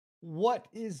What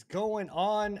is going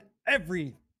on,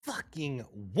 every fucking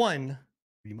one?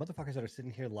 You motherfuckers that are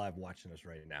sitting here live watching us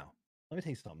right now. Let me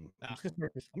tell you something. I'm just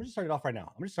gonna start it off right now.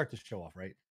 I'm gonna start this show off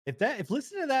right. If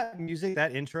listening to that music,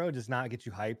 that intro does not get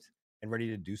you hyped and ready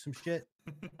to do some shit,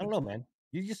 I don't know, man.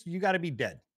 You got to be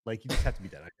dead. Like you just have to be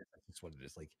dead. I guess that's just what it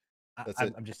is. Like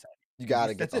I'm just saying. You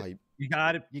gotta get the hype. You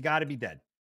got to be dead.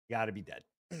 You got to be dead.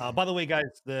 By the way,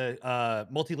 guys, the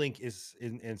multi-link is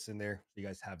in there. You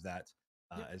guys have that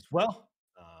as well.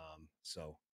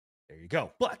 So there you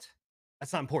go. But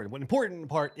that's not important. What important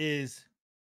part is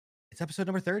it's episode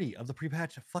number 30 of the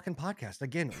pre-patch fucking podcast.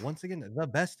 Again, once again, the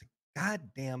best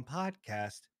goddamn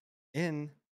podcast in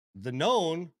the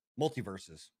known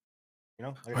multiverses. You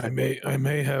know, I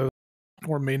may have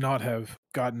or may not have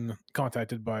gotten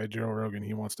contacted by Joe Rogan.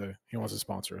 He wants to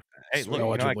sponsor it. Hey,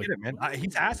 look, I get it, man.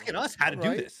 He's asking us how to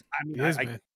do this. I mean,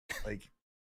 man. Like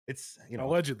it's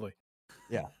allegedly.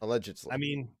 Yeah, allegedly. I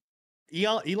mean,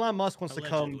 Elon Musk wants to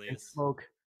come and smoke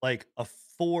like a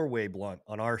 4-way blunt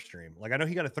on our stream. Like I know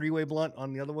he got a 3-way blunt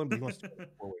on the other one, but he wants to do a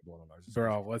 4-way blunt on ours.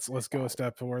 Bro, let's go a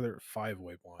step further.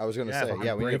 5-way blunt. I was gonna say,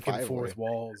 yeah, we need breaking fourth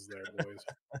walls there, boys.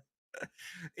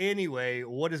 Anyway,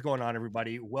 what is going on,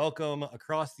 everybody? Welcome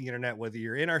across the internet, whether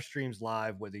you're in our streams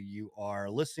live, whether you are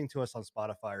listening to us on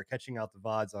Spotify or catching out the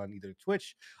VODs on either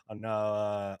Twitch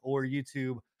or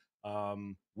YouTube.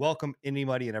 Welcome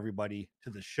anybody and everybody to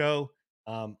the show.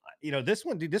 This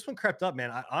one crept up,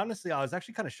 man. I was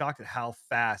actually kind of shocked at how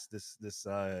fast this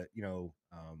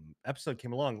episode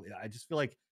came along. I just feel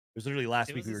like it was literally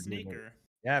last week we were doing it.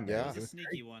 Yeah, man. Yeah. It was a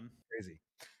sneaky one. Crazy.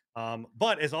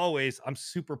 But as always, I'm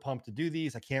super pumped to do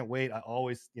these. I can't wait. I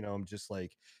always, I'm just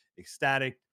like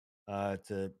ecstatic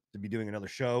to be doing another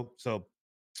show. So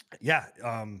yeah,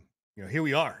 here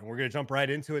we are, and we're gonna jump right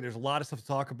into it. There's a lot of stuff to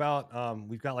talk about.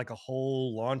 We've got like a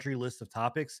whole laundry list of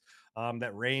topics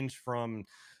that range from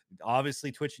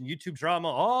obviously Twitch and YouTube drama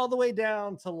all the way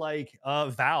down to like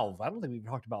Valve. I don't think we've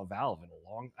talked about Valve in a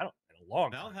long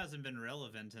Valve time. Hasn't been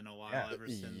relevant in a while ever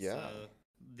since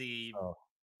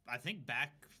I think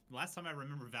back last time I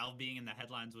remember Valve being in the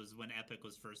headlines was when Epic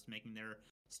was first making their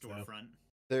storefront.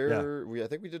 I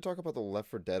think we did talk about the Left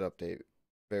 4 Dead update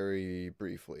very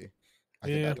briefly. I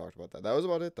think I talked about that. That was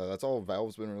about it, though. That's all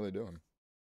Valve's been really doing.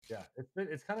 Yeah,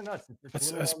 it's kind of nuts.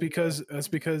 That's because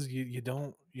you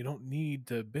don't need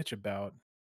to bitch about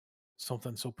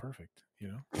something so perfect, you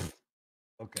know.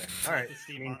 Okay, all right.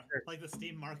 Like the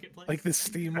Steam Marketplace. Like the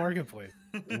Steam Marketplace.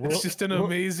 It's just an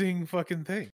amazing fucking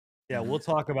thing. Yeah, we'll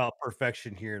talk about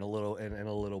perfection here in a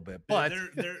little bit. But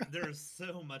there's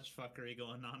so much fuckery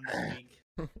going on this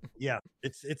week. Yeah,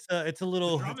 it's a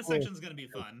little the drama section's gonna be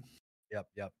fun.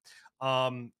 Yep.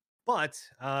 But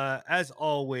as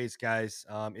always, guys,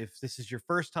 if this is your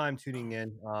first time tuning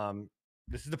in,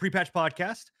 this is the Pre-Patch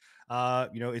Podcast.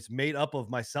 It's made up of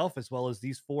myself as well as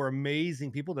these 4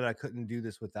 amazing people that I couldn't do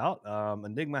this without.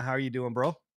 Enigma, how are you doing,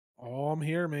 bro? Oh, I'm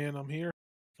here, man. I'm here.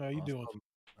 How you doing?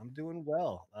 I'm doing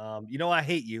well. I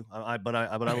hate you, but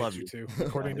I love you too.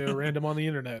 According to random on the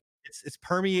internet, it's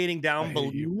permeating down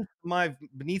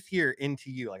beneath here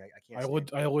into you. Like I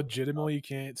can't. I legitimately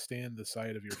can't stand the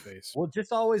sight of your face. Well,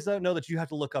 just always know that you have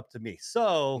to look up to me.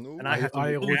 So, and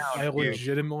I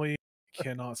legitimately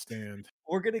cannot stand.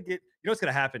 We're gonna get. You know what's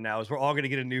gonna happen now is we're all gonna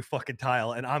get a new fucking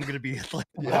tile, and I'm gonna be like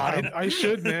I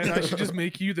should, man. I should just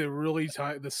make you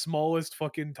the smallest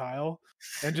fucking tile,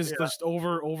 and just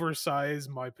oversize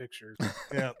my pictures.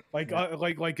 Yeah, like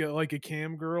a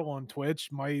cam girl on Twitch.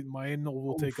 Mine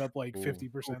will take up like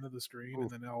 50% of the screen, and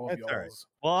then all of y'all's. Right.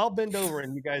 Well, I'll bend over,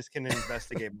 and you guys can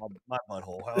investigate my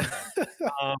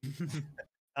butthole.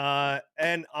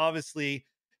 And obviously.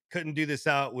 Couldn't do this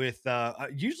out with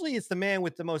usually it's the man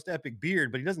with the most epic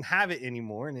beard, but he doesn't have it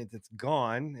anymore, and it's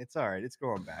gone. It's all right, it's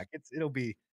growing back. It'll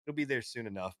be there soon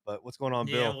enough. But what's going on,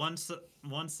 Bill? Once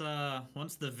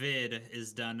the vid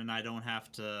is done and I don't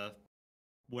have to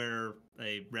wear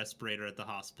a respirator at the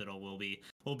hospital,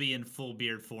 we'll be in full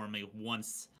beard form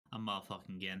once a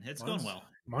motherfucking again. Going well.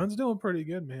 Mine's doing pretty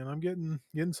good, man. I'm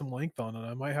getting some length on it.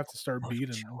 I might have to start beading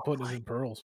and putting it in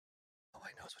pearls.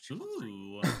 Nobody knows what you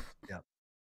look like. Yeah.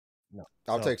 No.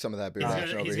 I'll take some of that beard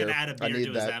action over here. He's gonna add a beard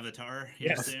to his avatar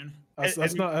soon.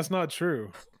 That's not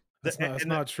true. That's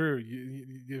not true.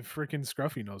 You freaking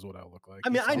Scruffy knows what I look like. I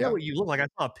mean, I know what you look like. I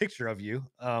saw a picture of you,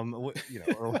 or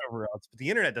whatever else. But the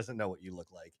internet doesn't know what you look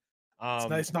like.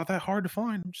 It's not that hard to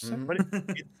find. I'm just saying. But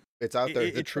it's out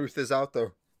there. The truth is out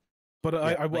there. But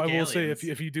I will say,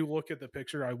 if you do look at the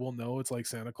picture, I will know it's like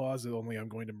Santa Claus. Only I'm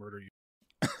going to murder you.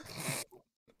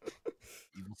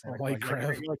 Like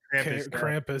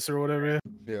Krampus or whatever.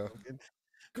 Yeah.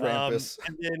 Krampus.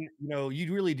 And then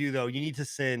you really do though. You need to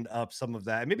send up some of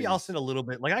that. And maybe I'll Please. send a little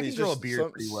bit. Like I Please can grow a just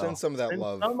beard pretty well. send some of that Send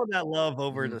love. some of that love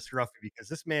over Mhm. to Scruffy because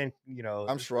this man, I'm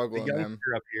the struggling, man.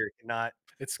 youngster up here cannot.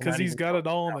 It's We're not because he's even got it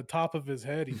talking all on the top of his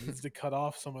head. He needs to cut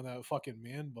off some of that fucking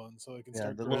man bun so it can Yeah,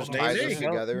 start the growing little Just on tie his there this you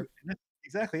head. go. together.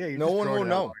 Exactly. Yeah. You're No just one growing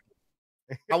will it out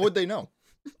know. How would they know?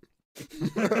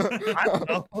 I don't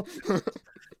know.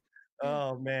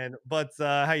 Oh man. But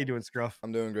how you doing, Scruff?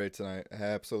 I'm doing great tonight.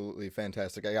 Absolutely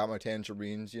fantastic. I got my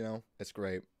tangerines, it's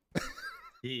great.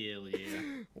 Hell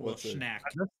yeah. What's it? Snack.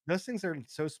 Those things are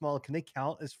so small. Can they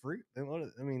count as fruit? I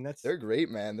mean, that's They're great,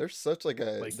 man. They're such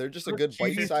they're just a those good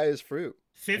cheese- bite-sized fruit.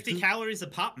 50 calories a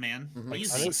pop, man. Mhm.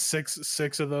 Easy.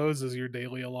 Six of those is your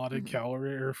daily allotted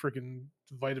calorie or freaking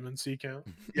vitamin C count.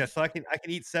 yeah. So I can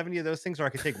eat 70 of those things, or I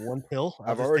can take one pill.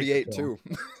 I'll I've just already take the ate pill.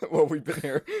 2 while we've been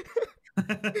here.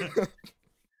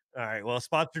 All right. Well,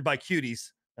 sponsored by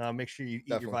Cuties. Make sure you eat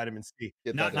your Definitely. vitamin C.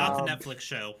 Get not that not in. the Netflix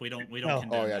show. We don't No.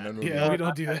 condone Oh yeah, that. no. Yeah, we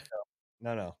don't do that.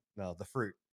 No, the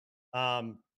fruit.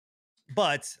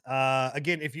 But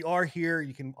again, if you are here,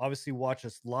 you can obviously watch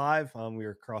us live.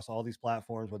 We're across all these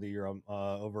platforms, whether you're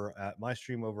over at my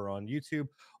stream over on YouTube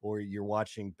or you're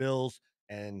watching Bill's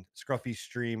and Scruffy's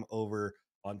stream over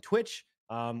on Twitch.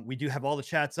 We do have all the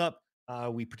chats up.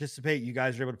 We participate. You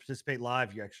guys are able to participate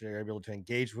live. You actually are able to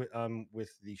engage with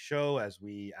the show as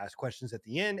we ask questions at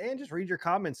the end and just read your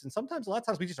comments. And sometimes, a lot of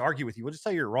times, we just argue with you. We'll just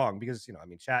tell you you're wrong because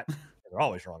chat. They're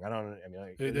always wrong.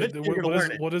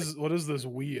 What is this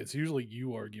we? It's usually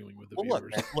you arguing with the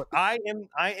viewers. Look,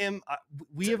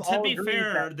 we have To all be agreed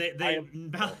fair, that they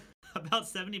about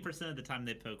 70% of the time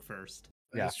they poke first.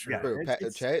 That's true. True.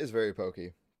 Chat is very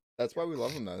pokey. That's why we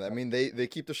love them, though. I mean, they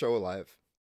keep the show alive.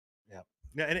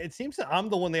 Yeah, and it seems that I'm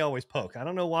the one they always poke. I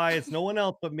don't know why. It's no one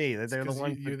else but me. They're the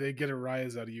ones. They get a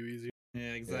rise out of you easy.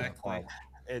 Yeah, exactly. Yeah,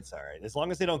 it's all right as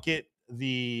long as they don't get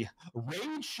the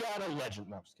Raid Shadow Legend.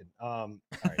 No, I'm just kidding. All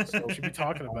right, so She'd be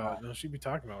talking about. No, she'd be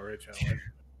talking about Raid Shadow Legend.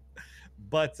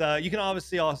 But you can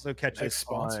obviously also catch Next us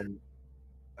sponsor. on.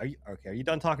 Are you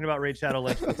done talking about Raid Shadow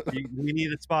Legends? We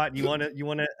need a spot. You want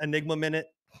an Enigma minute?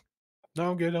 No,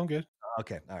 I'm good.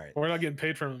 Okay, all right. We're not getting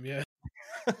paid from him yet.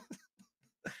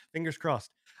 Fingers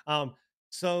crossed.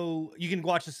 So you can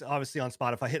watch us obviously on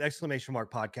Spotify. Hit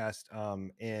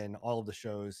 !podcast in all of the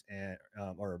shows and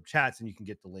or chats, and you can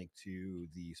get the link to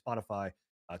the Spotify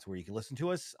to where you can listen to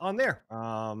us on there.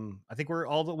 I think we're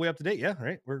all the way up to date. Yeah,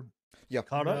 right. We're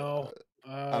caught up. No,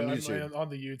 On YouTube. on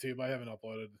the YouTube, I haven't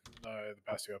uploaded the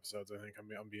past 2 episodes. I think I've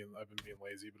been being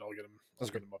lazy, but I'll get them. I'll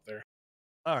get them up there.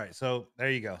 All right, so there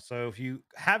you go. So if you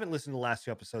haven't listened to the last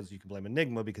 2 episodes, you can blame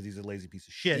Enigma because he's a lazy piece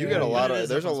of shit. You get a lot it of. is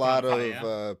There's a up on lot of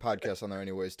Spotify, podcasts on there,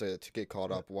 anyways, to get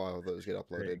caught up while those get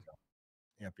There you uploaded.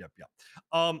 go.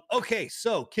 Yep. Okay,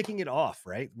 so kicking it off,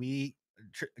 right?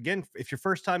 Again, if you're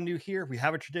first time new here, we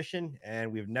have a tradition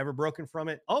and we've never broken from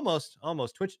it. Almost.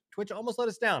 Twitch almost let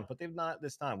us down, but they've not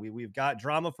this time. We've got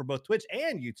drama for both Twitch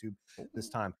and YouTube this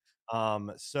time.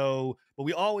 But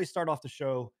we always start off the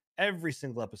show every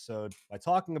single episode by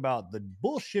talking about the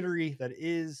bullshittery that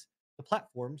is the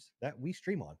platforms that we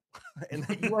stream on and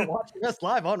that you are watching us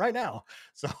live on right now.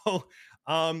 So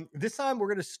this time we're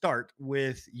going to start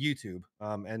with YouTube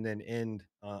and then end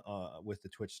with the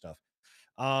Twitch stuff.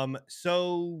 Bill,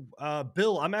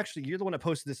 you're the one that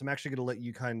posted this. I'm actually going to let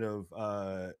you kind of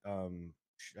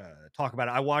talk about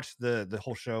it. I watched the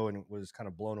whole show and was kind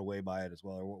of blown away by it as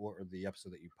well, or the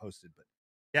episode that you posted. But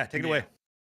yeah, take it away.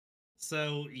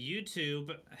 So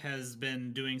YouTube has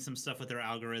been doing some stuff with their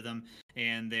algorithm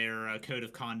and their code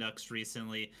of conducts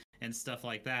recently and stuff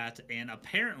like that. And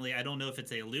apparently, I don't know if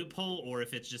it's a loophole or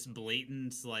if it's just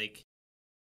blatant,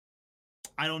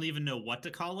 I don't even know what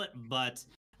to call it, but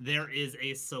there is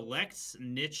a select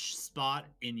niche spot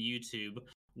in YouTube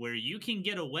where you can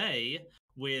get away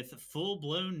with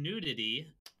full-blown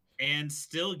nudity and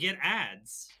still get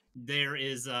ads. There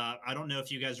is I don't know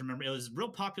if you guys remember, it was real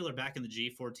popular back in the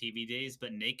G4 TV days,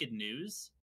 but Naked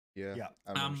News Yeah.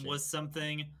 was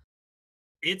something.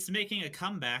 It's making a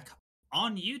comeback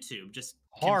on YouTube, just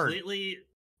Hard. completely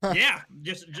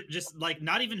just like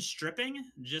not even stripping,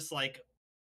 just like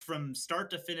from start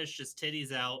to finish, just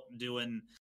titties out doing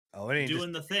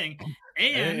the thing.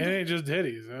 And it ain't just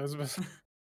titties.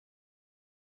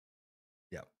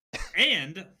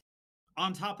 And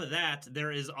on top of that,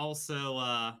 there is also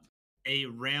a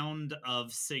round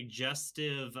of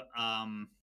suggestive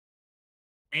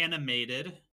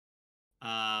animated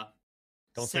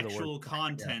sexual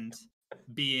content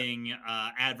being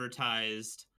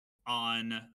advertised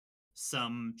on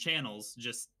some channels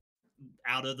just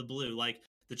out of the blue. Like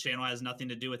The channel has nothing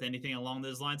to do with anything along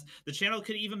those lines. The channel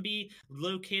could even be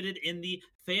located in the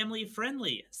family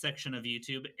friendly section of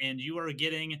YouTube, and you are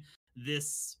getting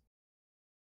this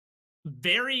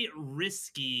very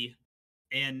risky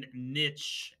and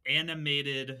niche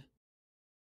animated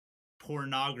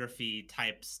pornography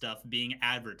type stuff being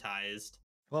advertised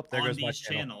Well, there on goes my these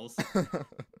channel. channels.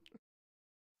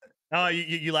 Oh,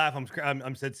 you laugh.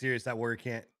 I'm dead serious. That word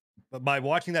can't. But by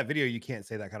watching that video, you can't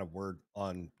say that kind of word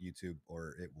on YouTube,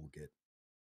 or it will get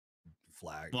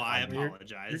flagged. Well, I You're-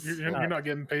 apologize. You're not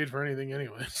getting paid for anything,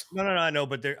 anyways. No, I know,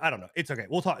 but I don't know. It's okay.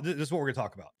 We'll talk. This is what we're gonna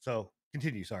talk about. So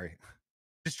continue. Sorry.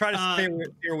 Just try to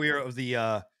stay aware of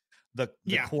the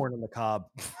Yeah. corn on the cob.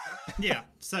 Yeah.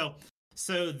 So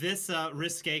this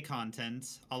risque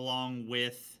content, along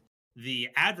with the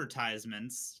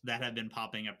advertisements that have been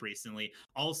popping up recently,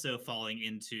 also falling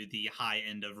into the high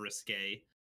end of risque.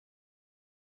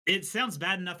 It sounds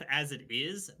bad enough as it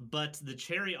is, but the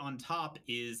cherry on top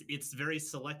is it's very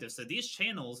selective. So these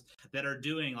channels that are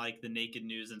doing like the naked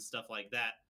news and stuff like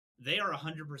that, they are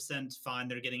 100% fine.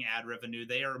 They're getting ad revenue.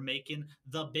 They are making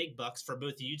the big bucks for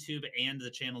both YouTube and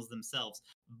the channels themselves.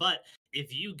 But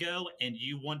if you go and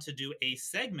you want to do a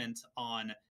segment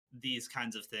on these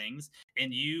kinds of things,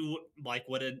 and you like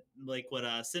what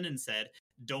Sinan said,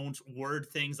 don't word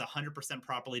things 100%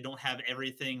 properly, don't have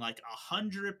everything like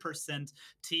 100%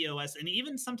 TOS, and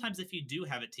even sometimes if you do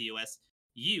have it TOS,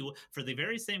 you, for the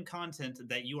very same content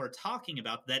that you are talking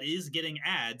about that is getting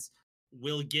ads,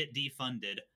 will get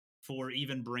defunded for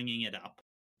even bringing it up.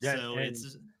 Yeah, So and-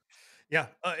 it's Yeah,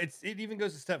 it even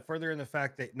goes a step further in the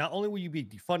fact that not only will you be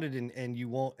defunded and you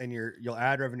won't, and your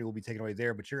ad revenue will be taken away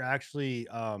there, but you're actually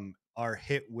are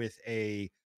hit with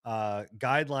a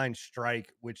guideline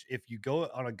strike. Which, if you go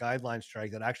on a guideline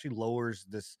strike, that actually lowers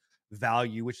this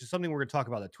value, which is something we're going to talk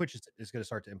about that Twitch is going to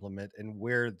start to implement, and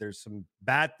where there's some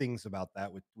bad things about that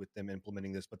with them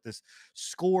implementing this. But this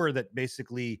score that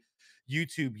basically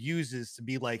YouTube uses to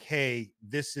be like, hey,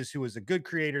 this is who is a good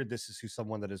creator, this is who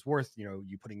someone that is worth,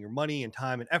 you putting your money and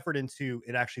time and effort into,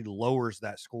 it actually lowers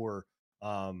that score,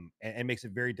 and makes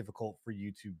it very difficult for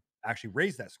you to actually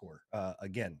raise that score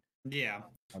again yeah.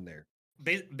 on there.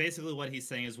 Basically what he's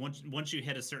saying is once you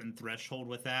hit a certain threshold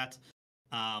with that,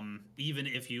 even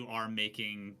if you are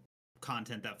making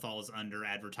content that falls under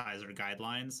advertiser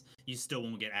guidelines, you still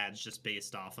won't get ads just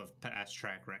based off of past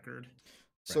track record.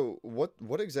 So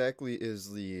what exactly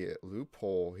is the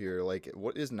loophole here? Like,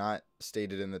 what is not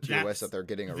stated in the TOS that they're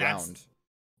getting around?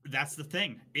 That's the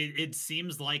thing. It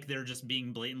seems like they're just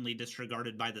being blatantly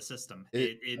disregarded by the system.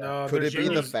 Could it be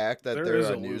the there's- fact that there they're is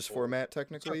a a news loophole. format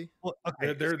technically? Well,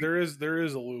 okay, There is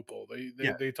a loophole.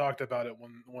 Yeah. They talked about it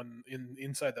when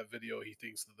inside that video. He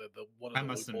thinks that the one of I the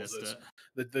must have loopholes missed is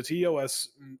it. the TOS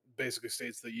basically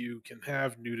states that you can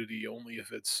have nudity only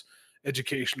if it's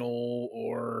educational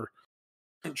or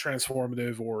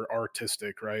transformative or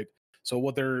artistic, right? So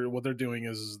what they're doing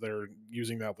is they're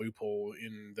using that loophole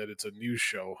in that it's a news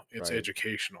show. It's Right.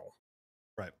 educational.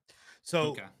 Right.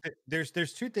 So Okay. there's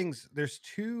two things. There's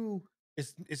two.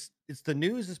 It's the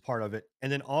news is part of it,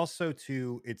 and then also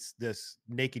it's this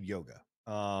naked yoga.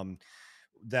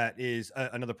 That is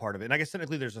another part of it. And I guess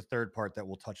technically there's a third part that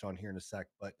we'll touch on here in a sec.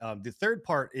 But the third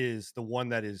part is the one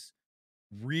that is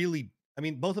really. I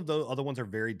mean, both of the other ones are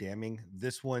very damning.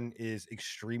 This one is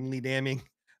extremely damning.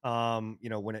 When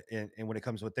it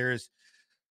comes with there's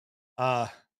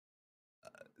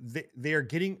they are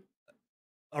getting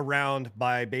around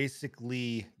by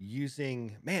basically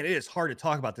using, man, it is hard to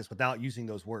talk about this without using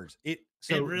those words. It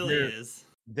really is.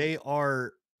 They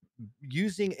are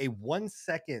using a 1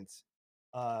 second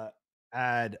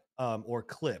ad or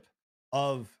clip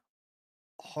of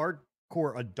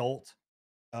hardcore adult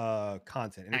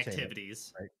content entertainment.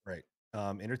 Activities. Right.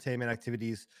 Entertainment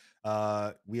activities.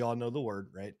 We all know the word,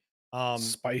 right?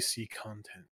 Spicy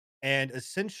content. And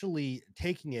essentially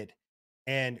taking it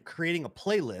and creating a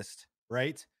playlist,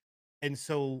 right? And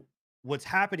so what's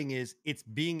happening is it's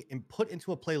being put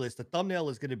into a playlist. The thumbnail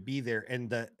is going to be there, and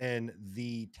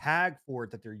the tag for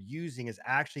it that they're using is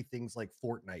actually things like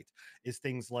Fortnite, is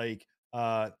things like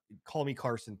Call Me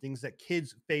Carson, things that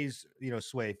kids,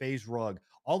 Sway, FaZe Rug,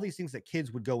 all these things that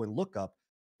kids would go and look up.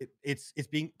 It's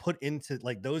being put into,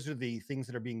 like, those are the things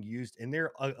that are being used in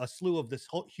there, a slew of this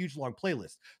whole huge long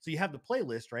playlist. So you have the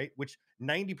playlist, right, which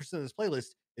 90% of this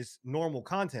playlist is normal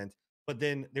content, but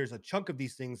then there's a chunk of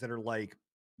these things that are like,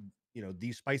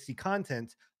 these spicy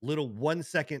content, little 1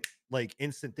 second like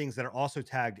instant things that are also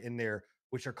tagged in there,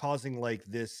 which are causing like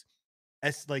this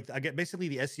I get basically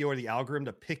the SEO or the algorithm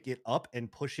to pick it up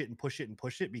and push it and push it and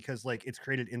push it, because like it's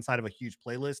created inside of a huge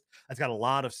playlist that's got a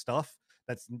lot of stuff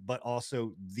but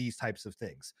also these types of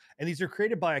things. And these are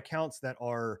created by accounts that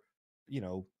are,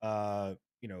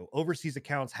 overseas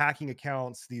accounts, hacking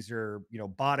accounts. These are,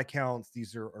 bot accounts.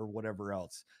 These are, or whatever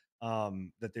else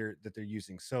that they're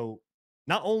using. So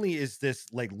not only is this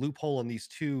like loophole on these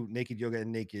two, Naked Yoga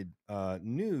and Naked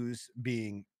News,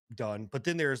 being done, but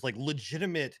then there's like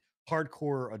legitimate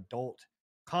hardcore adult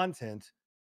content,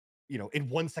 in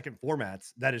 1 second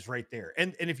formats that is right there.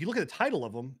 And if you look at the title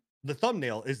of them, the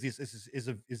thumbnail is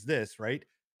this, right?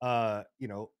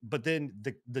 But then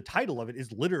the title of it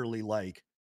is literally like,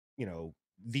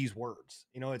 these words.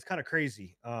 It's kind of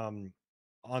crazy on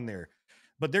there.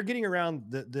 But they're getting around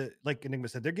the like Enigma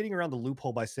said, they're getting around the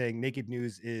loophole by saying Naked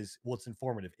News is, well, it's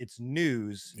informative. It's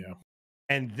news. Yeah.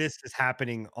 And this is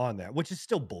happening on that, which is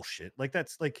still bullshit. Like,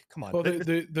 that's like, come on. Well,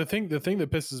 the thing that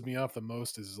pisses me off the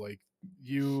most is like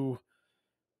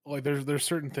there's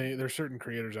certain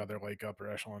creators out there like Upper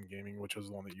Echelon Gaming, which was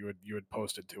the one that you had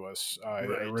posted to us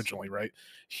originally, right?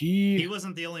 He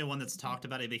wasn't the only one that's talked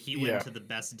about it, but he went into the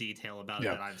best detail about it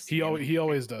that I've seen. He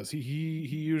always does. He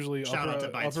usually shout out to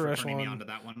Bites Upper for Echelon, putting me onto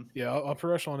that one. Yeah,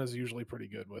 Upper Echelon is usually pretty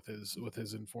good with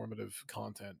his informative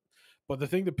content. But the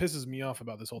thing that pisses me off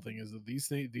about this whole thing is that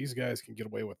these guys can get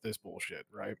away with this bullshit,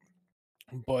 right?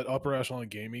 But Upper Echelon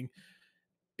Gaming,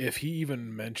 if he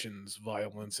even mentions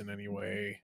violence in any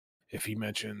way, if he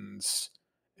mentions,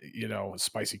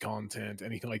 spicy content,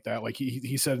 anything like that, like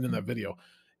he said it in that video,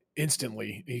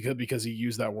 instantly because he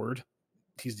used that word,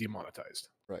 he's demonetized.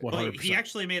 Right. 100%. Well, he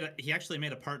actually made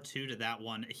a part 2 to that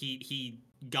one. He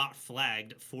got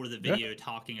flagged for the video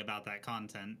talking about that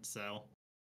content. So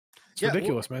it's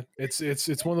ridiculous, man. It's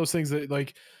one of those things that,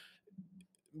 like,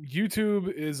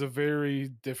 YouTube is a very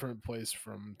different place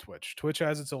from Twitch. Twitch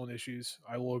has its own issues.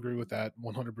 I will agree with that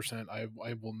 100%. I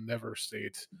will never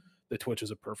state that Twitch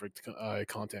is a perfect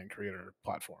content creator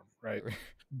platform, right?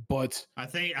 But I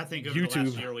think over YouTube, the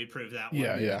last year we proved that one.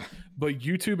 Yeah. But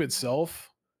YouTube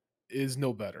itself is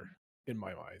no better in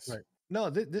my eyes. Right. No,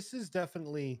 this is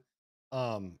definitely,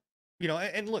 and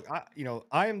look,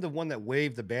 I am the one that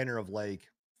waved the banner of like,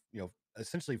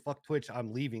 essentially fuck Twitch.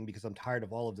 I'm leaving because I'm tired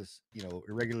of all of this,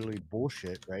 irregularly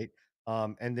bullshit. Right.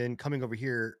 And then coming over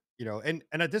here, and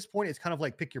at this point, it's kind of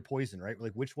like pick your poison, right?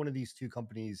 Like, which one of these two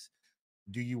companies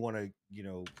do you want to,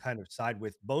 kind of side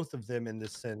with? Both of them in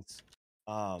this sense,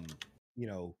 are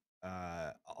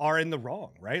in the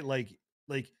wrong, right? Like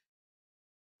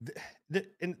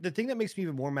the thing that makes me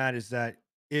even more mad is that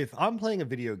if I'm playing a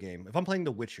video game, if I'm playing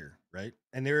The Witcher, right,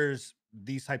 and there's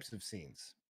these types of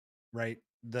scenes, right,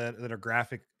 that are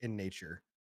graphic in nature,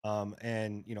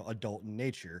 and adult in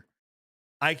nature,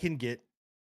 I can get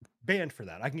banned for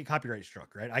that. I can get copyright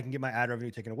struck, right? I can get my ad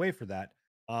revenue taken away for that.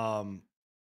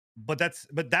 But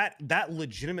that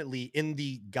legitimately in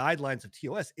the guidelines of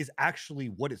TOS is actually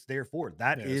what it's there for.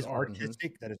 That is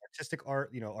artistic. That is artistic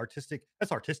art.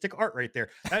 That's artistic art right there.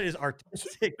 That is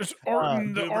artistic. There's art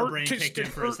in the brain kicked in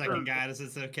for a second, guys.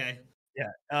 It's okay.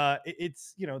 Yeah.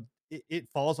 It's it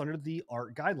falls under the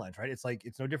art guidelines, right? It's like,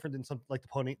 it's no different than something like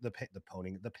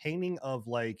the painting of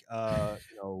like Mona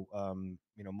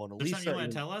There's Lisa. something you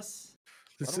want to tell us?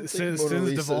 Sin's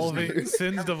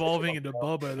devolving into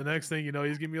Bubba. The next thing you know,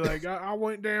 he's gonna be like, I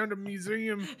went down to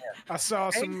museum. I saw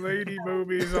some lady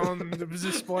boobies on the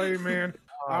display, man.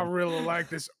 I really like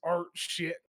this art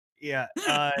shit. Yeah.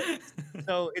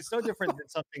 So it's no different than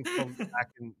something from back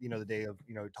in, the day of,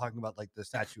 talking about like the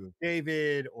Statue of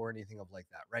David or anything of like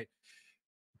that, right?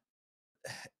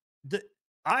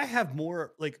 I have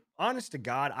more, like, honest to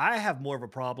God, I have more of a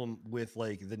problem with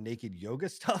like the Naked Yoga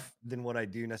stuff than what I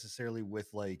do necessarily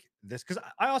with like this. Cause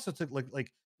I also took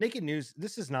like Naked News.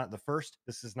 This is not the first,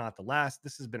 this is not the last.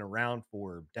 This has been around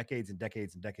for decades and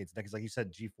decades and decades and decades. Like you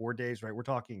said, G4 days, right? We're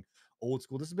talking old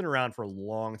school. This has been around for a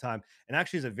long time. And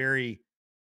actually is a very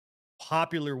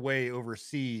popular way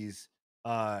overseas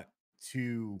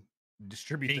to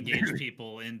distribute engage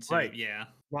people into, right. Yeah.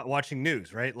 Watching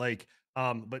news, right? Like,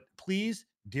 but please,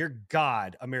 dear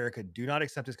God, America, do not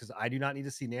accept this, because I do not need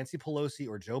to see Nancy Pelosi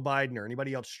or Joe Biden or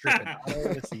anybody else stripping. I don't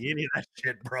want to see any of that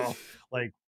shit, bro.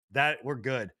 Like that, we're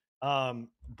good.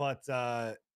 But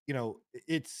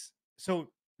it's so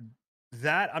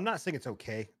that I'm not saying it's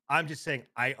okay. I'm just saying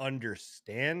I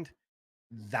understand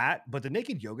that. But the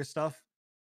Naked Yoga stuff,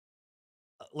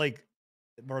 like,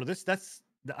 bro, that's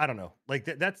I don't know. Like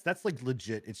that's like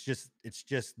legit. It's just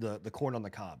the corn on the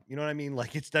cob. You know what I mean?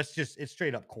 Like it's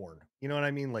straight up corn. You know what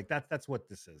I mean? Like that's what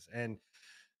this is. And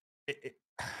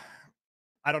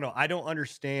I don't know. I don't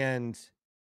understand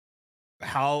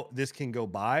how this can go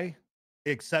by,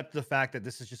 except the fact that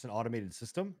this is just an automated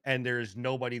system and there's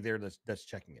nobody there that's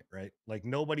checking it, right? Like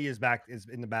nobody is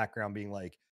in the background being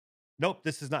like, nope,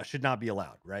 this is not should not be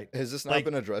allowed, right? Has this not Like,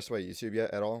 been addressed by YouTube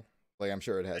yet at all? Like, I'm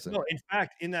sure it hasn't. no, in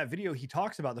fact, in that video, he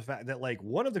talks about the fact that like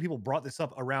one of the people brought this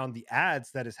up around the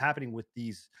ads that is happening with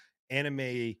these anime,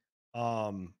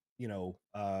 you know,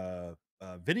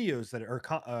 videos that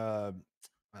are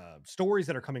stories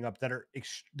that are coming up that are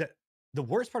that the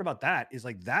worst part about that is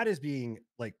like that is being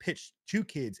like pitched to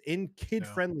kids in kid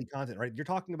friendly content, right? You're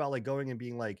talking about like going and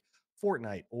being like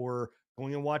Fortnite or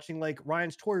going and watching like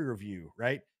Ryan's toy review,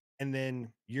 right? And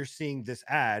then you're seeing this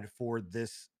ad for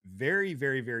this very,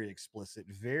 very, very explicit,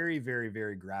 very, very,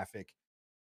 very graphic,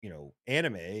 you know,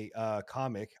 anime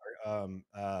comic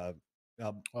or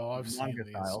Oh, I've seen manga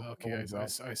these. style. Okay,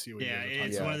 I see what Yeah, you guys are talking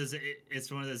it's about. one of those.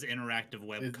 It's one of those interactive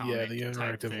web Yeah, comic the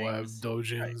type interactive web things.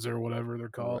 dojins or whatever they're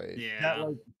called. Right. That Yeah,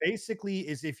 like basically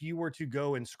is if you were to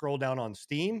go and scroll down on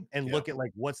Steam and Yeah. look at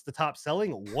like what's the top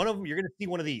selling, one of them you're gonna see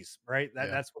one of these, right? Yeah.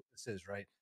 That's what this is, right?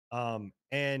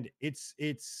 And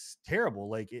it's terrible,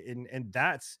 like and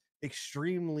that's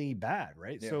extremely bad,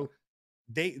 right? Yeah. So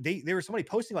there was somebody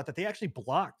posting about that. They actually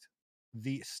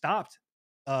stopped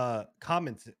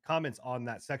comments on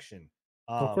that section.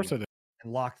 Of course I did.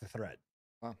 And locked the thread.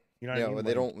 Wow. You know what Yeah, I mean? well,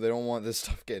 they don't want this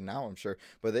stuff getting out, I'm sure.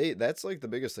 But that's like the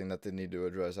biggest thing that they need to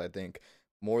address, I think,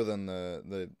 more than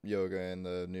the yoga and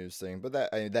the news thing. But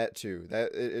that too,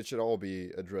 that it should all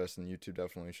be addressed, and YouTube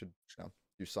definitely should, you know,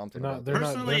 do something about they're that. not-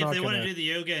 personally, if not they want to gonna- do the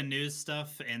yoga and news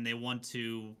stuff and they want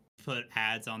to put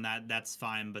ads on that, that's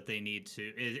fine. But they need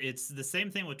to. It's the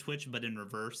same thing with Twitch, but in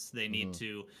reverse. They need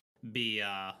to be.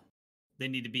 They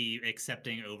need to be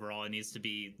accepting overall. It needs to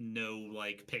be no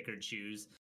like pick or choose.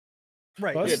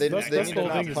 Right. Well, Yeah, they that's need the to whole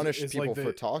not thing punish is people like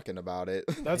for talking about it.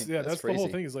 That's the crazy. whole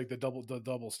thing is like the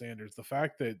double standards. The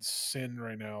fact that Sin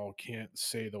right now can't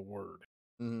say the word,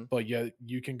 but yet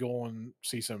you can go and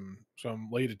see some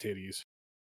lady titties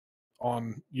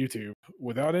on YouTube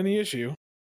without any issue,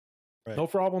 Right. no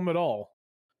problem at all.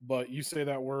 But you say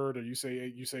that word, or you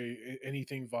say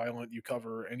anything violent, you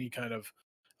cover any kind of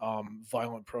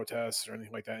violent protests or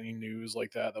anything like that, any news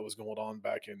like that was going on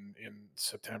back in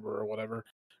September or whatever,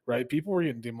 right? People were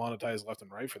getting demonetized left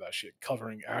and right for that shit,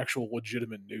 covering actual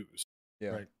legitimate news. Yeah.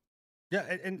 Right.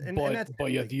 Yeah, and But that's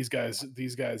yeah, like, these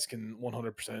guys can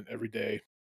 100% every day,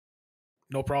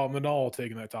 no problem at all,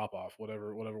 taking that top off,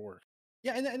 whatever works.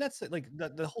 yeah, and that's like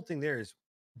the whole thing there is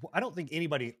I don't think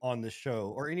anybody on this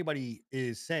show or anybody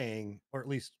is saying, or at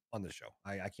least on this show,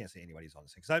 I can't say anybody's on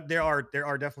this thing because there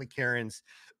are definitely Karens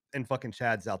and fucking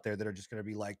Chads out there that are just going to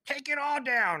be like, take it all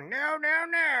down, no.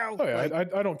 Oh yeah,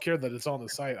 Like, I don't care that it's on the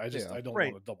site. I Yeah. don't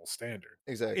Right. want a double standard.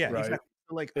 Exactly. yeah, Right. exactly.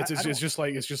 So, like It's I don't-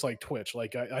 just like Twitch.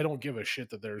 Like I don't give a shit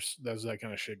that there's that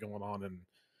kind of shit going on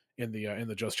in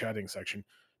the just chatting section.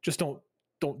 Just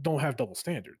don't have double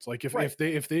standards. Like if Right.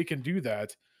 if they can do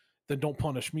that, then don't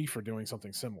punish me for doing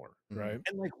something similar, right?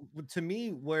 and like to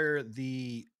me where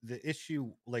the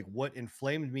issue, like what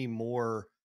inflamed me more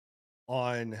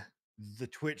on the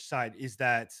Twitch side is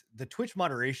that the Twitch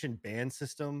moderation ban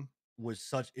system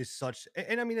is such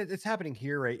and I mean it's happening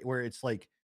here, right, where it's like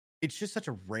it's just such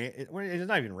a it's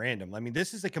not even random. I mean,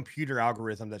 this is a computer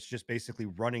algorithm that's just basically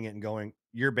running it and going,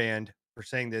 you're banned for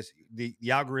saying this. The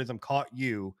algorithm caught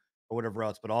you or whatever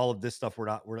else, but all of this stuff we're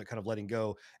not kind of letting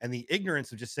go. And the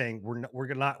ignorance of just saying we're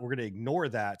gonna ignore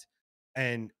that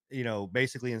and you know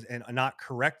basically and not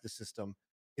correct the system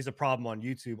is a problem on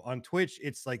YouTube. On Twitch,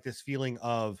 it's like this feeling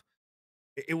of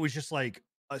it was just like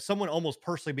someone almost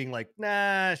personally being like,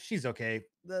 nah, she's okay.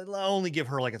 I'll only give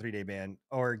her like a 3-day ban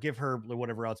or give her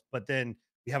whatever else. But then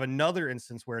we have another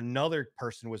instance where another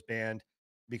person was banned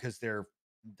because their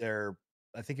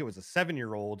I think it was a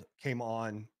 7-year-old came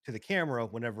on to the camera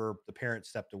whenever the parent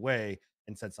stepped away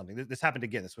and said something. This happened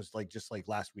again. This was like just like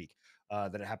last week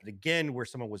that it happened again where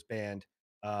someone was banned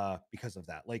because of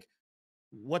that. Like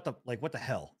what the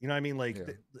hell, you know what I mean? Like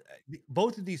Yeah.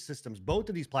 both of these systems, both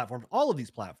of these platforms, all of these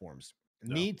platforms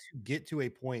Yeah. need to get to a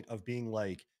point of being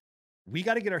like, we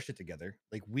got to get our shit together.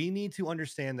 Like we need to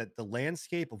understand that the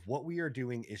landscape of what we are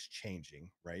doing is changing,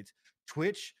 right?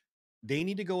 Twitch, they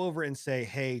need to go over and say,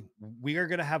 hey, we are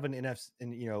going to have an NF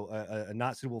and you know a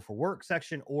not suitable for work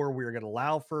section, or we're going to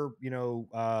allow for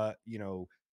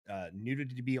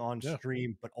nudity to be on Yeah.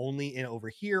 stream, but only in over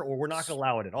here, or we're not going to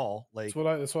allow it at all. Like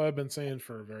That's what I've been saying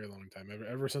for a very long time.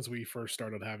 Ever since we first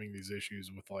started having these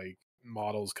issues with like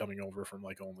models coming over from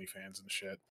like OnlyFans and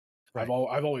shit. Right.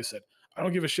 I've always said I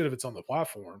don't give a shit if it's on the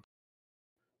platform.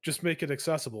 Just make it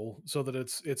accessible so that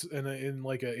it's in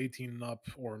like a 18 and up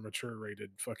or mature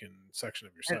rated fucking section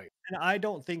of your site. and I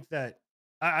don't think that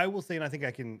I will say, and I think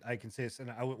I can say this, and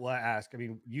I will ask. I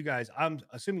mean, you guys, I'm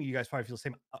assuming you guys probably feel the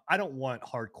same. I don't want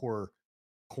hardcore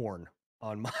corn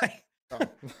on my. Oh. I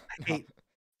hate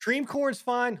Cream corn's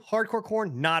fine. Hardcore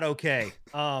corn, not okay.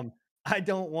 I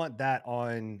don't want that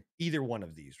on either one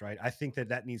of these, right? I think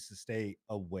that needs to stay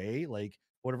away, like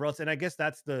whatever else. And I guess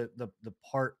that's the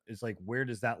part is like, where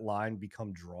does that line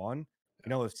become drawn? You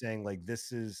know, of saying like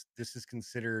this is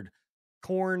considered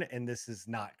corn and this is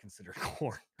not considered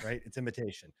corn, right? It's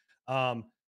imitation. Um,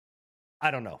 I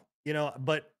don't know,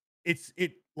 but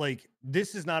it like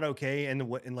this is not okay. And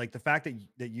what and like the fact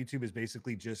that YouTube is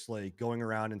basically just like going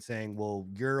around and saying, well,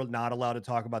 you're not allowed to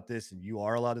talk about this and you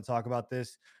are allowed to talk about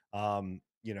this. Um,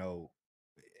 you know,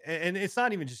 and it's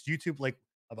not even just YouTube, like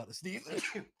about the sneeze.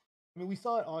 I mean, we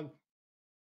saw it on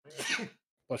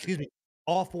excuse me,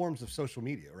 all forms of social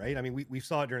media, right? I mean, we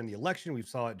saw it during the election, we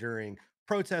saw it during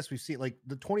protests, we've seen like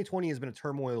the 2020 has been a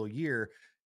turmoil year,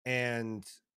 and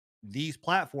these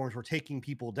platforms were taking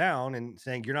people down and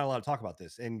saying you're not allowed to talk about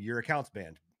this and your account's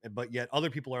banned. But yet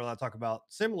other people are allowed to talk about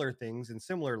similar things in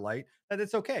similar light that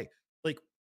it's okay. Like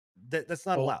that's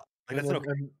not Well, allowed. Like that's not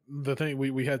okay. and the thing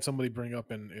we had somebody bring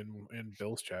up in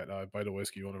Bill's chat, by the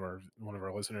whiskey, one of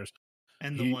our listeners,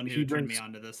 And the one who turned me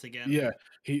onto this again. yeah,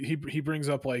 he brings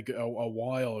up like a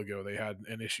while ago they had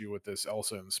an issue with this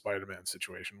Elsa and Spider-Man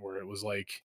situation where it was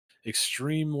like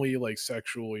extremely like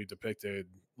sexually depicted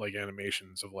like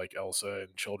animations of like Elsa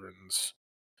and children's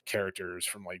characters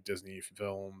from like Disney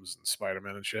films and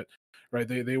Spider-Man and shit. Right?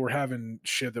 They were having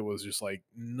shit that was just like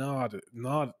not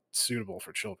suitable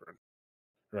for children.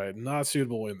 Right? Not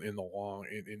suitable in the long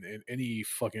in any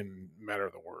fucking matter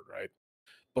of the word, right?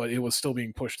 But it was still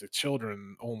being pushed to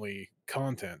children only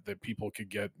content that people could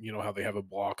get. You know how they have a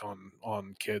block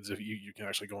on kids, if you can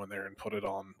actually go in there and put it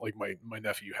on, like my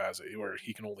nephew has it where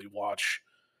he can only watch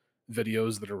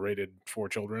videos that are rated for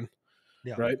children.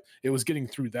 Yeah. Right, it was getting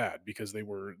through that because they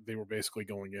were basically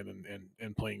going in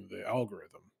and playing the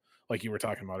algorithm like you were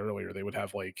talking about earlier. They would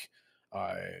have like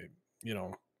uh you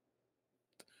know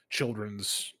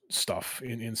children's stuff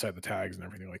inside the tags and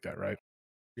everything like that, right?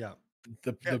 Yeah.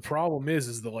 The problem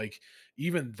is that like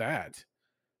even that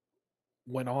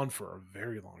went on for a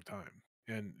very long time,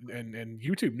 and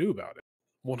YouTube knew about it,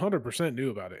 100% knew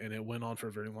about it, and it went on for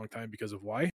a very long time because of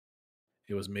why?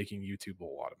 It was making YouTube a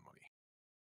lot of money.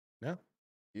 Yeah.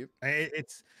 Yep.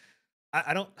 It's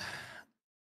I don't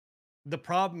the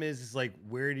problem is like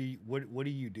where do you what do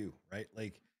you do, right?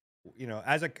 Like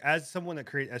as someone that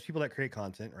create as people that create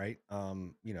content, right?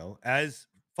 As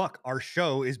fuck, our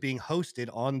show is being hosted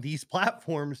on these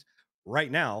platforms right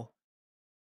now,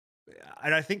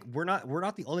 and I think we're not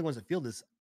the only ones that feel this.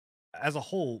 As a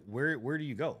whole, where do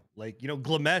you go? Like,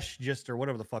 Glamesh just or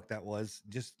whatever the fuck that was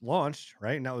just launched,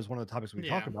 right? And that was one of the topics we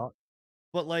talked about.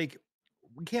 But like,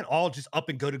 we can't all just up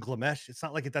and go to Glamesh. It's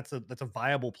not like that's a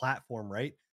viable platform,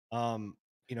 right? I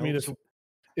mean,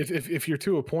 if you're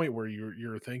to a point where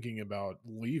you're thinking about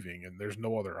leaving and there's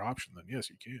no other option, then yes,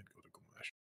 you can go to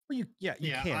Glamesh. Well, you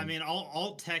can. I mean,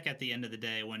 alt tech at the end of the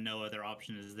day, when no other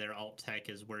option is there, alt tech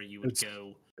is where you would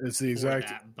go. It's the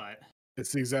exact.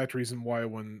 It's the exact reason why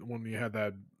when we had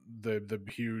that the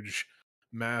huge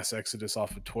mass exodus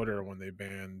off of Twitter when they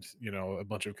banned a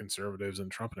bunch of conservatives and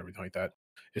Trump and everything like that,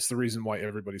 it's the reason why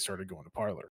everybody started going to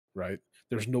Parler, right?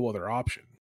 There's no other option.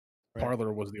 Right.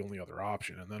 Parler was the only other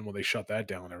option, and then when they shut that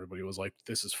down, everybody was like,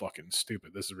 "This is fucking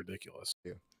stupid. This is ridiculous."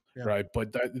 Yeah. Right?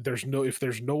 But if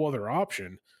there's no other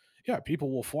option, yeah,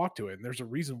 people will flock to it, and there's a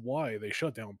reason why they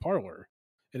shut down Parler,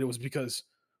 and it was because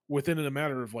within a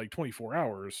matter of like 24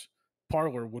 hours.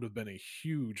 Parler would have been a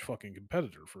huge fucking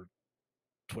competitor for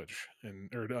Twitch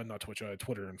not Twitch,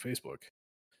 Twitter and Facebook.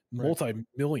 Right.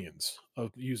 Multi-millions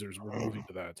of users were moving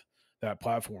to that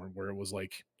platform where it was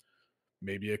like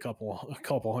maybe a couple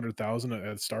 100,000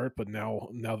 at the start, but now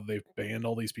that they've banned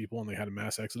all these people and they had a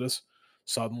mass exodus,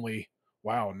 suddenly,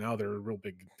 wow, now they're a real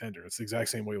big contender. It's the exact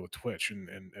same way with Twitch and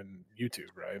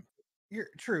YouTube, right? You're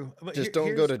true, but just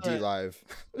don't go to DLive.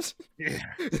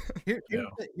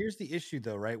 Here's the issue,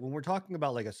 though, right? When we're talking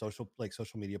about like social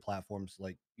media platforms,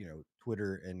 like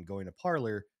Twitter and going to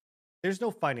Parler, there's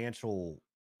no financial,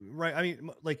 right? I mean,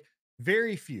 like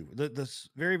very few,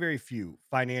 very very few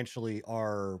financially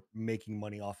are making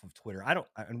money off of Twitter.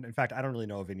 In fact, I don't really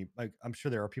know of any. Like, I'm sure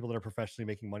there are people that are professionally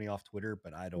making money off Twitter,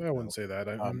 but I wouldn't say that.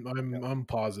 I'm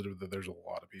positive that there's a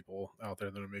lot of people out there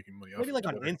that are making money off. Maybe like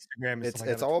Twitter. On Instagram.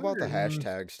 It's all about the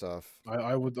hashtag stuff.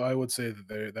 I would say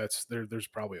that there's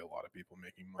probably a lot of people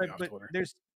making money off Twitter.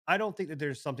 I don't think that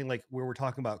there's something like where we're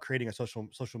talking about creating a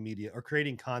social media or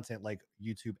creating content like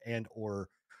YouTube and or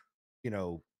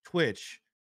Twitch,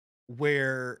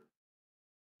 where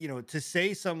to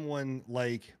say someone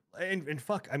like and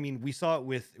fuck, I mean, we saw it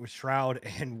with Shroud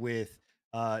and with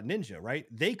Ninja, right?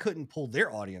 They couldn't pull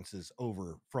their audiences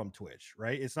over from Twitch,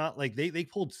 right? It's not like they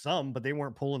pulled some, but they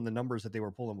weren't pulling the numbers that they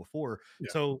were pulling before.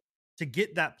 Yeah. So to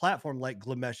get that platform like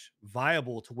Glamesh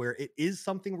viable to where it is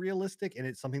something realistic and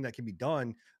it's something that can be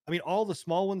done. I mean, all the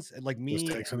small ones like This me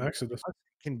takes an exodus.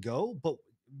 can go, but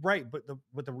right,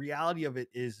 but the reality of it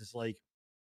is like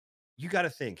you got to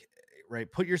think,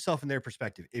 right? Put yourself in their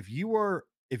perspective. If your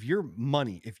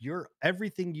money, if your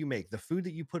everything you make, the food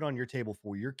that you put on your table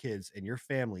for your kids and your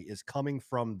family is coming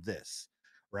from this,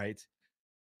 right?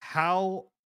 How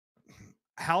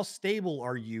how stable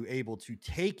are you able to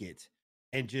take it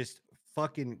and just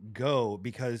fucking go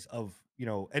because of,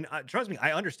 and trust me,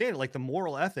 I understand it, like the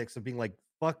moral ethics of being like,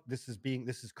 fuck, this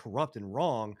is corrupt and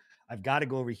wrong. I've got to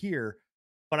go over here.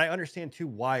 But I understand too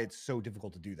why it's so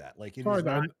difficult to do that. Like it is Sorry,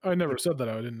 not I never said that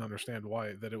I didn't understand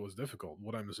why that it was difficult.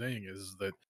 What I'm saying is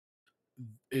that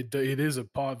it is a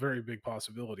very big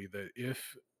possibility that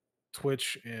if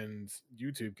Twitch and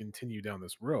YouTube continue down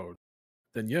this road,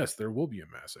 then yes, there will be a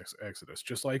mass exodus.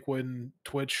 Just like when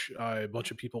Twitch, a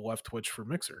bunch of people left Twitch for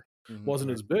Mixer.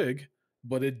 Wasn't as big,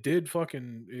 but it did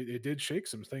it did shake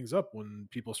some things up when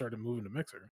people started moving to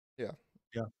Mixer. Yeah.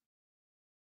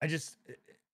 I just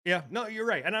yeah, no, you're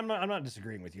right. And I'm not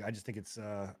disagreeing with you. I just think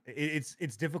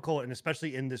it's difficult, and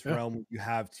especially in this Yeah. realm, you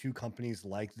have two companies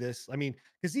like this. I mean,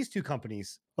 because these two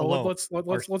companies Well, alone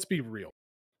let's be real,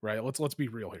 right? Let's be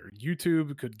real here.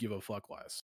 YouTube could give a fuck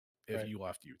less if Right. you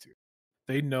left YouTube.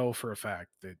 They know for a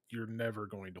fact that you're never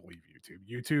going to leave YouTube.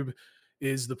 YouTube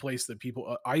is the place that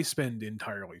people. I spend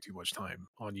entirely too much time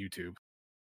on YouTube,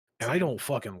 and I don't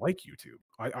fucking like YouTube.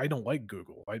 I don't like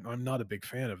Google. I'm not a big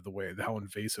fan of how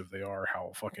invasive they are,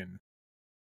 how fucking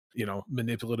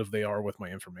manipulative they are with my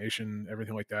information,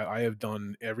 everything like that. I have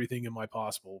done everything in my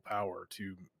possible power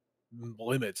to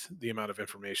limit the amount of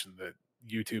information that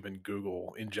YouTube and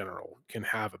Google in general can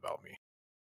have about me.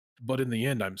 But in the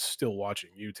end, I'm still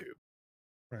watching YouTube.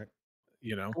 Right.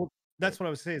 Well, that's what I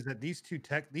was saying is that these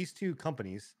two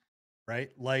companies, right?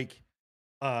 Like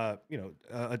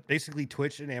basically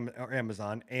Twitch and or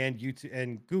Amazon and YouTube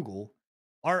and Google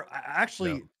are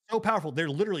actually so powerful. They're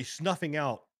literally snuffing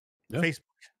out Facebook.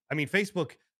 I mean,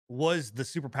 Facebook was the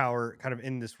superpower kind of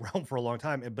in this realm for a long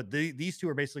time, but these two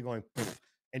are basically going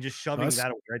and just shoving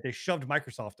that away, right? They shoved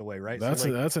Microsoft away, right? That's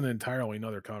that's an entirely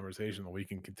another conversation that we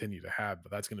can continue to have,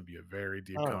 but that's going to be a very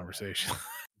deep conversation.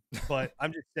 But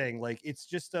I'm just saying, like, it's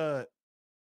just I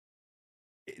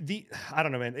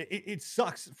don't know, man. It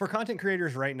sucks for content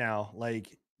creators right now.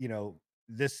 Like,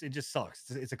 it just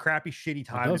sucks. It's a crappy, shitty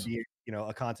time to be,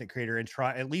 a content creator and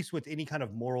try at least with any kind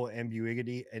of moral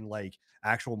ambiguity and like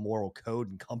actual moral code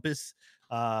and compass.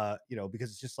 Because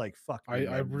it's just like fuck.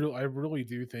 I really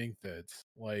do think that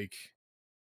like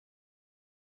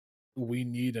we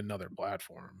need another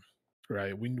platform,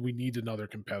 right? We need another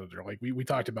competitor. Like we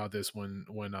talked about this when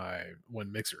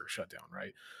Mixer shut down,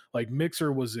 right? Like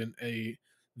Mixer was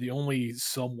the only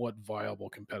somewhat viable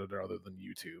competitor other than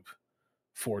YouTube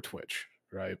for Twitch,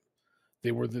 right?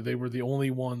 They were the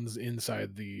only ones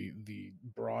inside the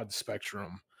broad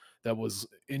spectrum that was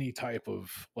any type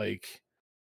of like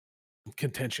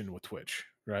contention with Twitch,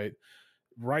 right?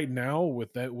 Right now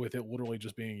with it literally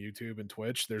just being YouTube and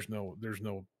Twitch, there's no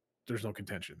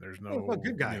contention. There's no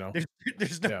good guy.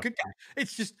 There's no good guy.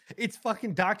 It's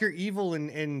fucking Dr. Evil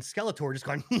and Skeletor just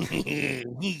going,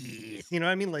 you know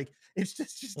what I mean? Like it's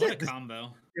just what a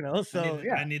combo. So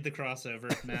I need the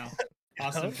crossover now.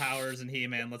 Austin Powers and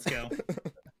He-Man, let's go.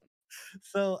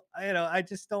 So I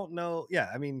just don't know. Yeah,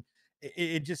 I mean,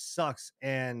 it just sucks,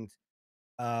 and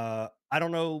I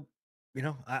don't know.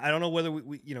 I don't know whether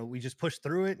we just push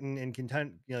through it and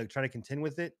contend, try to contend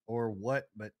with it or what.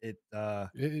 But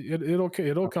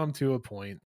it'll come to a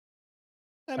point.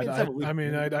 I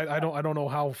don't know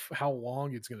how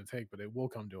long it's going to take, but it will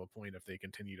come to a point if they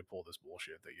continue to pull this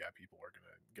bullshit that people are going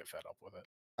to get fed up with it.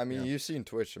 I mean, you've seen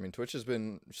Twitch. I mean, Twitch has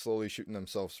been slowly shooting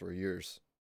themselves for years.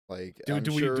 Like, do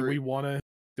we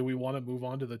want to move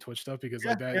on to the Twitch stuff because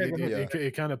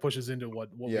it kind of pushes into what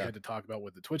we had to talk about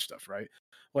with the Twitch stuff, right?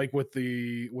 Like with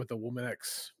the Woman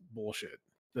X bullshit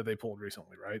that they pulled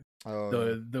recently, right?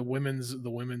 The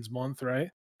women's month,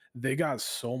 right? They got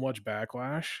so much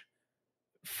backlash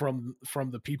from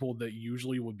the people that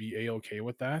usually would be a-okay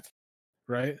with that,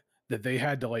 right? That they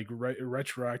had to like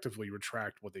retroactively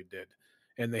retract what they did,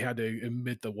 and they had to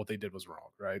admit that what they did was wrong,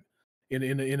 right? In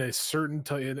a certain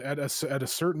at a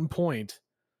certain point,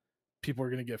 people are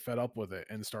going to get fed up with it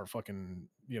and start fucking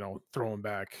throwing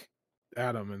back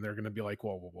Adam, and they're going to be like,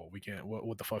 whoa, we can't.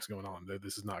 What the fuck's going on?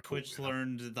 This is not cool. Twitch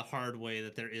learned the hard way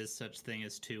that there is such thing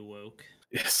as too woke.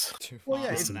 Yes. Well, yeah,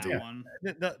 on Yes, that indeed. one.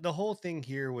 The whole thing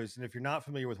here was, and if you're not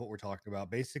familiar with what we're talking about,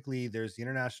 basically there's the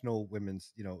International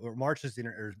Women's, or March is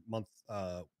the month,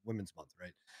 Women's Month,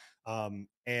 right?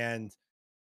 And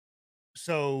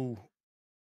so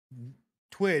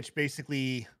Twitch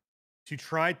basically to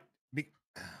try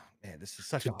man, this is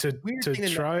such a weird thing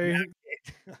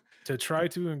to try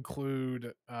to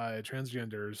include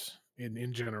transgenders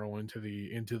in general into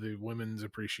the Women's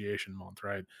Appreciation Month,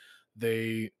 right?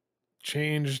 They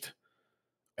changed,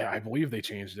 I believe they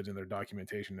changed it in their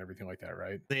documentation and everything like that,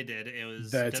 right? They did. It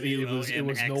was It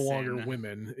was no longer WOMXN.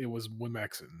 women, it was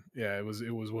Womexen. Yeah, it was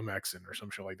Womexen or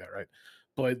some shit like that, right?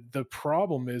 But the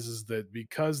problem is that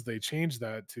because they changed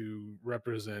that to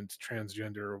represent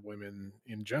transgender women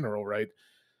in general, right?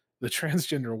 The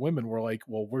transgender women were like,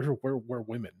 well, we're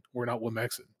women, we're not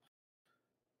Womexen.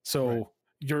 So Right.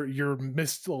 you're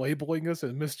mislabeling us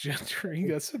and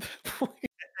misgendering us at that point.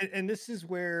 And this is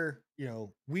where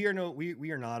we are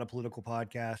not a political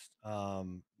podcast.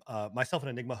 Myself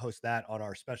and Enigma host that on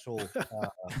our special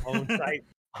own site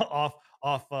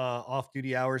off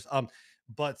duty hours.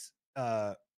 But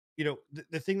the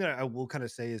thing that I will kind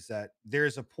of say is that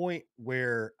there's a point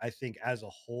where I think as a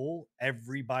whole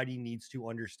everybody needs to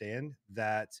understand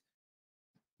that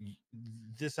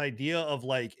this idea of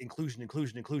like inclusion,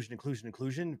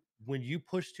 when you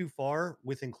push too far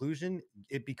with inclusion,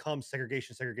 it becomes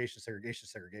segregation,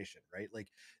 right? Like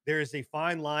there is a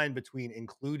fine line between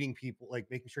including people, like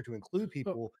making sure to include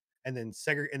people, and then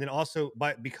segregate, and then also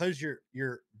because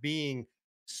you're being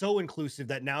so inclusive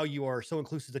that now you are so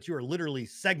inclusive that you are literally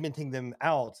segmenting them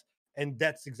out. And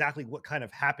that's exactly what kind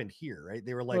of happened here, right?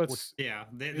 They were like, yeah,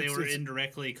 they were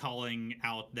indirectly calling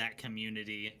out that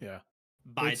community. Yeah.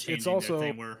 By changing their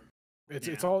thing where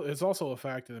it's also a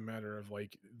fact of the matter of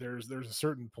like there's a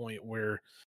certain point where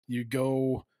you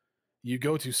go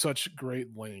to such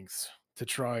great lengths to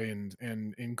try and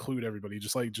include everybody,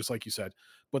 just like you said.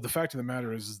 But the fact of the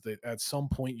matter is that at some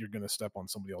point you're going to step on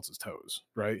somebody else's toes,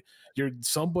 right?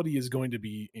 Somebody is going to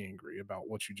be angry about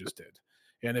what you just did,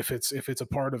 and if it's a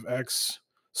part of X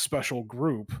special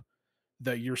group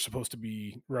that you're supposed to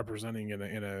be representing in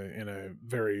a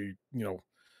very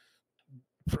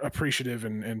appreciative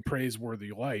and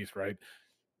praiseworthy light, right?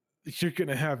 You're going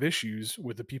to have issues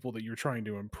with the people that you're trying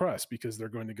to impress because they're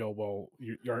going to go, well,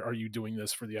 are you doing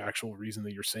this for the actual reason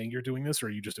that you're saying you're doing this, or are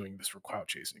you just doing this for clout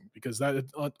chasing? Because that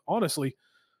honestly,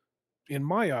 in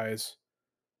my eyes,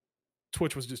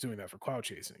 Twitch was just doing that for clout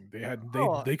chasing.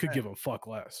 They could give a fuck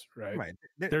less, right? Right.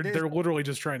 They're literally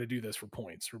just trying to do this for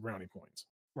points, for brownie points.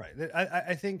 Right.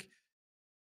 I think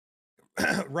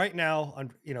right now,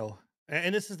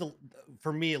 and this is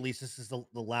for me at least, this is the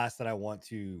last that I want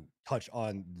to touch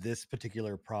on this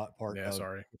particular part. Yeah,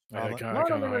 sorry, I I kind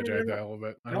of hijacked that a little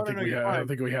bit. I don't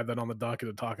think we had that on the docket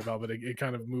to talk about, but it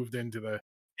kind of moved into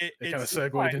it kind of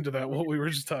segued into that what we were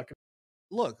just talking.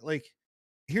 Look, like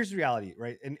here's the reality,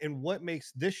 right? And what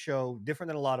makes this show different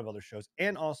than a lot of other shows,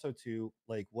 and also too,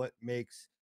 like what makes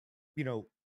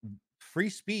free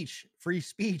speech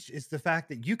is the fact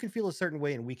that you can feel a certain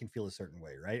way and we can feel a certain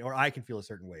way, right? Or I can feel a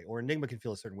certain way, or Enigma can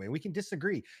feel a certain way, and we can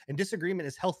disagree, and disagreement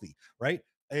is healthy, right?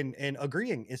 And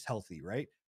agreeing is healthy, right?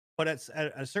 But at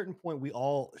a certain point we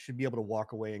all should be able to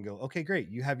walk away and go, okay, great,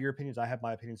 you have your opinions, I have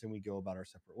my opinions, and we go about our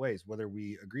separate ways, whether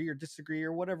we agree or disagree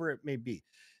or whatever it may be.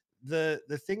 The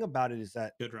thing about it is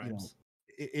that good rhymes.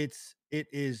 It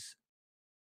is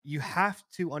you have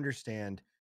to understand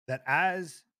that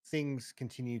as things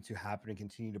continue to happen and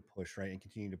continue to push, right, and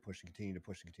continue to push and continue to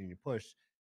push and continue to push,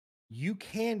 you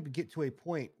can get to a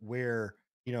point where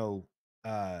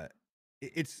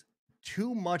it's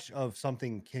too much of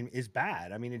something is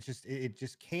bad. I mean, it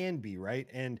just can be, right?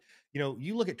 And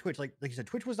you look at Twitch, like you said,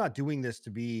 Twitch was not doing this to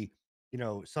be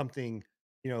something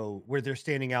where they're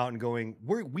standing out and going,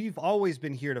 we've always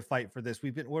been here to fight for this,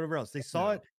 we've been whatever else. They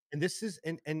saw it, and this is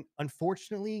and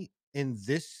unfortunately in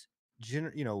this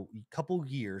couple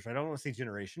years, I don't want to say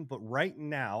generation, but right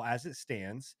now as it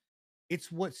stands,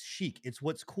 it's what's chic, it's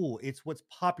what's cool, it's what's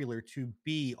popular to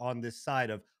be on this side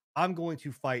of, I'm going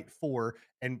to fight for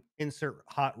and insert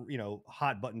hot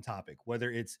button topic,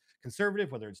 whether it's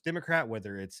conservative, whether it's Democrat,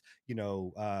 whether it's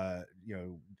left,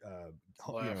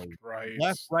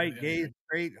 right, gay,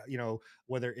 straight,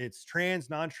 whether it's trans,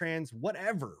 non-trans,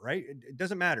 whatever, right? It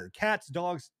doesn't matter. Cats,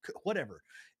 dogs, whatever.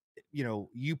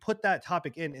 You put that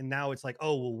topic in, and now it's like,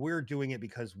 oh well, we're doing it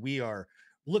because we are,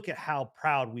 look at how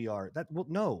proud we are. That, well,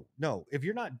 no, if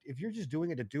you're just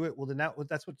doing it to do it, well then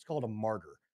that's what's called a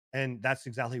martyr. And that's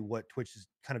exactly what Twitch is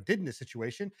kind of did in this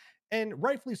situation. And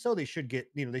rightfully so, they should get,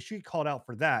 they should get called out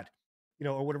for that,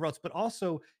 or whatever else. But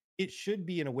also, it should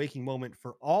be an awakening moment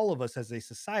for all of us as a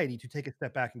society to take a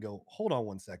step back and go, hold on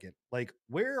one second. Like,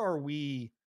 where are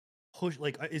we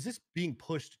is this being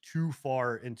pushed too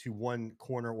far into one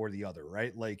corner or the other,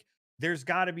 right? Like, there's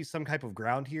got to be some type of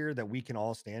ground here that we can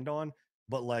all stand on.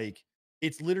 But like,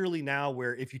 it's literally now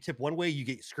where if you tip one way, you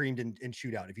get screamed and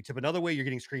shoot out. If you tip another way, you're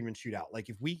getting screamed and shoot out. Like,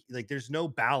 if we like, there's no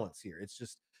balance here. It's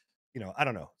just, I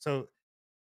don't know. So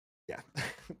yeah,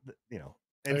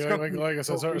 and like I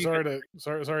said, sorry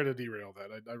to derail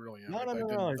that. I really am. No,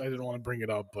 I didn't want to bring it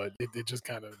up, but it just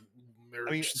kind of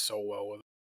merged so well with it.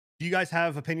 Do you guys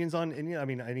have opinions on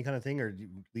any kind of thing, or do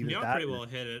you leave it at that? Pretty well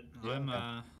hit it.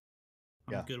 Yeah.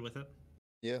 I'm good with it.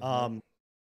 Yeah.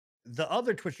 The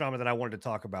other Twitch drama that I wanted to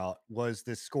talk about was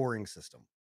this scoring system.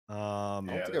 I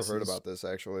don't think I've heard about this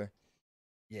actually.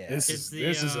 Yeah, this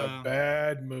is a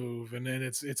bad move, and then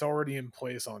it's already in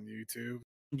place on YouTube.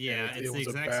 Yeah, it's the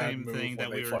exact same thing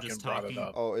that we were just talking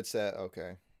about. Oh, it's that.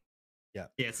 Okay. Yeah,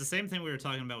 it's the same thing we were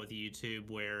talking about with YouTube,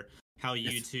 where how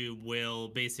YouTube will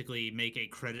basically make a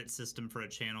credit system for a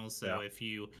channel. So if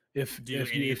you do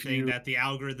anything that the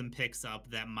algorithm picks up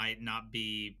that might not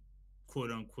be quote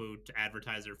unquote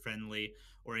advertiser friendly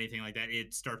or anything like that,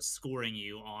 it starts scoring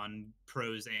you on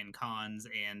pros and cons.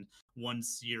 And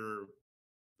once your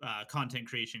content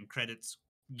creation credits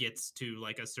gets to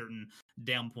like a certain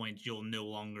down point, you'll no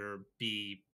longer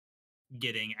be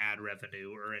getting ad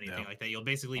revenue or anything like that. You'll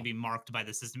basically be marked by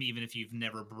the system, even if you've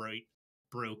never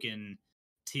broken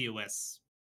TOS.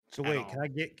 So wait,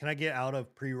 can I get out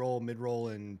of pre-roll, mid-roll,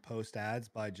 and post ads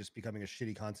by just becoming a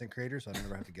shitty content creator so I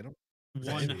never have to get them?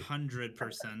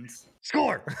 100%.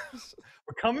 Score.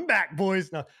 We're coming back, boys.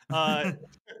 No.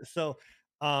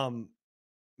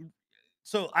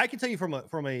 So I can tell you from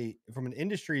an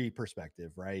industry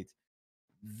perspective, right?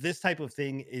 This type of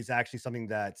thing is actually something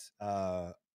that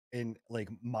in like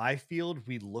my field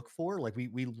we look for. Like we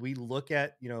look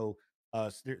at,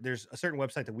 there's a certain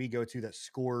website that we go to that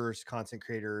scores content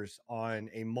creators on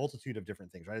a multitude of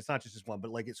different things, right? It's not just one,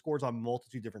 but like it scores on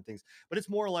multitude of different things. But it's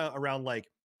more around like,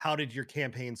 how did your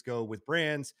campaigns go with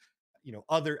brands,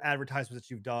 other advertisements that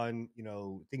you've done,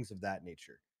 things of that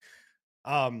nature.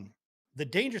 The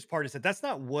dangerous part is that that's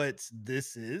not what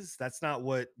this is. That's not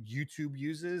what YouTube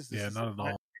uses. Not at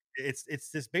all. It's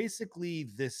this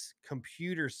basically this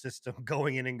computer system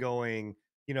going in and going,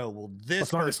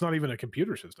 it's not even a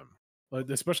computer system.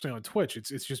 Especially on Twitch,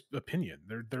 it's just opinion.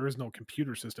 There is no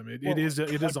computer system. It is on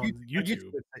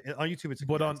YouTube. On YouTube, it's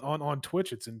but on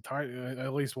Twitch, it's entire.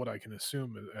 At least what I can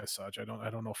assume as such. I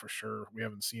don't know for sure. We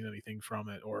haven't seen anything from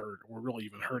it, or really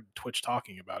even heard Twitch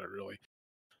talking about it. Really,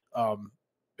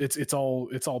 it's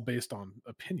all based on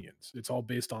opinions. It's all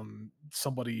based on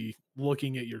somebody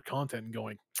looking at your content and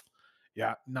going,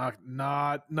 yeah, not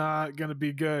gonna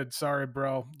be good. Sorry,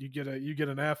 bro. You get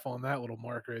an F on that little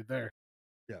mark right there.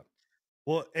 Yeah.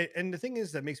 Well, and the thing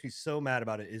is that makes me so mad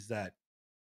about it is that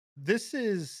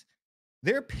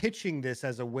they're pitching this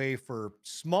as a way for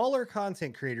smaller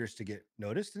content creators to get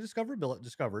noticed and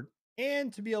discovered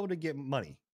and to be able to get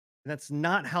money. And that's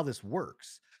not how this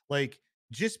works. Like,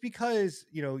 just because,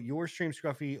 your Stream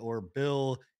Scruffy or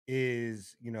Bill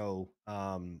is,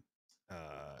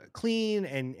 clean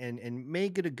and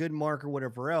make it a good mark or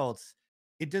whatever else,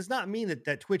 it does not mean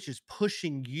that Twitch is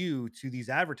pushing you to these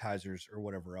advertisers or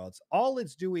whatever else. All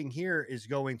it's doing here is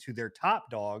going to their top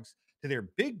dogs, to their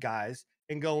big guys,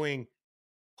 and going,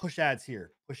 push ads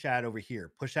here, push ad over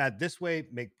here, push ad this way,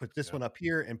 put this one up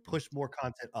here, and push more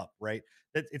content up, right?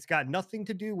 It's got nothing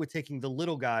to do with taking the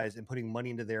little guys and putting money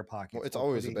into their pockets. Well, it's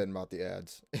always been about the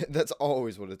ads. That's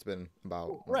always what it's been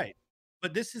about. Right.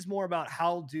 But this is more about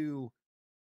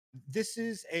this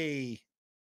is a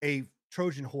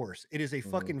Trojan horse. It is a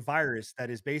fucking virus that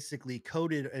is basically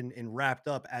coded and wrapped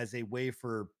up as a way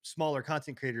for smaller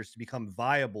content creators to become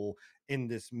viable in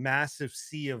this massive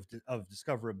sea of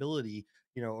discoverability,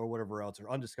 or whatever else, or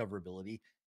undiscoverability.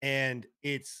 And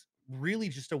it's really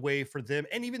just a way for them,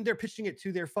 and even they're pitching it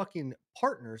to their fucking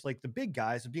partners, like the big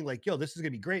guys, of being like, yo, this is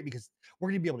gonna be great because we're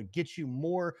gonna be able to get you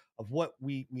more of what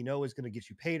we know is gonna get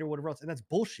you paid or whatever else. And that's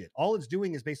bullshit. All it's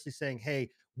doing is basically saying, hey,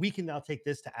 we can now take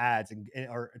this to ads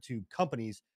or to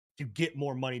companies to get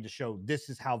more money, to show this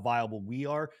is how viable we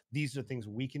are. These are things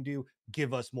we can do.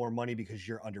 Give us more money because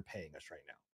you're underpaying us right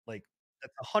now. Like,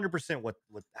 that's 100% what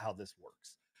how this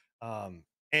works.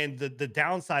 And the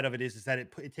downside of it is that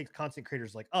it takes content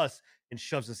creators like us and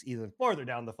shoves us even farther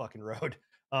down the fucking road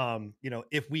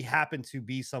if we happen to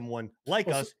be someone like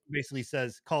Well, us, who basically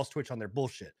calls Twitch on their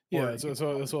bullshit. Yeah, so that's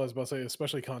what I was about to say.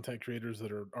 Especially content creators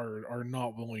that are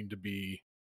not willing to be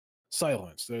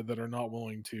silenced, that are not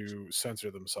willing to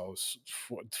censor themselves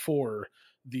for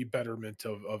the betterment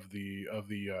of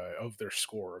their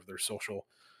score, of their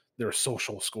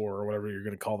social score, or whatever you're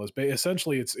going to call this. But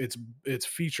essentially, it's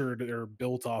featured or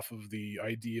built off of the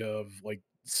idea of like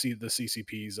the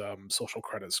CCP's social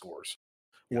credit scores,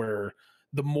 where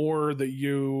the more that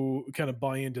you kind of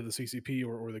buy into the CCP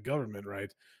or the government,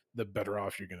 right, the better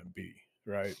off you're going to be,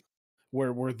 right?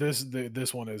 Where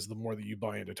this one is, the more that you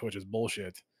buy into Twitch's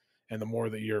bullshit, and the more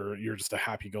that you're just a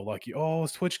happy-go-lucky, oh,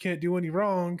 Twitch can't do any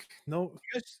wrong. No,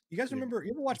 you guys remember?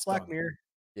 You ever watch it's Black done. Mirror?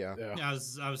 Yeah. Yeah,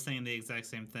 I was saying the exact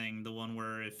same thing. The one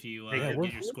where if you Yeah,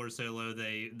 get your score so low,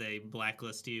 they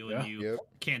blacklist you and you Yep.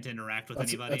 can't interact with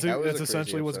That's, anybody. That was a that's crazy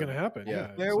essentially what's episode. going to happen.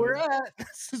 Yeah. Yeah, Where so- we're at.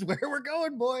 This is where we're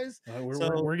going, boys.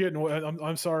 we're getting.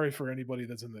 I'm sorry for anybody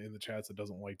that's in the chats that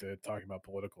doesn't like to talk about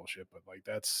political shit, but like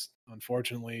that's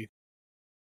unfortunately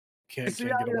can't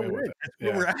get away with it. That's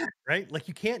where we're at, right? Like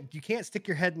you can't stick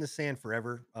your head in the sand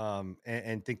forever,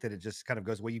 and think that it just kind of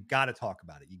goes away. You got to talk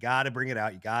about it. You got to bring it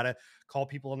out. You got to call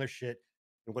people on their shit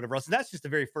and whatever else. And that's just the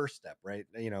very first step, right?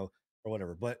 Or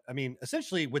whatever. But I mean,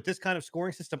 essentially, with this kind of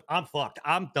scoring system, I'm fucked.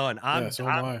 I'm done. I'm so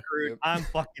am I. screwed. Yep. I'm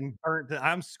fucking burnt.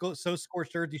 I'm so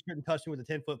scorched earth. You shouldn't touch me with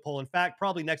a 10-foot pole. In fact,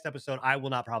 probably next episode, I will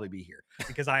not probably be here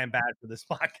because I am bad for this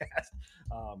podcast.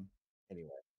 Anyway.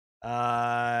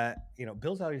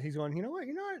 Bill's out. He's going. You know what?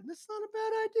 That's not a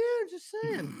bad idea. I'm just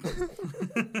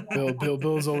saying.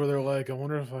 Bill's over there like, I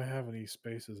wonder if I have any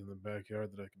spaces in the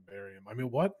backyard that I can bury him. I mean,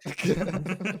 what?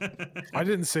 I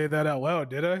didn't say that out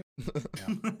loud, did I?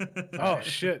 Oh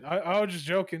shit! I was just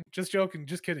joking. Just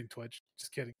kidding, Twitch.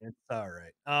 Just kidding. It's all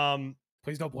right.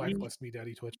 Please don't blacklist me,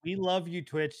 Daddy Twitch. We love you,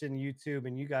 Twitch and YouTube,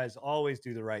 and you guys always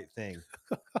do the right thing.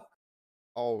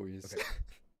 Always. Okay.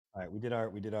 All right, we did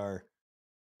our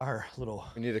little.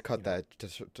 We need to cut that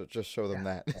to just show them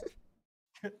that.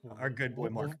 Our good boy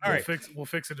Mark. We'll All right, we'll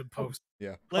fix it in post.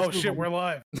 Yeah. let's Oh move shit, on. we're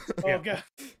live. Yeah. Oh god.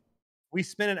 We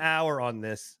spent an hour on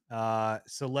this,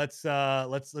 so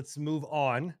let's move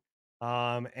on.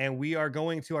 And we are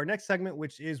going to our next segment,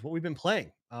 which is what we've been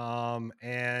playing.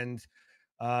 And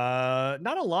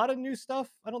not a lot of new stuff,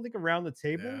 I don't think, around the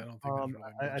table. Yeah, I don't think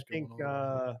there's really I much think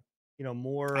going on.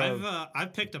 more. Of,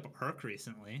 I've picked up Ark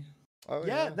recently. Oh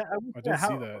yeah, I did see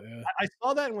that. Yeah. I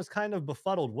saw that and was kind of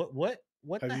befuddled.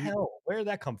 What Have the you- hell? Where did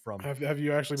that come from? Have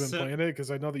you actually been So- playing it? Because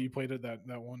I know that you played it that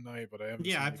one night, but I haven't.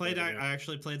 Yeah, seen I you play played. it yet. I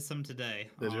actually played some today.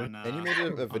 Did you? On, And you made a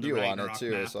on the video on it Ragnarok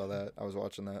too. I map. saw that. I was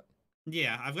watching that.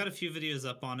 Yeah, I've got a few videos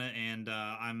up on it, and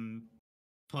I'm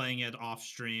playing it off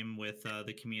stream with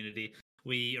the community.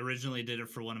 We originally did it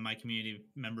for one of my community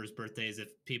members' birthdays. If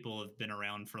people have been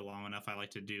around for long enough, I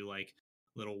like to do like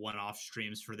little one-off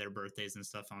streams for their birthdays and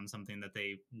stuff on something that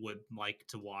they would like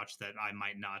to watch that I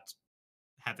might not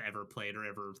have ever played or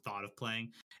ever thought of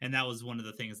playing. And that was one of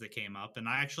the things that came up, and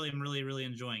I actually am really, really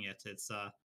enjoying it. It's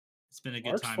been a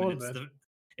good Ark's time. fun, And man.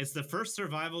 it's the first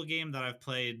survival game that I've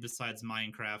played besides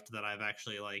Minecraft that I've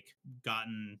actually like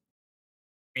gotten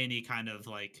any kind of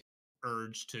like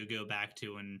urge to go back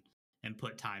to and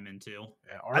put time into.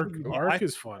 Yeah, I Ark think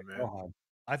is fun, man. Valheim.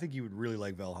 I think you would really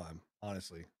like Valheim,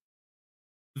 honestly.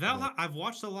 Valheim, I've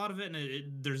watched a lot of it,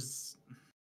 and there's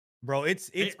Bro, it's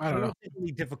I don't know.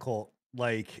 really difficult.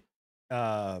 Like,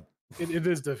 It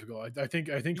is difficult. I think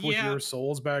with Yeah. your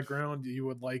Souls background, you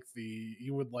would like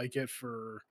it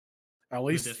for at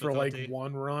least for like difficulty.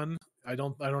 one run. I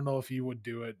don't know if you would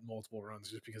do it multiple runs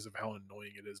just because of how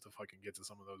annoying it is to fucking get to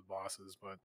some of those bosses,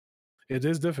 but it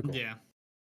is difficult. yeah.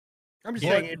 I'm just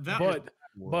Yeah, saying. It's that-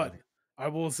 but I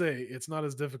will say it's not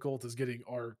as difficult as getting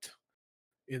arked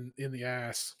in the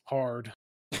ass hard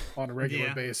on a regular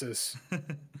Yeah. basis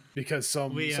because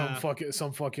some We, fucking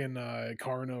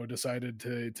Carno decided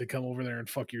to come over there and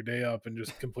fuck your day up and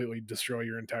just completely destroy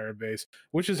your entire base,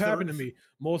 which has happened to me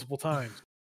multiple times.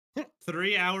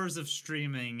 3 hours of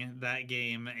streaming that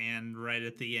game, and right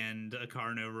at the end,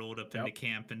 Akarno rolled up into Yep.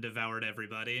 camp and devoured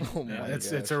everybody. Oh my Yeah,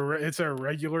 gosh. it's a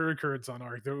regular occurrence on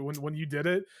Ark. When you did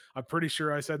it, I'm pretty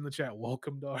sure I said in the chat,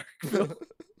 "Welcome to Ark."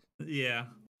 Yeah.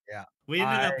 Yeah. We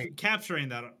ended up capturing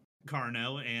that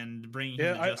Carno and bringing him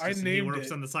Yeah, to justice. I and he named works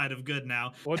it. on the side of good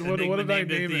now. What Enigma did I named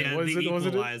name it? Was the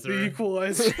it the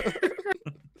Equalizer?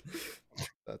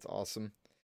 That's awesome.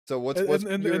 So what's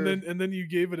and your... then you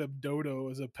gave it a dodo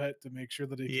as a pet to make sure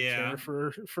that it can Yeah.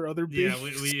 care for other Yeah,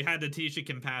 beasts. we had to teach it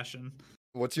compassion.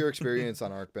 what's your experience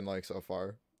on Ark been like so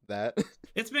far? That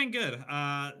It's been good.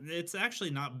 It's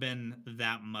actually not been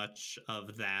that much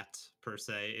of that per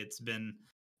se. It's been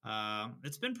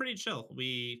It's been pretty chill.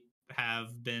 We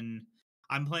have been.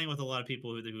 I'm playing with a lot of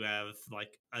people who have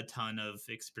like a ton of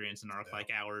experience in Arc, Yeah. like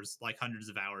hours, like hundreds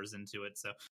of hours into it.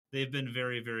 So they've been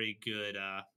very, very good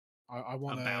I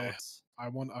want about. I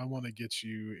want to get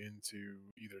you into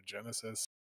either Genesis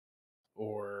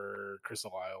or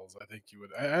Crystal Isles. I think you would.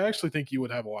 I actually think you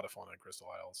would have a lot of fun on Crystal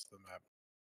Isles. The map.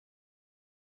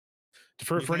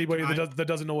 For You think? anybody that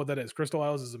doesn't know what that is, Crystal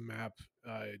Isles is a map,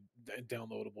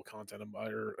 downloadable content,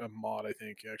 or a mod. I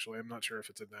think actually, I'm not sure if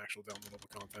it's an actual downloadable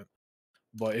content,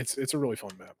 but it's a really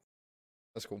fun map.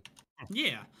 That's cool.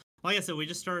 Yeah, like I said, we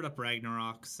just started up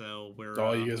Ragnarok, so we're.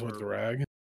 Oh, you guys went to Rag?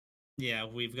 Yeah,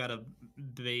 we've got a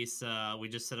base. We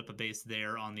just set up a base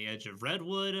there on the edge of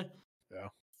Redwood.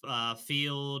 Yeah.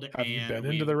 Field. Have you and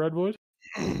been into the Redwood?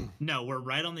 No, we're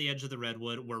right on the edge of the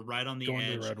Redwood. We're right on the Going to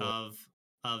the edge Redwood.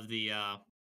 of the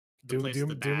Do place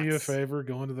with the me a bats. favor,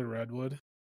 go into the Redwood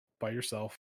by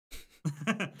yourself.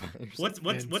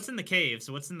 What's in the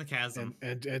caves? What's in the chasm?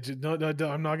 And no,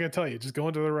 I'm not gonna tell you. Just go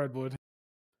into the Redwood,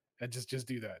 and just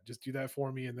do that. Just do that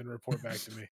for me, and then report back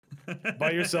to me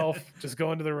by yourself. Just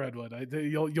go into the Redwood.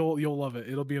 You'll love it.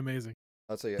 It'll be amazing.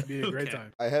 I'll tell you, It'll be a great Okay.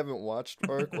 time. I haven't watched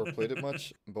Ark or played it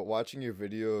much, but watching your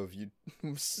video of you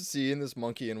seeing this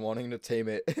monkey and wanting to tame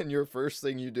it, and your first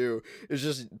thing you do is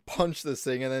just punch this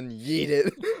thing and then yeet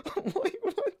it. I'm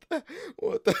like,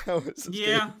 what the hell is this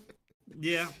Yeah. game?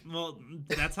 Yeah, well,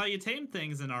 that's how you tame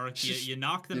things in Ark. You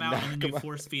knock them You out knock and then them you out.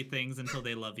 force feed things until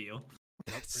they love you.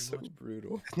 That's pretty so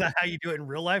brutal. It's not how you do it in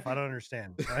real life. I don't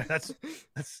understand. That's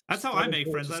That's how I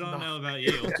make friends. I don't know about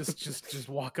you. just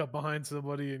walk up behind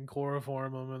somebody and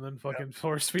chloroform them, and then fucking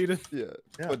force feed it. Yeah,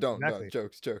 Yeah, but don't. exactly. No,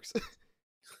 jokes.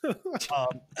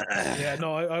 Yeah,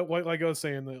 no, I like I was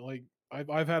saying that like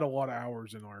I've had a lot of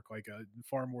hours in Ark, like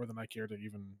far more than I care to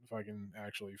even if I can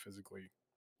actually physically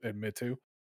admit to.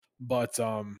 But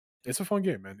it's a fun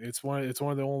game, man. It's one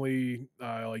of the only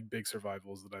like big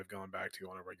survivals that I've gone back to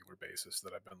on a regular basis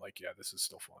that I've been like, yeah, this is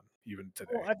still fun even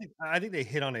today. Well, I think they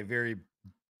hit on a very,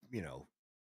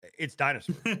 it's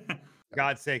dinosaurs. For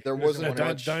God's sake, There there's wasn't no-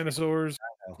 much- Dinosaurs,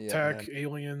 Yeah, tech, man.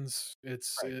 aliens.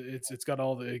 It's Right. it's got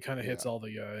all the, it kind of hits Yeah. all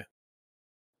the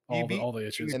EV all the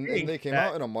itches. and think they came that-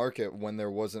 out in a market when there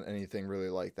wasn't anything really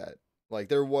like that. Like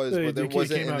there was, They- but there they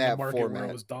wasn't came in out that the market where format.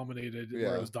 it was dominated. Where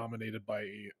Yeah. it was dominated by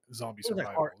zombie it was, like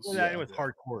survivals. it was Yeah.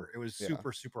 hardcore. It was Yeah.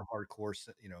 super hardcore,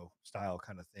 style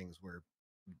kind of things where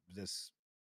this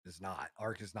is not.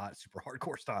 Arc is not super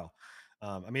hardcore style.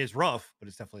 I mean, it's rough, but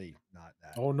it's definitely not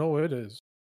that. Oh no, it is.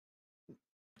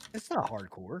 It's not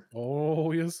hardcore.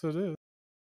 Oh yes, it is.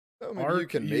 I mean, you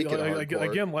can make it hardcore.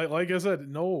 again, like I said.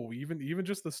 No, even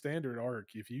just the standard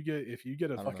Arc. If you get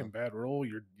a don't fucking know. bad roll,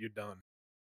 you're done.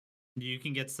 You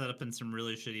can get set up in some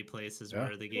really shitty places Yeah.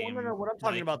 where the Well, game. no. What I'm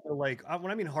talking like, about, though,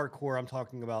 when I mean hardcore, I'm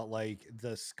talking about like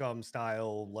the Scum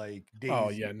style, like. Oh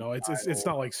Daisy yeah, no, it's style.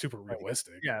 not like super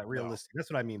realistic. Yeah, No. realistic. That's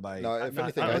what I mean by. No, I'm if not-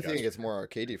 anything, I'm I not think just it's more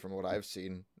arcadey from what I've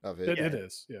seen of it. It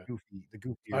is. Yeah. goofy, the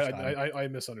goofier style. I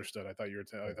misunderstood. I thought you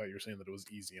were saying that it was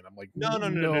easy, and I'm like, No,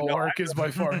 Arc is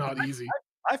by far not easy.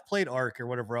 I've played Ark or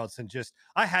whatever else, and just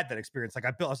I had that experience. Like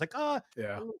I was like,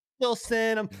 Yeah.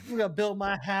 Wilson, I'm gonna build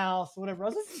my house, or whatever. I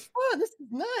was like, this is fun, this is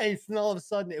nice. And all of a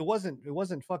sudden, it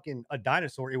wasn't fucking a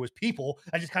dinosaur. It was people.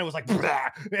 I just kind of was like,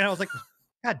 and I was like,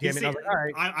 God damn it! You And I was see, like, all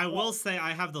right. I will say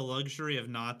I have the luxury of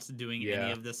not doing any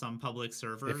Yeah. of this on public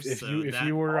servers. If so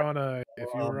you were on Oh,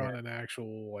 an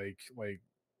actual like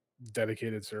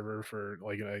dedicated server for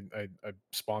like a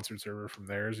sponsored server from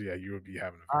theirs, yeah, you would be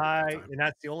having a very good time. And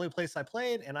that's the only place I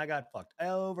played, and I got fucked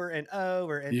over and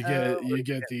over and You over.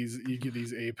 get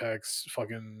these Apex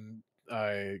fucking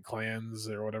clans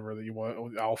or whatever that you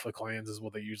want. Alpha clans is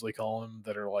what they usually call them,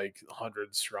 that are like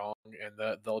 100 strong, and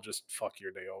that they'll just fuck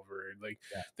your day over. Like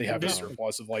Yeah. they have a Yeah.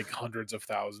 surplus of like hundreds of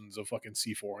thousands of fucking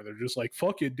C4, and they're just like,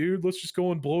 fuck it, dude, let's just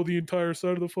go and blow the entire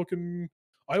side of the fucking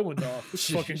island off. It's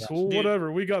fucking cool. Dude,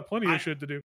 Whatever, we got plenty I- of shit to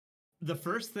do. The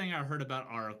first thing I heard about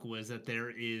Ark was that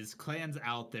there is clans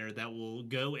out there that will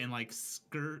go and like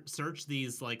search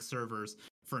these like servers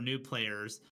for new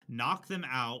players, knock them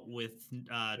out with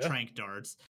trank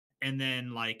darts, and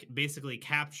then like basically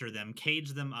capture them,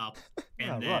 cage them up, Yeah,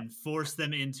 and right. then force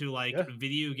them into like Yeah.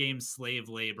 video game slave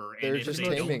labor. They're and if just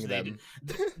they taming don't, them.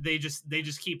 they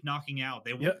just keep knocking out.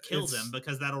 They won't Yeah, kill it's- them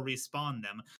because that'll respawn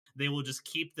them. They will just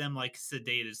keep them like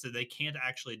sedated, so they can't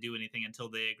actually do anything until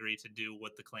they agree to do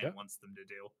what the clan Yeah. wants them to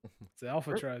do. It's the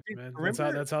alpha Re- tribes, man.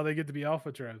 remember- That's how they get to be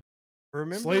alpha tribes.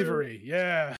 Remember Slavery,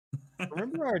 yeah.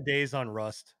 Remember our days on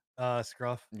Rust,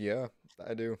 Scruff? Yeah,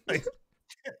 I do.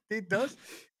 It does.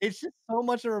 It's just so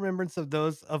much a remembrance of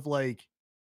those, of like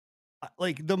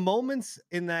the moments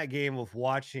in that game of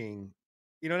watching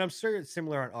you know, and I'm sure it's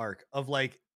similar on Ark of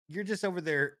like you're just over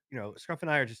there, you know, Scruff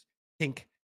and I are just tink,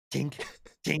 tink,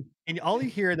 tink, and all you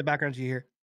hear in the background, you hear,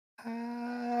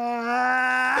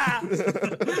 ah,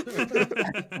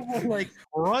 someone like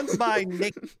runs by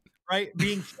Nick, right,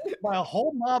 being chased by a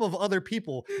whole mob of other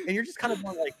people, and you're just kind of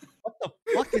going like, what the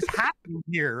fuck is happening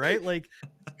here, right? Like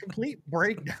complete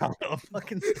breakdown of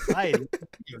fucking society.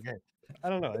 Okay. I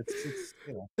don't know. It's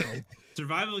you know.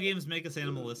 Survival games make us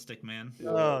animalistic, man.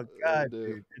 Oh god, they do.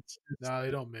 dude. It's No, they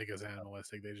don't make us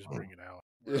animalistic. They just bring it out.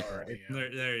 Yeah. We're already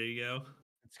There you go.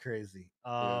 it's crazy.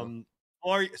 Yeah.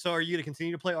 Are you gonna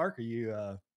continue to play Ark? Are you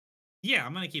Yeah,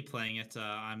 I'm gonna keep playing it.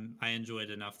 I enjoy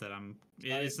it enough that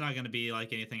it's not gonna be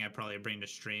like anything I probably bring to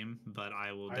stream, but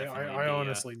I will definitely I be,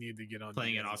 honestly need to get on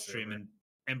playing it the off stream server.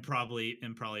 and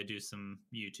probably do some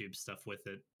YouTube stuff with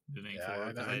it moving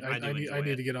forward. 'Cause I do need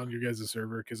enjoy it. to get on your guys'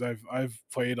 server because I've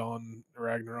played on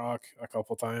Ragnarok a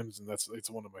couple times and it's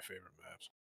one of my favorite maps.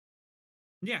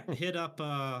 Yeah, hit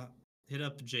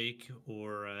up Jake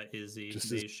or Izzy.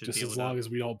 They should Just be able as long to. as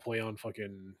we don't play on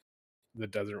fucking the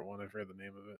desert one. I forget the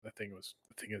name of it. That thing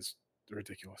is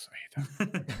ridiculous. I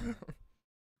hate that.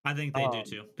 I think they do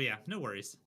too. But yeah, no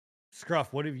worries.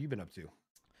 Scruff? What have you been up to?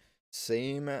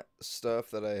 Same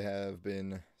stuff that I have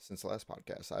been since the last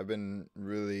podcast. I've been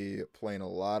really playing a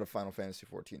lot of Final Fantasy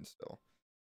 14 still.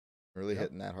 Really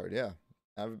hitting that hard. Yeah.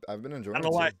 I've been enjoying I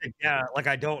don't know why I it. said yeah, like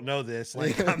I don't know this.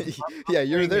 Like I'm Yeah,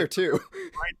 you're playing there it too.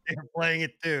 right there playing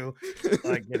it too.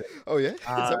 I get it. Oh yeah? Is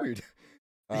that what you're doing?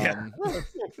 Yeah.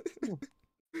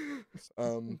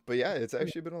 But yeah, it's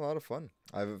actually been a lot of fun.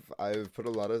 I've put a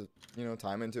lot of,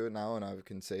 time into it now, and I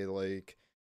can say like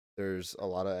there's a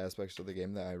lot of aspects of the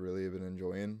game that I really have been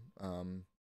enjoying.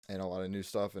 And a lot of new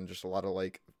stuff and just a lot of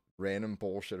like random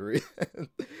bullshittery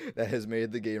that has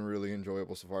made the game really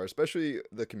enjoyable so far, especially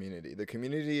the community. The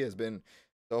community has been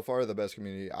so far the best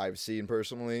community I've seen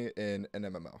personally in an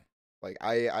MMO. Like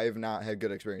I've not had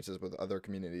good experiences with other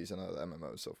communities and other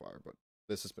MMOs so far, but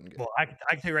this has been good. Well, I can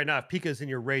tell you right now, if Pika's in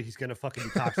your raid, he's gonna fucking be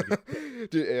toxic.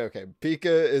 Dude, okay, Pika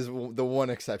is the one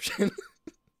exception.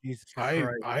 Jesus I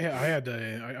Christ. had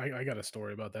to I got a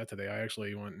story about that today. I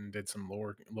actually went and did some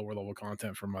lower level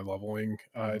content for my leveling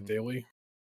daily,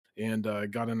 and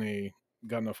got in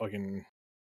a fucking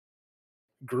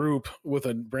group with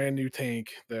a brand new tank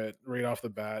that right off the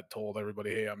bat told everybody,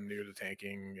 "Hey, I'm new to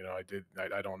tanking.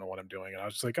 I don't know what I'm doing." And I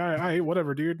was just like, "All right,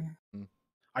 whatever, dude.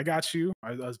 I got you."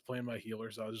 I was playing my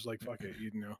healer, so I was just like, "Fuck it,"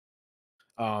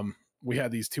 We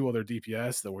had these two other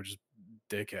DPS that were just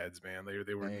dickheads, man.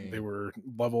 They were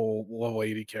level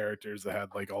 80 characters that had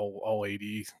like all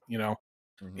 80,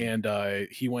 And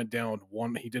he went down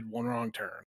he did one wrong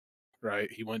turn,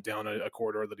 right? He went down a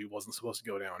corridor that he wasn't supposed to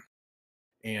go down,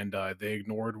 and they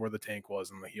ignored where the tank was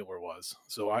and the healer was.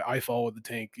 So I followed the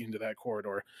tank into that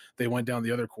corridor. They went down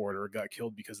the other corridor, got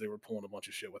killed because they were pulling a bunch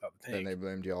of shit without the tank. And they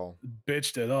blamed y'all.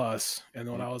 Bitched at us, and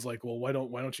then when I was like, "Well, why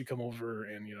don't you come over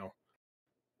and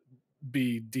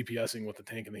be DPSing with the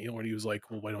tank and the healer?" And he was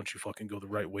like, "Well, why don't you fucking go the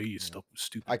right way, you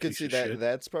stupid I could piece see of that. shit?"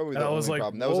 That's probably And the I was only like,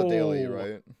 problem. That was a daily, "Whoa."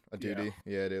 right? A duty.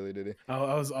 Yeah, daily duty.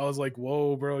 I was like,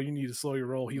 "Whoa, bro, you need to slow your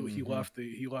roll." He Mhm. left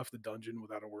the dungeon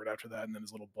without a word after that, and then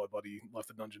his little blood buddy left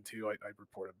the dungeon too. I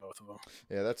reported both of them.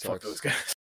 Yeah, that Fuck sucks. those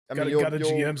guys. I got, mean, got a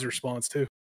GM's response too.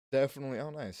 Definitely. Oh,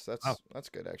 nice. That's Wow. that's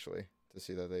good actually to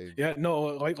see that they. Yeah, no,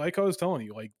 like I was telling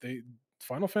you, like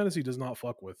Final Fantasy does not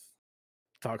fuck with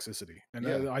toxicity, and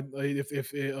Yeah.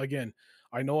 if again,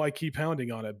 I know I keep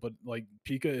pounding on it, but like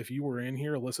Pika, if you were in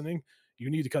here listening, you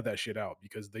need to cut that shit out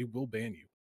because they will ban you.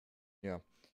 Yeah.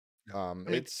 I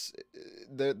mean- It's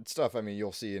the stuff. I mean,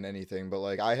 you'll see in anything, but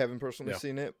like I haven't personally Yeah.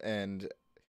 seen it, and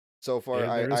so far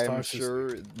Yeah, there is I am toxicity, sure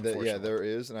that unfortunately. there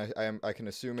is, and I can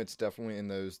assume it's definitely in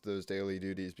those daily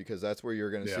duties because that's where you're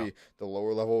going to Yeah. see the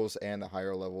lower levels and the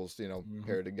higher levels, Mhm.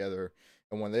 paired together.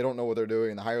 And when they don't know what they're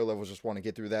doing, the higher levels just want to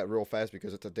get through that real fast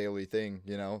because it's a daily thing,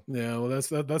 Yeah, well, that's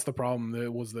the problem.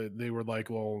 It was that they were like,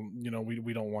 "Well,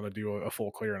 we don't want to do a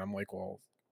full clear," and I'm like, "Well,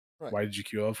 Right. why did you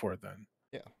queue up for it then?"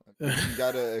 Yeah, you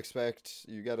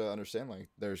gotta understand like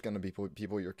there's gonna be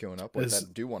people you're queuing up with Is-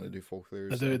 that do want to do full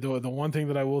clears. The one thing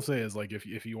that I will say is like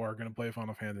if you are gonna play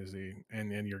Final Fantasy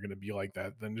and you're gonna be like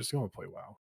that, then just go and play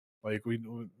WoW. Like we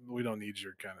don't need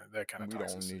your that kind of We don't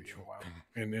toxicity need in you. WoW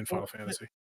in Final Well, Fantasy.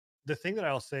 The thing that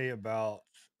I'll say about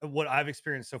what I've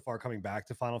experienced so far coming back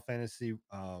to Final Fantasy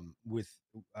with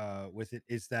it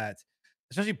is that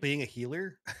especially being a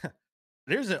healer,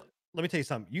 let me tell you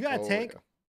something. You got a tank, Yeah.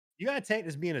 you got a tank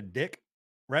that's being a dick,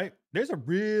 right? There's a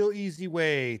real easy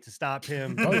way to stop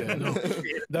him. Oh yeah, no.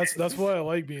 That's why I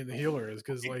like being the healer, is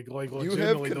because like You have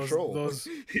legitimately control. those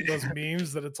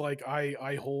memes that it's like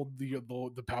I hold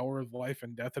the power of life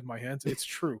and death in my hands. It's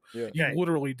true. Yeah. You Okay.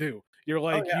 literally do. You're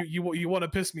like yeah. you want to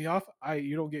piss me off?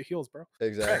 You don't get heals, bro.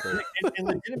 Exactly. And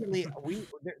legitimately,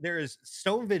 there is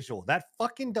Stone Vigil, that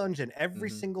fucking dungeon, every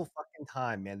Mhm. single fucking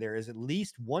time, man. There is at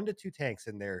least 1 to 2 tanks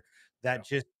in there that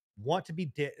Yeah. just want to be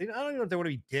I don't know if they want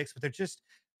to be dicks, but they're just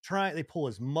trying. They pull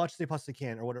as much as they possibly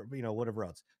can, or whatever, whatever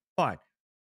else. Fine.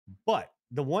 But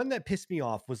the one that pissed me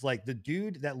off was like the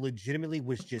dude that legitimately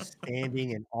was just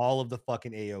standing in all of the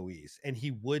fucking AoEs and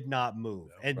he would not move.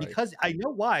 Yeah, And right. because I know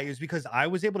why, is because I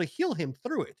was able to heal him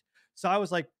through it. So I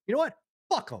was like, you know what?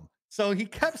 Fuck him. So he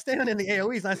kept standing in the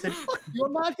AoEs and I said, fuck you,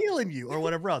 I'm not healing you, or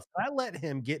whatever else. I let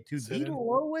him get to Sit the in.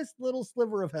 lowest little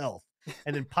sliver of health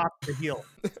and then pop the heal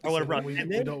or whatever else. We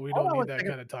And then don't hold on need one that second.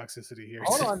 kind of toxicity here.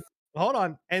 Hold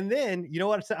on. And then you know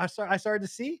what I started to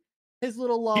see? His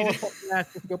little lollipop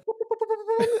ass just go boop, boop,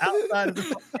 boop, boop, boop, outside of the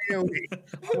fucking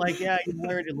AoE. I'm like, yeah, you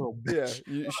learned it, little Yeah, bitch.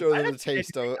 you show them the just can't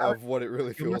taste of what it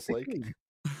really You feels like.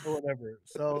 or whatever.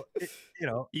 So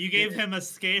You gave him a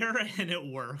scare and it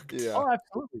worked. Yeah, Oh,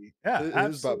 absolutely. Yeah, his butt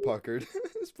absolutely. puckered.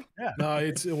 Yeah. No,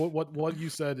 it's what you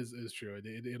said is true.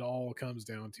 It all comes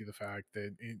down to the fact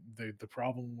that the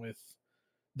problem with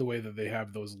the way that they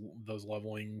have those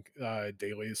leveling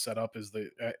dailies set up is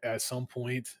that at some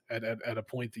point at a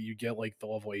point that you get like the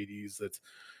level 80s that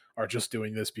are just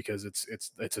doing this because it's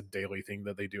a daily thing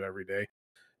that they do every day.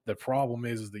 The problem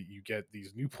is that you get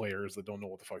these new players that don't know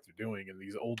what the fuck they're doing, and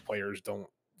these old players don't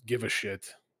give a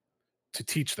shit to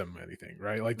teach them anything,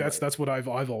 right? Like Right. that's what I've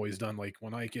always done. Like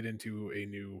when I get into a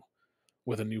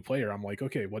new player, I'm like,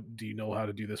 okay, what do you know how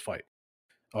to do this fight?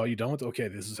 Oh, you don't? Okay,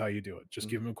 this is how you do it. Just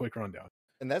give them a quick rundown.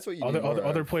 And that's what you need more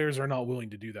Other of. players are not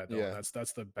willing to do that though. Yeah. And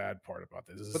that's the bad part about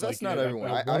this. But that's not everyone.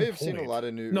 I have seen a lot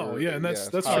of new. No, yeah, and that's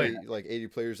probably fine. like 80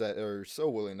 players that are so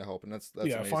willing to help, and that's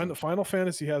yeah. amazing. Final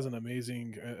Fantasy has an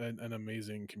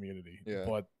amazing community. Yeah.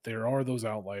 But there are those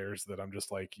outliers that I'm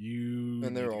just like, you And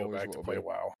need there to go always back to will play be.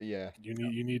 WoW. Yeah.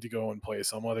 You need to go and play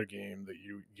some other game that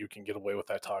you can get away with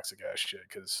that toxic ass shit,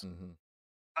 because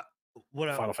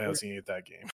Final Fantasy ain't that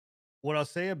game. What I'll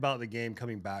say about the game,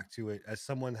 coming back to it, as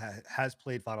someone has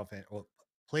played Final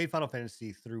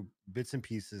Fantasy through bits and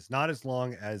pieces, not as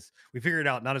long as we figured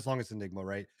out, not as long as Enigma,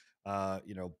 right? But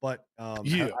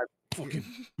Yeah, fucking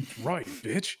right,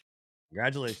 bitch.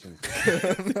 congratulations.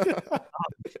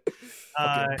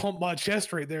 Fucking pump my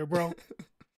chest right there, bro.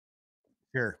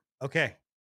 Sure. Okay.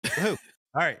 Woohoo.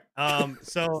 All right.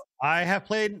 So I have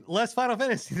played less Final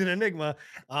Fantasy than Enigma,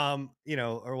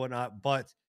 or whatnot,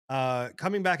 but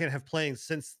coming back and have playing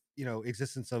since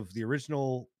existence of the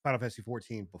original Final Fantasy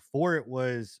 14, before it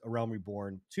was A Realm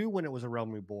Reborn, to when it was A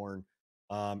Realm Reborn,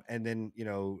 and then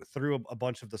through a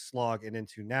bunch of the slog and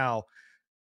into now.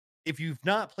 If you've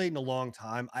not played in a long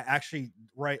time, I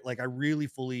really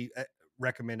fully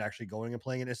recommend actually going and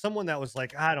playing it. As someone that was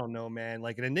like, I don't know, man,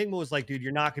 like an Enigma was like, dude,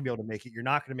 you're not gonna be able to make it. You're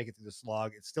not gonna make it through the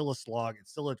slog. It's still a slog.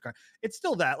 It's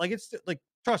still that. Like, it's like,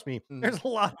 trust me, there's a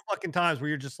lot of fucking times where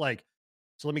you're just like,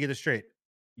 so let me get this straight.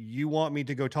 You want me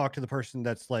to go talk to the person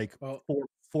that's like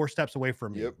four steps away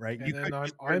from me, right? And then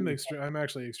I'm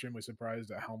actually extremely surprised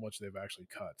at how much they've actually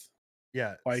cut.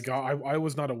 Yeah, like I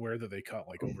was not aware that they cut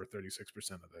like over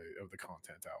 36% of the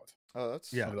content out. Oh,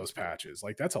 that's of those patches.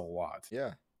 Like, that's a lot.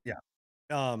 Yeah.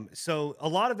 So a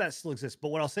lot of that still exists, but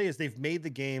what I'll say is they've made the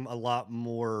game a lot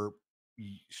more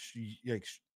like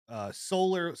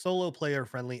solo player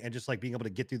friendly, and just like being able to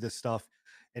get through this stuff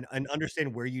and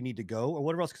understand where you need to go or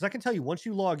whatever else. Because I can tell you, once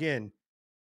you log in,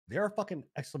 there are fucking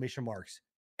exclamation marks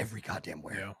every goddamn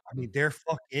where. Yeah. I mean, they're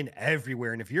fucking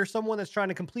everywhere. And if you're someone that's trying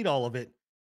to complete all of it,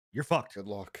 you're fucked. Good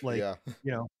luck. Like, yeah.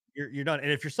 You're done. And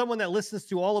if you're someone that listens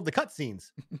to all of the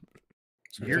cutscenes,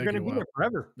 you're gonna be there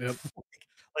forever. Yep.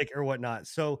 or whatnot.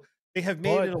 So they have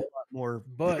made it a lot more.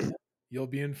 But you'll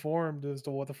be informed as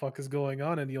to what the fuck is going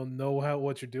on, and you'll know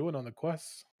what you're doing on the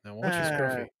quests. Now, won't you,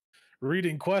 Scruffy?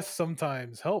 Reading quests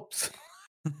sometimes helps.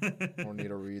 Don't need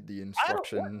to read the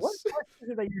instructions. What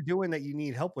questions are that you're doing that you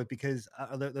need help with? Because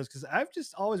I've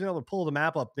just always been able to pull the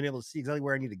map up, been able to see exactly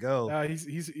where I need to go.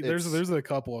 There's a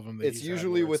couple of them. That it's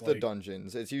usually with the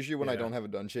dungeons. It's usually when I don't have a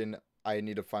dungeon, I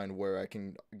need to find where I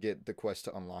can get the quest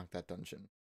to unlock that dungeon.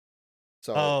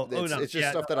 So it's just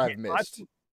stuff that I've missed.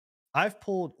 I've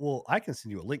pulled. Well, I can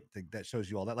send you a link that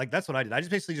shows you all that. Like, that's what I did. I just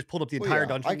basically pulled up the entire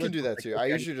dungeon. I can do that too. I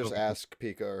usually just ask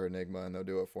Pika or Enigma, and they'll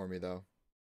do it for me, though.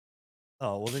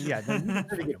 Oh, well then, yeah. Then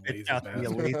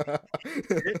just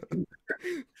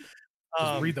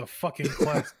read the fucking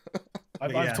quest.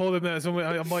 I've told him that. So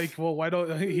I'm like, well, why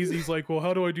don't he's like, well,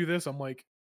 how do I do this? I'm like,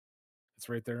 it's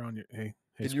right there on your hey.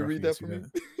 Can Scruffy, you read that for see me?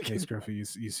 Hey Scruffy,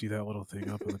 you see that little thing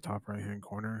up in the top right hand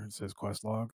corner? It says quest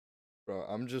log. Bro,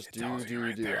 I'm just It tells you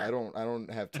right do. there. I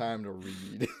don't have time to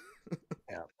read.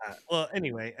 Yeah. Well,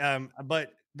 anyway,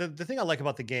 but the thing I like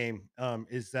about the game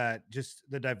is that just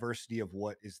the diversity of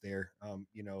what is there.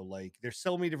 You know, like there's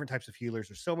so many different types of healers,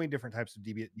 there's so many different types of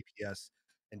DPS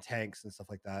and tanks and stuff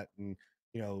like that. And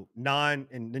you know,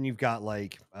 and then you've got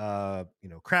like you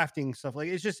know, crafting stuff. Like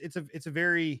it's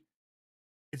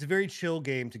a very chill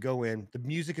game to go in. The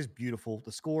music is beautiful,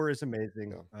 the score is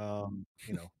amazing.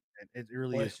 You know, it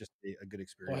really Wi- is just a good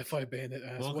experience. Wi-Fi Bandit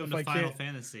asks, Welcome what if to I Final can't?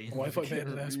 Fantasy. Wi-Fi Can't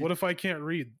Bandit asks, read. what if I can't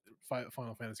read?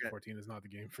 Final Fantasy Yeah. 14 is not the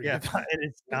game for you. Yeah, and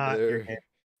it's not your There. game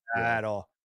Yeah. at all,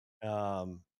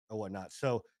 or whatnot.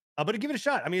 So, but give it a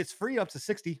shot. I mean, it's free up to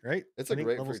 60, right? It's I a think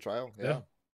great levels- free trial. Yeah. Yeah.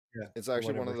 Yeah, It's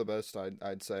actually one of whatever. the best.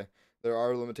 I'd say there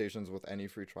are limitations with any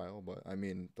free trial, but I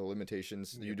mean the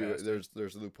limitations You you get do. past it.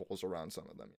 There's loopholes around some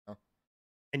of them. You know.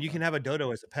 And you can have a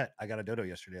dodo as a pet. I got a dodo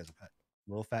yesterday as a pet.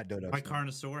 Little fat dodo. My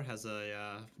Carnosaur has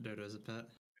a Dodo as a pet.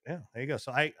 Yeah, there you go.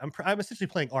 So I'm essentially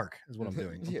playing Ark is what I'm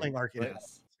doing. I'm Yeah, playing Ark in it.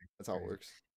 Yes. That's how it works.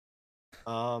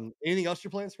 Anything else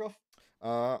you're playing, Scruff?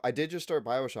 I did just start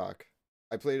BioShock.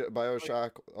 I played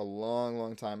BioShock a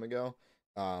long time ago.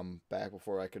 Back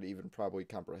before I could even probably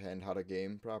comprehend how to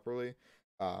game properly.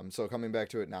 So coming back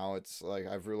to it now, it's like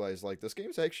I've realized like this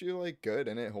game's actually like good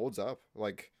and it holds up.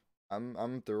 Like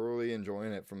I'm thoroughly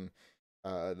enjoying it from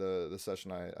the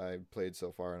session I played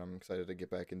so far, and I'm excited to get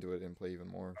back into it and play even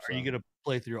more. Are you gonna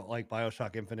play through like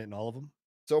BioShock Infinite and all of them?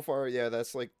 So far, yeah,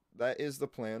 that is the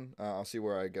plan. I'll see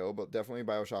where I go, but definitely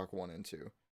BioShock 1 and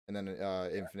 2, and then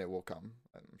Infinite will come.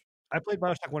 I played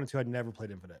BioShock 1 and 2. I never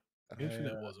played Infinite.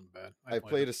 Infinite wasn't bad. I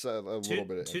played it. a little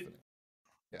bit of Infinite.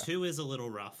 Yeah. 2 is a little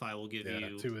rough. I will give Yeah,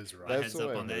 you 2 is rough. a That's heads what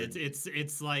up I on that. heard.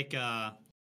 It's like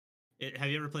have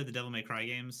you ever played the Devil May Cry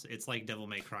games? It's like Devil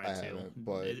May Cry I 2. haven't,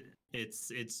 but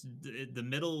The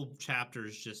middle chapter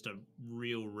is just a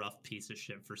real rough piece of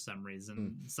shit for some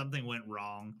reason. Something went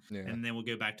wrong, yeah. and then we'll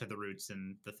go back to the roots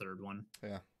in the third one.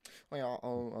 Yeah. Wait,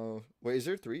 wait, is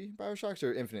there 3 BioShocks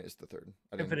or Infinite is the third?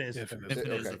 Infinite is the Infinite. third.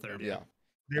 Infinite is Okay, the third. yeah.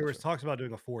 There was talks about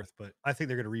doing a fourth, but I think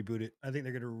they're gonna reboot it. I think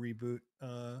they're gonna reboot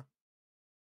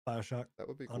BioShock, That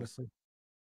would be cool. honestly.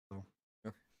 So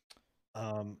Yeah.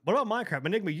 what about Minecraft?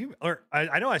 Enigma,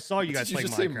 I know I saw you guys Did you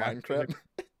playing just Minecraft. say Minecraft?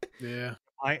 Yeah,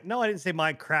 I didn't say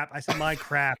Minecraft. I said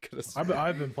Minecraft.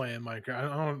 I've been playing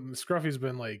Minecraft. I don't. Scruffy's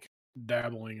been like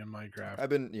dabbling in Minecraft. I've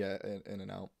been in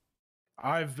and out.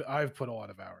 I've put a lot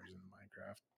of hours in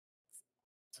Minecraft.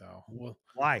 So well,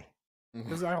 Why?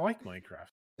 because I like Minecraft.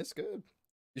 It's good.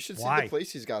 You should see Why? the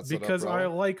place he's got set Because up, I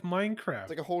bro. like Minecraft. It's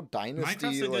like a whole dynasty.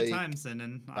 Minecraft's a like, good time,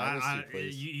 Sinan. dynasty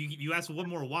place. You asked one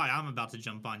more why. I'm about to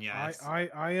jump on your ass. I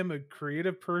am a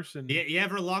creative person. You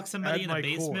ever lock somebody At in a my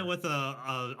basement core. with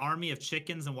a army of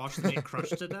chickens and watch them get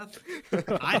crushed to death?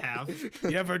 I have.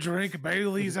 You ever drink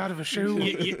Bailey's out of a shoe?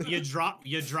 You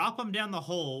drop them down the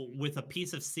hole with a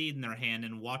piece of seed in their hand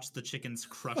and watch the chickens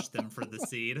crush them for the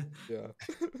seed. Yeah.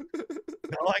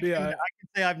 No, I can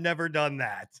say I've never done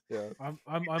that. Yeah. I'm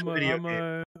Video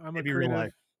a Maybe real creative.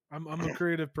 life. I'm a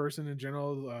creative person in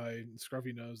general.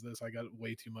 Scruffy knows this. I got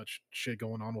way too much shit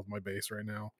going on with my base right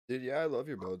now. Dude, yeah, I love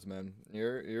your builds, man.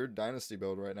 Your dynasty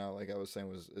build right now, like I was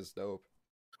saying, is dope.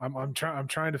 I'm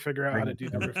trying to figure out how to do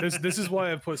the roof. This is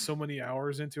why I put so many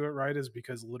hours into it, right? Is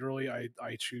because literally I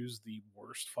choose the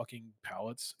worst fucking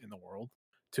pallets in the world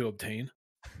to obtain.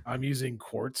 I'm using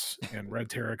quartz and red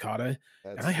terracotta,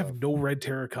 That's and I have tough. no red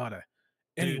terracotta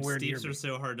Dude, anywhere near steeps me. are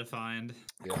so hard to find.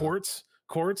 Yeah. Quartz.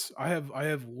 I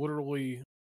have literally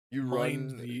You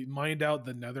mined out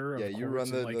the nether. Of Yeah, you quartz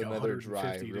run in like the nether dry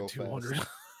 150 real to 200. fast.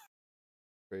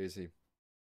 Crazy.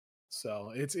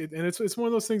 So it's one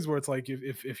of those things where it's like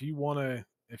if you wanna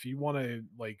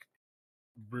like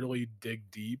really dig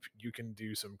deep, you can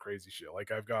do some crazy shit.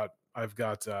 Like I've got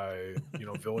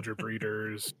villager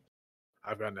breeders.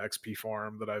 I've got an XP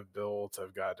farm that I've built.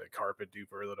 I've got a carpet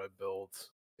duper that I've built.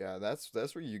 Yeah, that's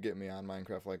where you get me on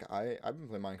Minecraft. Like I've been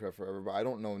playing Minecraft forever, but I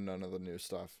don't know none of the new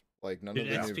stuff. Like none Dude,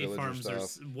 of the new XP villager farms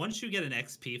stuff. once you get an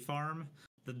XP farm,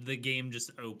 the game just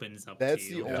opens up That's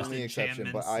to you. the Just only exception,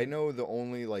 but enchantments. I know the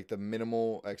only like the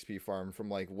minimal XP farm from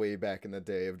like way back in the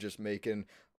day of just making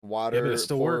water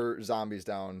still pour zombies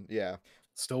down. Yeah,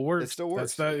 Still works. It still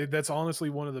works. That's honestly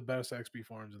one of the best XP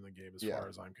farms in the game as Yeah. far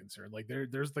as I'm concerned. Like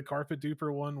there's the carpet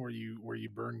duper one where you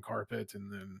burn carpet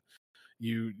and then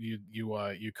you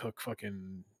cook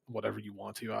fucking whatever you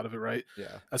want to out of it, right?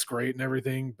 yeah. That's great and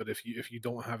everything, but if you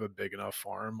don't have a big enough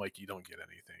farm, like you don't get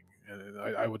anything.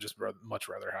 And I would just much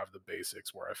rather have the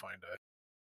basics where I find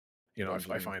You know, if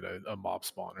I Dungeon. find a mob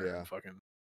spawner Yeah. and fucking.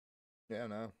 Yeah,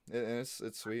 no, and it's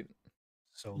sweet.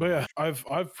 So But yeah,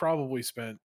 I've probably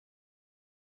spent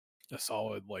a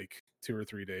solid like 2 or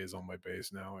 3 days on my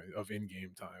base now of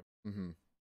in-game time. Mm-hmm.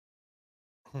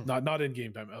 Not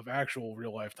in-game time, of actual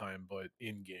real life time, but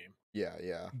in-game Yeah,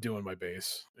 yeah. doing my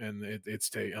base, and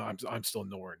I'm still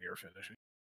nowhere near finishing.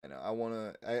 I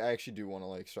know. I actually do want to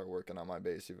like start working on my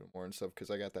base even more and stuff because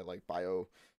I got that like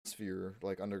biosphere,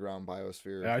 like underground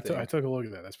biosphere. Yeah, I thing. took a look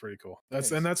at that. That's pretty cool. That's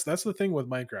Thanks. that's the thing with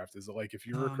Minecraft is that, like, if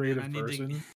you're a creative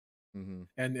person Mm-hmm.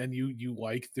 and you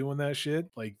like doing that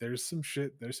shit, like there's some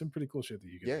pretty cool shit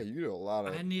that you can Yeah, do. you do a lot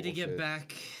of. I need to get bullshit.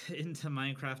 back into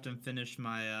Minecraft and finish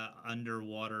my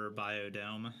underwater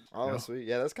biodome. Oh, Yeah. sweet.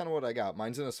 Yeah, that's kind of what I got.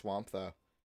 Mine's in a swamp though.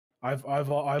 I've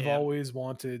Yeah. always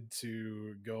wanted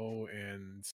to go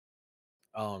and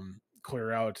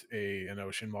clear out an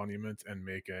ocean monument and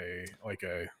make have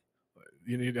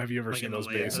you ever Like seen an those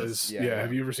oasis? bases? Yeah, Yeah, yeah.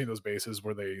 have you ever seen those bases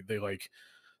where they like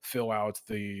fill out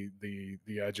the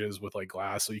edges with like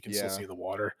glass so you can still Yeah. see the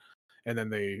water, and then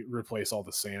they replace all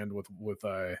the sand with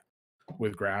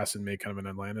grass and make kind of an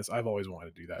Atlantis? I've always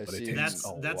wanted to do that, I but see. it takes That's a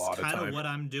lot of kind time. of what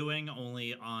I'm doing,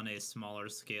 only on a smaller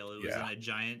scale. It was Yeah.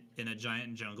 in a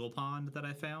giant jungle pond that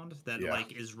I found that Yeah.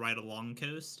 like is right along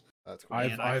coast. That's cool.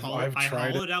 I've And I tried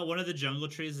it. hollowed out one of the jungle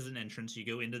trees as an entrance. You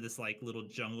go into this like little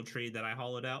jungle tree that I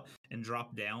hollowed out and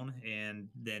drop down, and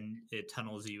then it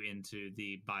tunnels you into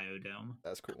the biodome.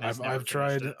 That's cool. I just never I've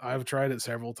tried finished it. I've tried it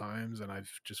several times and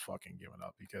I've just fucking given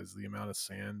up because the amount of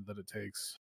sand that it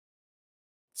takes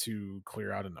to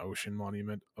clear out an ocean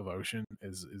monument of ocean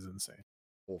is insane.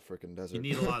 Whole freaking desert. You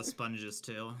need a lot of sponges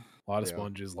too. A lot of Yeah.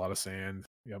 sponges, a lot of sand.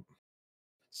 Yep.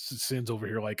 Sin's over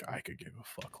here like I could give a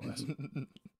fuck less.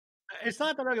 it's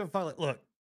not that I give a fuck. Like, look,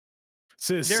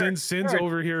 Sin's there are-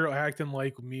 over here acting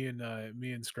like me and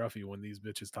Scruffy when these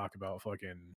bitches talk about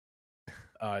fucking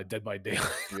Dead by Daylight.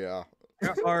 Yeah.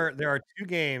 there are two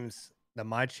games that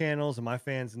my channels and my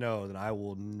fans know that I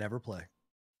will never play,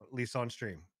 at least on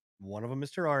stream. One of them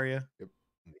is Terraria. Yep.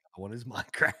 And the other one is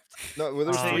Minecraft. No, well,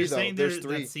 there's So Um, three you're though. saying There's that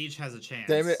three. Siege has a chance.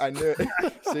 Damn it! I knew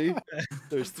it. See,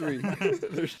 there's three.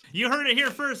 There's You heard it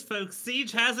here first, folks.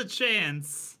 Siege has a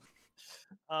chance.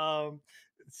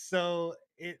 So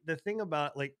the thing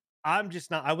about like I was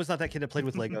not that kid that played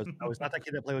with Legos. I was not that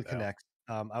kid that played with No.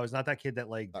 Kinect. I was not that kid that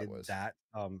like I did was. that.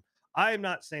 I am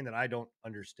not saying that I don't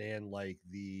understand like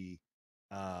the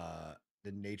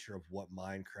nature of what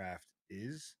Minecraft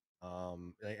is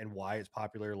and why it's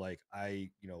popular. Like I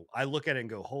look at it and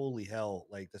go, holy hell,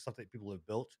 like the stuff that people have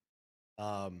built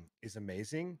is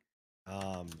amazing.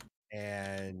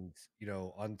 And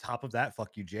on top of that,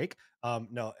 fuck you, Jake.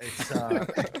 No, it's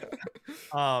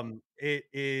it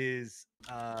is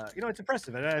it's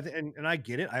impressive, and I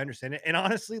get it, I understand it, and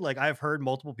honestly, like I've heard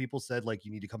multiple people said like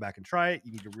you need to come back and try it,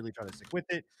 you need to really try to stick with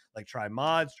it, like try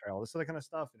mods, try all this other kind of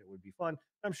stuff, and it would be fun.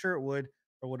 I'm sure it would,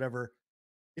 or whatever.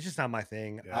 It's just not my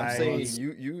thing. Yeah, I'm saying mods-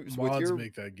 you with Mods your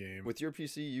make that game. with your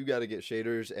PC, you got to get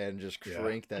shaders and just Yeah.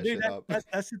 crank that Dude, shit up.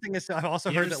 that's the thing is I've also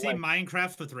You heard ever that seen like,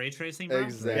 Minecraft with ray tracing, bro?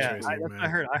 Exactly. yeah, Tracing, that's what I man.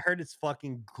 heard. I heard it's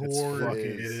fucking It's gorgeous. fucking, It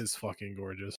it is. is fucking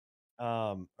gorgeous.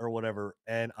 Or whatever,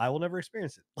 and I will never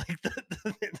experience it. Like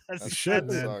that's That should,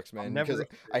 that man. sucks, man. never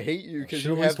Because I hate you because Should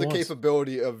you at have least the once.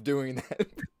 capability of doing that.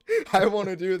 I want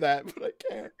to do that, but I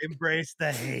can't. embrace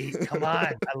the hate. Come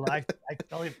on, I can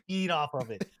only feed off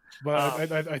of it.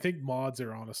 But I think mods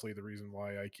are honestly the reason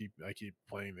why I keep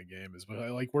playing the game is, but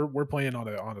like we're playing on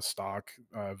a stock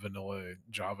vanilla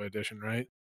Java edition, right?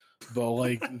 But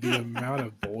like the amount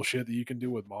of bullshit that you can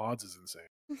do with mods is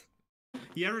insane.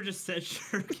 You ever just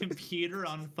set your computer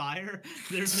on fire?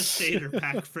 There's a shader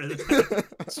pack for that.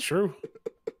 It's true.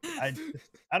 I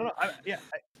don't know.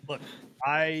 Look,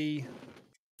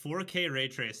 4K ray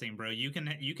tracing, bro. You can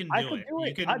I do could it. do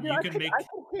it. You I can make I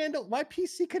could handle my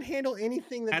PC could handle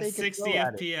anything that at they can 60 throw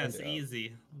at it. FPS Yeah.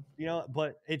 easy.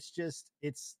 But it's just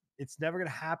it's never gonna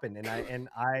happen. And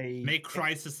I Make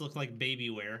Crisis look like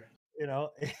babyware.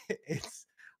 it's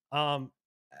I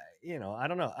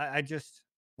don't know. I just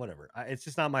whatever. It's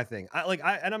just not my thing.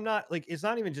 I'm not like it's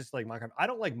not even just like Minecraft. I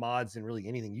don't like mods and really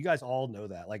anything. You guys all know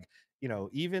that. Like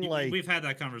even like We've had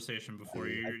that conversation before.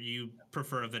 You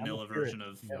prefer a vanilla curious. version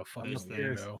of Yeah, fucking those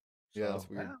curious. things. weirdo. Yeah, so, that's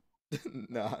weird.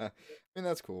 Nah, I mean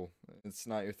that's cool. It's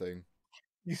not your thing.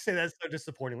 You say that's so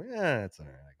disappointing. Like, that's all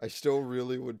right. I still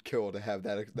really would kill to have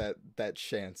that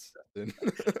chance. Don't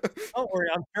worry,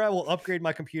 I'm sure I will upgrade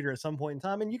my computer at some point in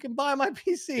time, and you can buy my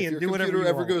PC If and your do whatever computer you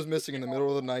ever want. goes missing in the middle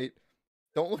of the night,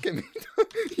 don't look at me.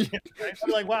 I'm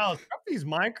like, wow, Scruffy's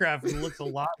Minecraft looks a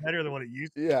lot better than what it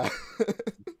used to. Yeah.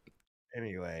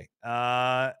 Anyway,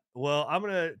 well, I'm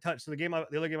gonna touch. So the other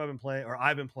game I've been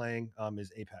playing,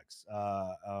 is Apex.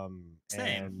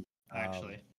 Same, And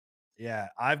actually. yeah,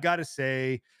 I've got to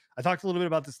say, I talked a little bit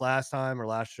about this last time or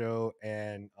last show,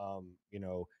 and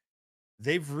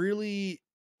they've really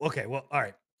okay. Well, all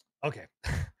right, okay,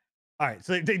 all right.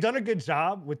 So they've done a good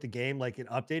job with the game, like it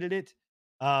updated it.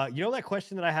 That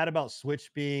question that I had about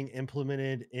Switch being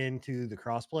implemented into the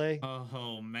crossplay?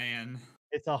 Oh man.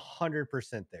 It's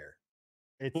 100% there.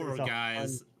 Poor It's a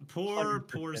guys. Poor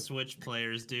 100%. Switch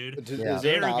players, dude. Yeah. Is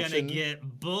there an They're gonna option?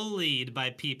 get bullied by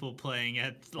people playing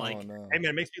at like Oh no. Hey man,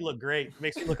 it makes me look great. It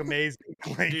makes me look amazing.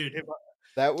 Like, Dude.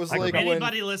 That was I like could- when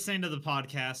anybody listening to the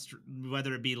podcast,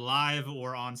 whether it be live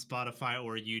or on Spotify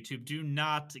or YouTube, do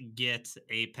not get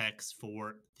Apex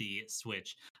for the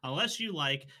Switch unless you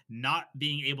like not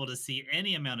being able to see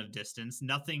any amount of distance,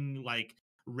 nothing like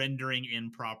rendering in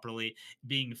properly,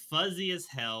 being fuzzy as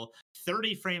hell,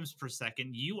 30 frames per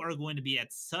second. You are going to be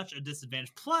at such a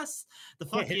disadvantage. Plus, the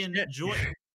Can't hit fucking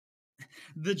shit.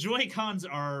 the Joy-Cons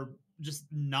are just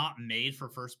not made for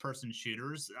first-person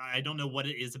shooters. I don't know what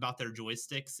it is about their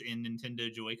joysticks in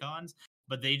Nintendo Joy-Cons,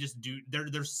 but they just do.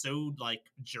 They're so like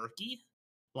jerky.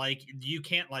 Like you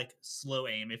can't like slow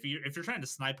aim if you're trying to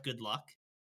snipe. Good luck.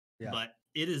 Yeah. But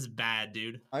it is bad,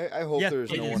 dude. I hope Yeah,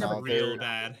 there's It no is one out real there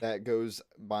bad. that goes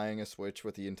buying a Switch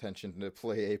with the intention to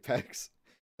play Apex.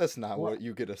 That's not Well- what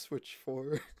you get a Switch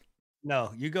for.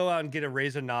 No, you go out and get a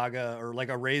Razer Naga or like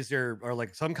a Razer or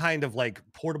like some kind of like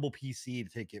portable PC to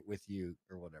take it with you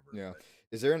or whatever. Yeah.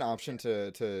 Is there an option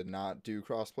to not do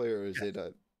crossplay, or is it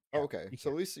a? Yeah, Okay, you so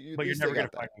can. at least you. But at you're least never they gonna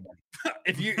got find that.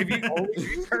 anybody. if you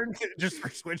only turn just for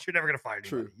Switch, you're never gonna find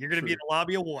anybody. True, You're gonna be in true. a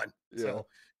lobby of one. Yeah. So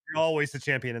you're always the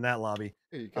champion in that lobby.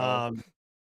 There you go.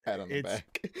 Pat on the it's-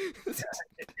 back.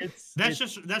 That's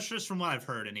just from what I've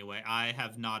heard anyway. I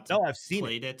have not No, I've seen it.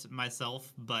 played it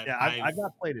myself, but Yeah, I've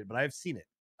not played it, but I've seen it.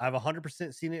 I've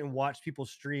 100% seen it and watched people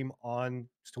stream on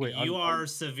Twitch. You are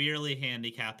severely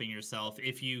handicapping yourself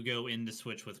if you go into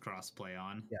Switch with crossplay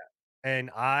on. Yeah. And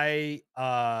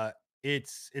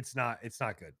it's not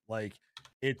good. Like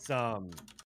it's what are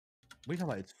you talking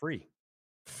about? It's free.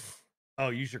 Oh,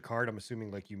 use your card. I'm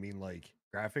assuming like you mean like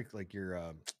graphic, like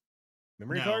your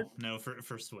memory card? No,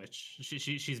 for Switch.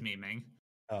 She's memeing.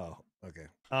 Oh, okay.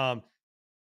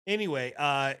 Anyway,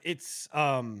 it's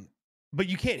but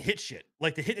you can't hit shit.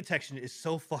 Like the hit detection is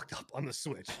so fucked up on the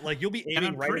Switch. Like you'll be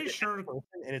aiming I'm right pretty at the sure- person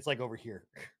and it's like over here.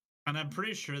 And I'm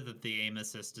pretty sure that the aim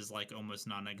assist is like almost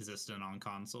non-existent on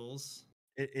consoles.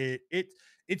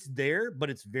 It's there, but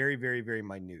it's very, very, very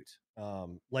minute.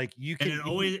 Like you can And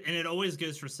it always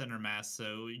goes for center mass,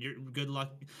 so you're good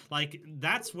luck. Like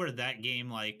that's where that game,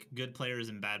 like good players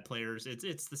and bad players,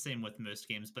 it's the same with most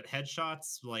games, but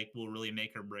headshots like will really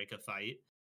make or break a fight.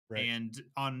 right. And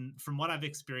from what I've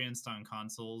experienced on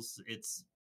consoles, it's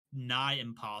nigh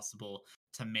impossible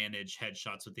to manage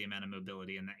headshots with the amount of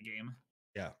mobility in that game.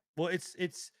 Yeah. Well, it's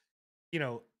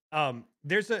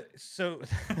there's a so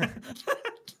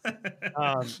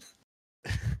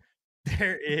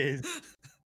there is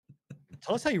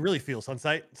tell us how you really feel,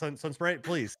 Sunsprite,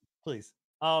 please.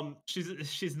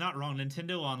 She's not wrong.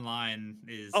 Nintendo Online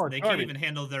is Oh, it's they can't garbage. even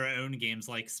handle their own games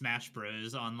like Smash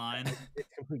Bros. Online. It's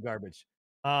complete garbage.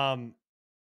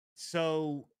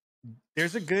 So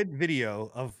there's a good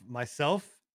video of myself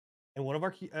and one of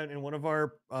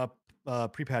our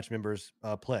pre-patch members,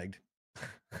 Plagued,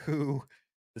 who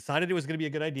decided it was going to be a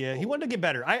good idea. He wanted to get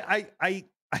better. I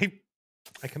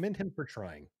commend him for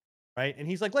trying, right? And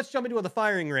he's like, let's jump into the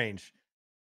firing range.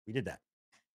 We did that.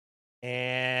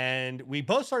 And we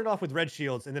both started off with red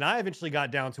shields, and then I eventually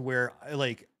got down to where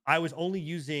I was only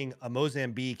using a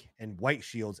Mozambique and white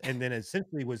shields, and then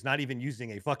essentially was not even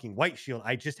using a fucking white shield.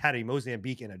 I just had a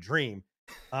Mozambique and a Dream.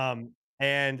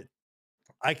 And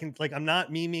I can I'm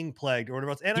not memeing Plagued or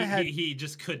whatever else. And he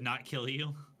just could not kill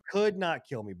you. could not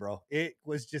kill me, bro. It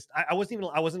was just I wasn't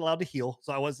allowed to heal,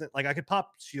 so I wasn't I could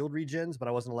pop shield regens, but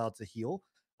I wasn't allowed to heal.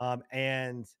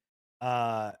 Then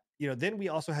we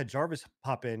also had Jarvis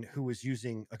pop in, who was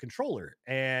using a controller,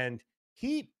 and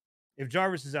if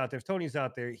Jarvis is out there, if Tony's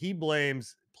out there, he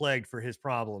blames Plagued for his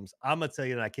problems. I'm gonna tell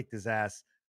you that I kicked his ass,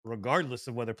 regardless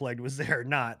of whether Plagued was there or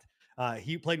not.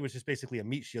 Plagued was just basically a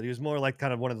meat shield. He was more like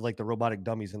kind of one of the robotic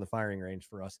dummies in the firing range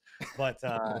for us. But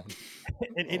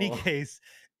in any case,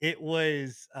 it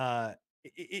was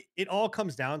it all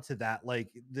comes down to that, like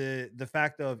the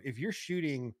fact of if you're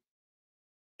shooting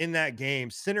in that game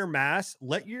center mass,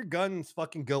 let your guns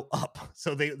fucking go up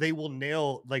so they will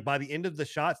nail, like by the end of the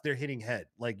shots they're hitting head,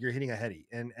 like you're hitting a heady.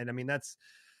 And I mean that's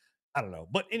I don't know.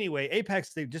 But anyway,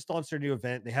 Apex, they've just launched their new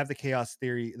event. They have the Chaos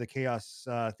Theory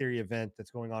event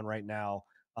that's going on right now.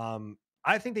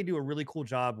 I think they do a really cool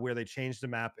job where they change the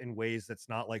map in ways that's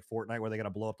not like Fortnite, where they got to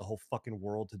blow up the whole fucking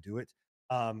world to do it.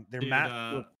 Their Dude,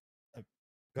 map.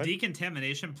 Good?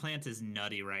 decontamination plant is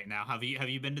nutty right now. Have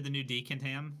you been to the new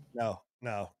decontam? No.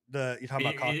 You're talking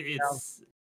about It's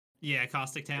yeah,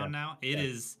 Caustic Town Yeah, now. It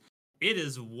yeah.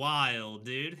 is wild,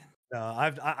 dude. No,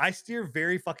 I steer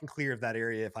very fucking clear of that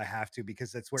area if I have to,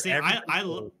 because that's where See, everything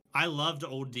I loved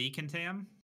old decontam.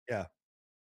 Yeah.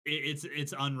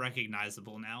 It's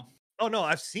unrecognizable now. Oh no,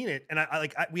 I've seen it, and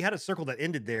we had a circle that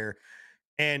ended there,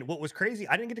 and what was crazy,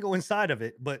 I didn't get to go inside of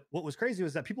it, but what was crazy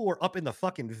was that people were up in the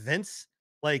fucking vents.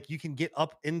 Like you can get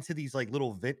up into these like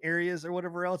little vent areas or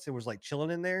whatever else. It was like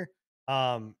chilling in there.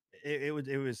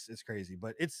 It's crazy,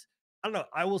 but I don't know.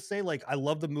 I will say, like, I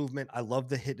love the movement. I love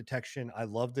the hit detection. I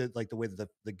love the way that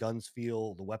the guns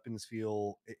feel, the weapons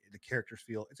feel, the characters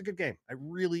feel. It's a good game. It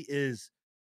really is.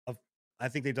 I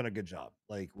think they've done a good job,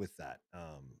 like with that.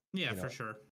 Yeah, you for know,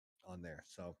 sure. on there.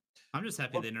 So I'm just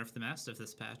happy Well- they nerfed the Mastiff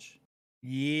this patch.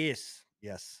 yes.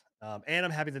 And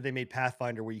I'm happy that they made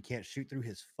Pathfinder where you can't shoot through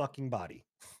his fucking body.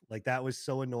 Like that was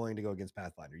so annoying to go against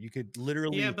Pathfinder. You could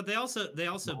literally Yeah, but they also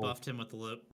No. buffed him with the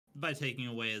low by taking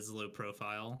away his low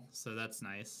profile, so that's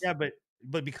nice. Yeah,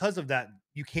 but because of that,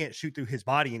 you can't shoot through his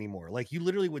body anymore. Like you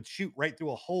literally would shoot right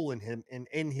through a hole in him and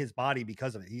in his body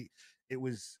because of it. It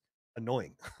was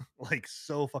annoying, like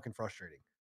so fucking frustrating.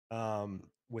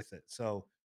 With it. So,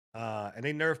 and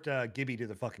they nerfed Gibby to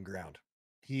the fucking ground.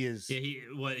 He is Yeah, he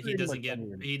pretty doesn't much get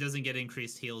unreal. he doesn't get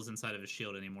increased heals inside of his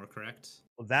shield anymore, correct?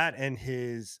 that and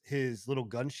his little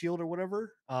gun shield or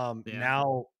whatever. Yeah.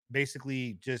 Now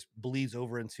basically just bleeds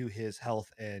over into his health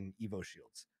and Evo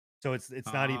shields. So it's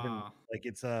not even Ah. like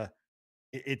it's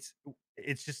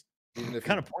just Even if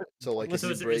kind you, of point. so like if So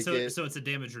you it's, break so, it, so it's a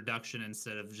damage reduction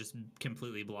instead of just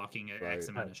completely blocking Right. X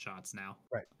amount of shots now.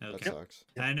 Right. that Okay. sucks.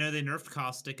 And I know they nerfed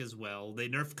Caustic as well. They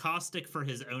nerfed Caustic for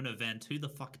his own event. Who the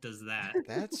fuck does that?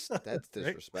 That's Right?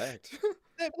 disrespect.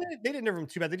 They didn't nerf him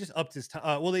too bad. They just upped his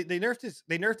time. Well, they nerfed his.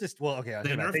 They nerfed his. Well, okay. I They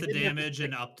say that. nerfed the did nerf his damage tick-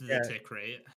 and upped the yeah, tick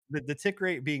rate. the tick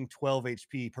rate being 12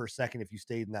 HP per second if you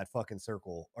stayed in that fucking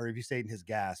circle, or if you stayed in his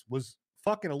gas, was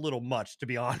fucking a little much, to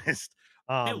be honest.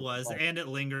 It was, but and it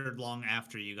lingered long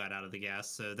after you got out of the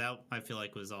gas, so that I feel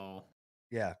like was all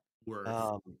yeah. worth.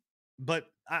 But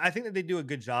I think that they do a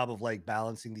good job of like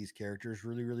balancing these characters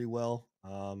really, really well.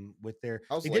 With their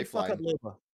How's they did fuck up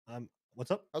Lifeline? Loba.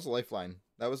 What's up? How's Lifeline?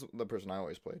 That was the person I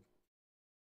always played.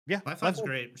 Yeah, Lifeline's Lifeline-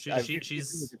 great. She's I've-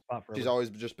 she's in a good spot She's forever. always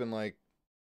just been like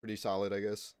pretty solid, I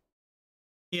guess.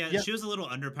 yeah, Yeah. she was a little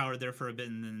underpowered there for a bit,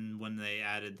 and then when they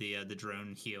added the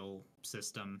drone heal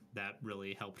system, that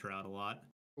really helped her out a lot.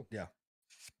 Yeah.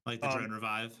 Like the Um, drone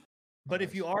revive. But if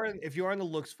Nice. you are in the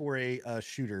looks for a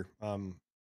shooter,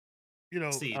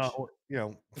 Siege.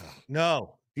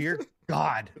 no, dear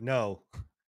God, no.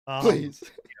 Please.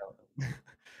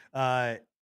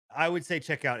 I would say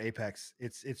check out Apex.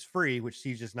 It's free, which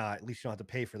Siege is not. At least you don't have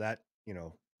to pay for that.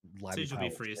 Lively Siege will be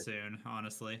Power free shit. soon,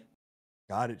 honestly.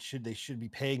 God, they should be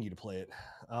paying you to play it.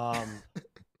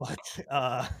 But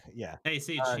yeah. Hey,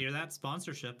 Siege, Uh, hear that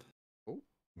sponsorship?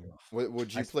 What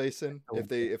would you I place in so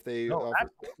if they No, offer?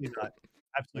 absolutely not.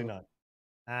 Absolutely No. not.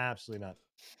 Absolutely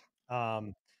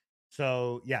not.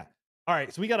 So yeah. All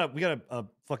right. So we got a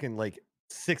fucking like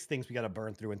 6 things we got to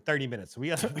burn through in 30 minutes. So we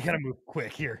got to move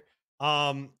quick here.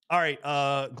 All right.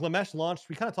 Glamesh launched.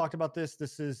 We kind of talked about this.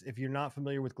 This is, if you're not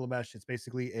familiar with Glamesh, it's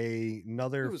basically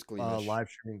another It was Gleamish. live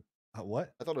streaming.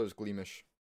 What? I thought it was Gleamish.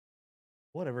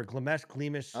 Whatever. Glamesh,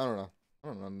 Gleamish. I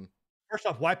don't know. First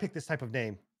off, why pick this type of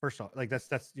name? First off, like that's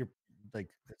your like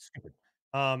that's stupid.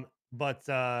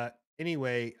 But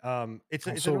anyway, it's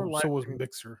another live So was stream.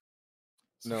 Mixer.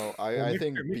 No, Well, I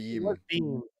think Mixer was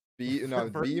Beam. No,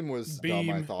 For- Beam was dumb.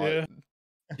 I Beam, thought yeah.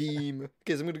 Beam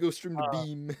because I'm gonna go stream to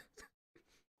Beam.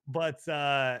 But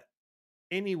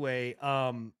anyway,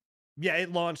 yeah,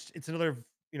 it launched. It's another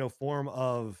form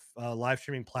of live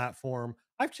streaming platform.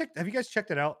 Have you guys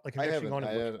checked it out? Like, have I you actually haven't. gone No,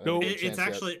 and looked? haven't had a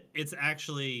chance yet. It's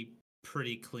actually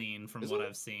pretty clean from Is what it?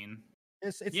 I've seen.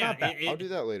 It's Yeah, not bad. I'll do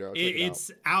that later. I'll check it out.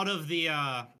 It's out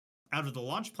of the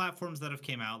launch platforms that have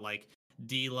came out, like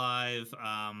DLive,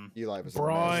 Eli was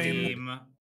Brian. amazing. Steam.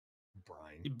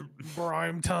 Brian.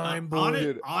 Prime time, boy.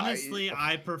 Dude, honestly,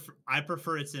 I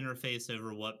prefer its interface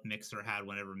over what Mixer had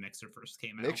whenever Mixer first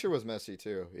came out. Mixer was messy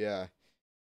too. Yeah,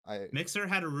 Mixer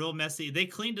had a real messy. They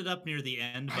cleaned it up near the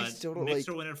end, I but still don't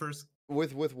Mixer like- when it first.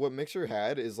 with what Mixer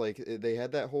had is like they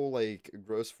had that whole like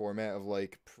gross format of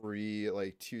like pre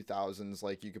like 2000s,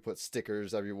 like you could put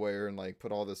stickers everywhere and like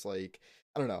put all this like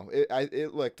I don't know.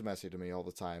 It looked messy to me all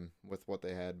the time with what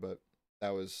they had, but that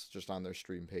was just on their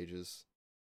stream pages.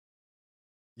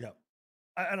 Yep.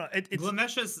 I don't know. It's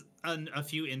Glamesh has a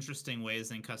few interesting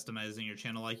ways in customizing your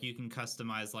channel. Like you can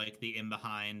customize like the in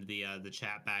behind the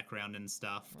chat background and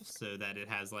stuff, so that it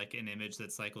has like an image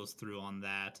that cycles through on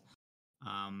that.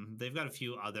 They've got a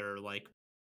few other like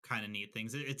kind of neat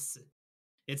things.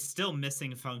 It's still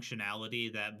missing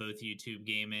functionality that both YouTube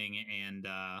Gaming and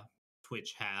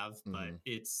Twitch have, but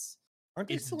aren't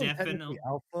they it's still in technically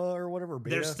alpha or whatever?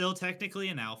 Beta? They're still technically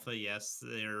in alpha. Yes,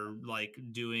 they're like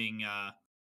doing.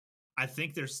 I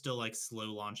think they're still like slow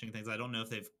launching things. I don't know if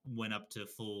they've went up to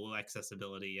full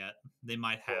accessibility yet. They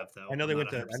might have though. I know they I'm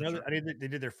went not to. I 100% know sure. they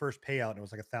did their first payout and it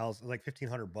was like $1,000, like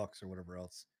 $1,500 or whatever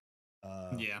else.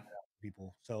 Yeah.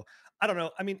 People. So I don't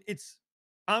know. I mean,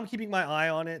 I'm keeping my eye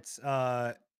on it.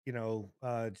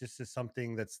 Just as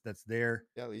something that's there.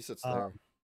 Yeah, at least it's there.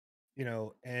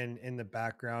 And in the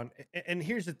background. And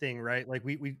here's the thing, right? Like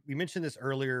we mentioned this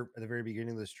earlier at the very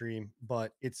beginning of the stream,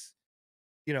 but it's,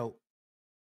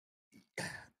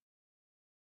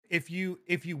 if you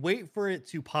wait for it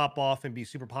to pop off and be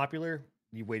super popular,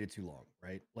 you waited too long,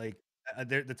 right? Like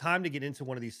the time to get into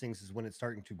one of these things is when it's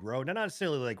starting to grow. Not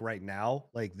necessarily like right now,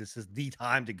 like this is the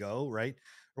time to go, right?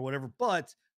 Or whatever,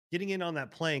 but getting in on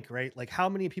that plank, right? Like how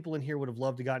many people in here would have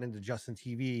loved to gotten into Justin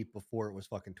TV before it was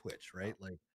fucking Twitch, right?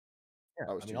 Like, yeah,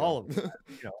 I was I mean, too all young. of them,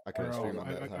 I couldn't stream Bro,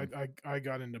 on that time. I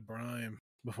got into Brime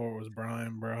before it was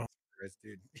Brime, bro.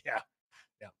 dude. Yeah.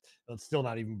 It's still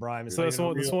not even Brime. It's So not that's even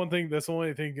one. That's real. one thing. That's the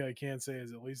only thing I can say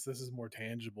is at least this is more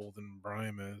tangible than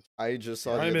Brime is. I just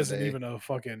saw the Brime other isn't day. even a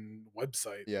fucking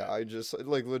website. Yeah, I just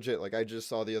like legit. Like I just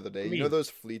saw the other day. You know mean-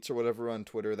 those fleets or whatever on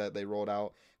Twitter that they rolled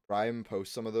out. Prime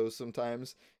posts some of those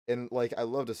sometimes, and like I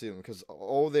love to see them because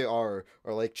all they are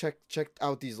like check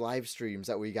out these live streams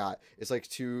that we got. It's like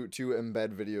two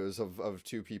embed videos of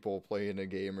two people playing a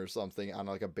game or something on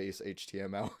like a base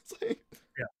HTML. It's like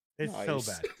It's nice. so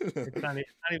bad. It's not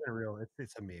even real.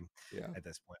 It's a meme Yeah. at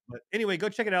this point. But anyway, go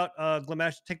check it out.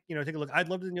 Glamesh, take a look. I'd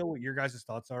love to know what your guys'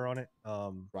 thoughts are on it.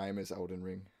 Prime is Elden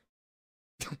Ring.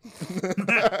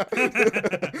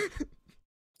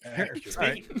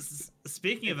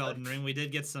 Speaking of Elden Ring, we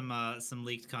did get some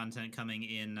leaked content coming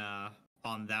in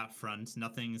on that front.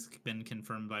 Nothing's been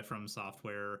confirmed by From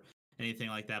Software, anything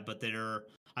like that. But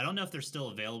I don't know if they're still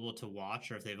available to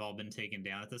watch or if they've all been taken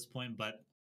down at this point. But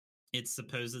it's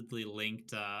supposedly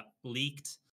leaked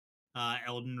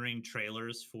Elden Ring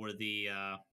trailers for the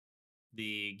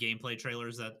gameplay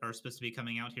trailers that are supposed to be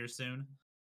coming out here soon.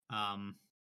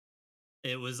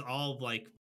 It was all like.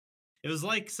 It was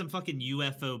like some fucking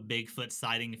UFO Bigfoot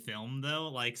sighting film, though.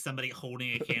 Like somebody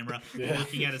holding a camera,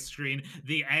 looking at a screen.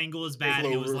 The angle is bad.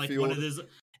 It was like one of those.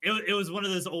 It was one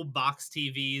of those old box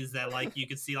TVs that like you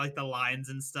could see like the lines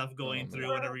and stuff going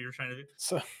through whenever you're trying to.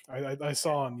 So I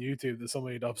saw on YouTube that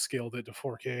somebody had upscaled it to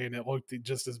 4K and it looked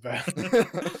just as bad.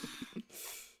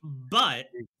 But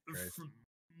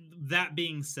that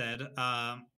being said,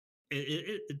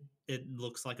 it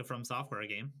looks like a From Software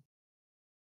game.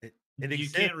 You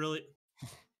can't really.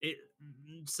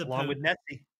 Along with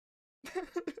Nessie.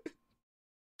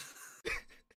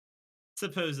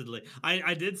 Supposedly,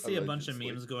 I did see a bunch of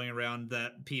memes going around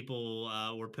that people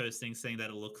were posting saying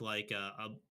that it looked like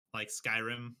like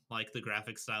Skyrim, like the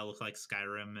graphic style looked like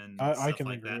Skyrim, and I can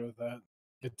like agree with that.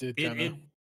 It did.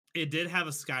 It did have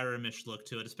a Skyrim-ish look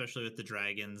to it, especially with the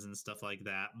dragons and stuff like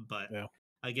that. But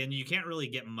again, you can't really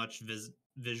get much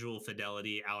visual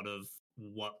fidelity out of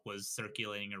what was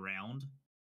circulating around.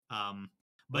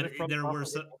 But there were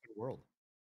some open world.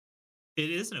 It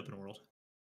is an open world.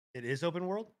 It is open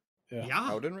world. Yeah.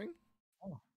 Elden Ring.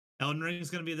 Elden Ring is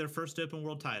going to be their first open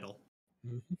world title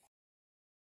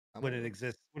when it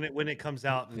exists. When it comes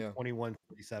out in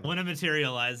 2147. When it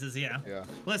materializes, yeah. Yeah.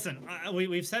 Listen,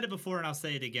 we've said it before, and I'll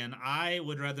say it again. I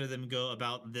would rather them go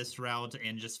about this route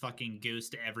and just fucking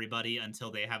ghost everybody until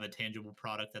they have a tangible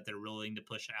product that they're willing to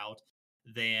push out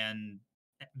than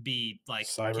be like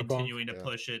Cyberpunk? Continuing to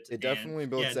push it. It definitely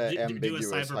builds that ambiguous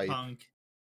do a Cyberpunk. hype.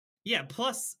 Yeah,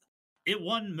 plus it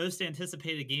won most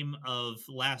anticipated game of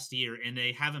last year, and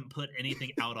they haven't put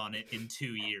anything out on it in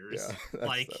 2 years. Yeah,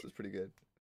 that was pretty good.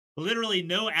 Literally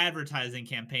no advertising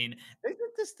campaign. Isn't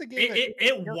this the game?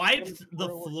 It wiped the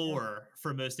floor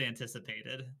for most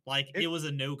anticipated. Like it was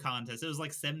a no contest. It was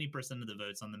like 70% of the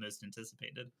votes on the most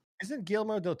anticipated. Isn't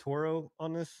Guillermo del Toro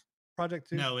on this project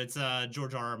too? No, it's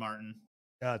George R.R. Martin.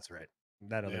 That's right.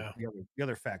 That other the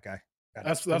other fat guy.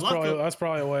 That's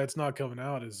probably why it's not coming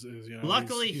out. Is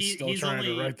luckily he's still trying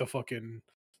to write the fucking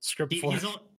script for it.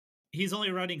 He's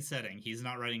only writing setting. He's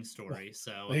not writing story.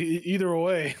 So either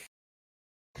way,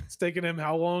 it's taken him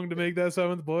how long to make that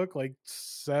 7th book? Like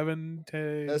 7,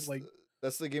 10.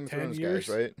 That's the Game of 10 Thrones years?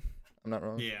 guys, right? I'm not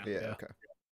wrong. Yeah. Okay.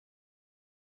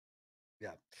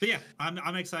 But yeah,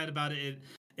 I'm excited about it.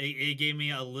 It gave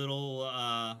me a little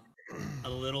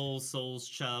Souls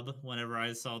chub whenever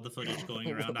I saw the footage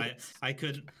going around. I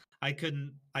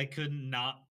couldn't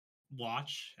not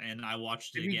watch, and I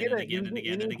watched it Did we again get and a again and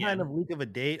again and any kind again. of leak of a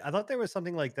date? I thought there was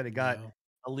something like that. It got No.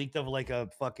 a leaked of like a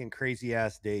fucking crazy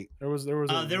ass date. There was a there was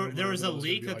rumor a that it was gonna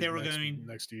leak be, that like, they were going.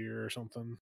 next year or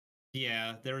something.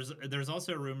 Yeah, there's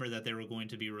also a rumor that they were going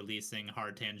to be releasing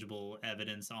hard tangible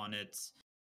evidence on it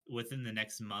within the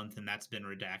next month, and that's been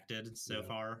redacted so Yeah.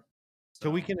 far. So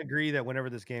we can agree that whenever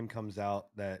this game comes out,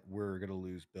 that we're gonna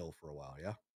lose Bill for a while.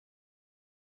 Yeah.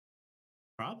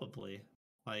 probably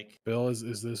like Bill,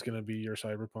 is this gonna be your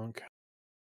Cyberpunk?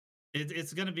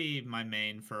 it's gonna be my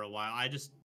main for a while.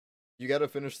 You got to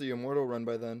finish the Immortal run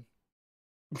by then.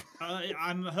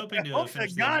 I'm hoping to Oh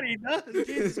finish. God, he does.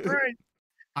 Jesus Christ.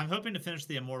 I'm hoping to finish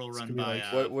the Immortal It's run gonna be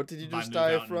by. like- What did you by just move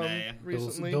die out in from May.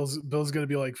 recently? Bill's gonna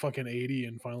be like fucking 80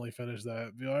 and finally finish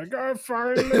that. Be like, I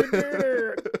finally did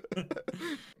it.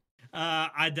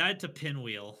 I died to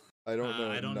Pinwheel. I don't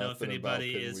know. I don't know if nothing about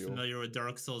anybody is Pinwheel. familiar with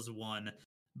Dark Souls 1,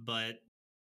 but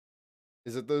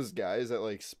Is it those guys that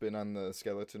like spin on the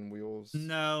skeleton wheels?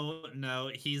 no,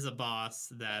 he's a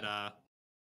boss that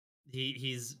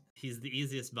he's the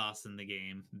easiest boss in the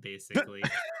game, basically.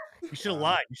 You should have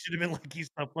lied. You should have been like, he's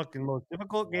the fucking most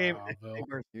difficult game. Wow,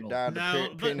 Bill. You died to No,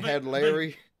 but- Pinhead but-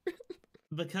 Larry.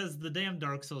 Because the damn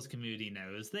Dark Souls community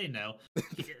knows. They know.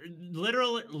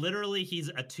 Literally, he's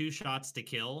a 2 shots to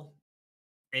kill.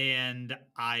 And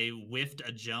I whiffed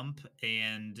a jump,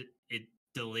 and it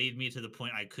delayed me to the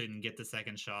point I couldn't get the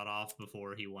second shot off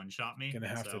before he one-shot me. Gonna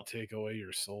have so to take away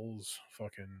your soul's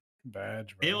fucking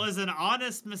badge, bro. it was an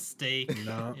honest mistake.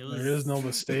 No, It there is was- no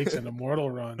mistakes in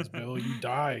immortal runs, Bill. You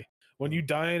die. When you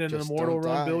die in an Just immortal don't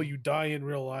run, Bill, die. you die in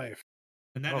real life.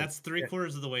 And Oh, that's 3/4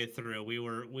 shit. of the way through. We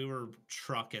were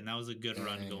trucking. That was a good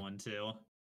run Dang. going too.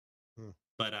 Hmm.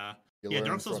 But You yeah, learn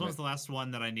Dark Souls from 1's it. the last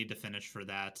one that I need to finish for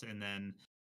that, and then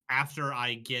after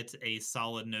I get a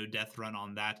solid no death run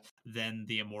on that, then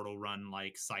the immortal run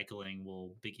like cycling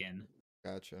will begin.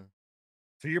 Gotcha.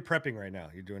 So you're prepping right now.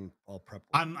 You're doing all prep. work.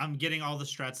 I'm getting all the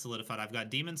strats solidified. I've got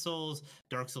Demon Souls,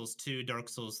 Dark Souls 2, Dark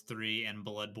Souls 3, and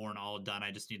Bloodborne all done.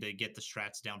 I just need to get the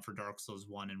strats down for Dark Souls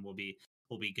 1, and we'll be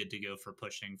good to go for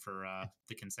pushing for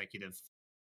the consecutive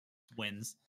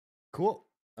wins. Cool.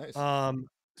 Nice.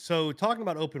 So talking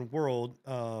about open world,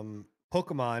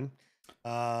 Pokemon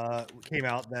came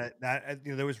out that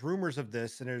there was rumors of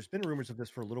this, and there's been rumors of this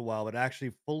for a little while, but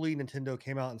actually fully Nintendo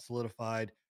came out and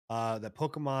solidified that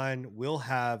Pokemon will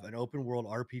have an open world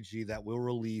RPG that will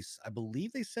release. I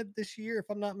believe they said this year, if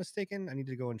I'm not mistaken. I need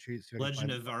to go and see if I can Legend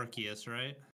find of Arceus,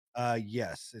 right? it.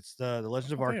 Yes, it's the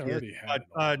Legend of thought they Arceus. already had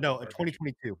an No, open world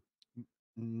 2022.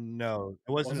 No,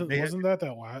 it wasn't. They had- Wasn't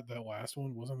that last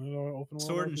one? Wasn't it an open world?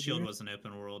 Sword and RPG? Shield was an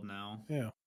open world now. Yeah.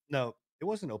 no, it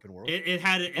wasn't open world. It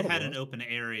had Thought it an was. open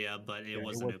area, but Yeah, it it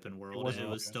wasn't was- open it world. It, wasn't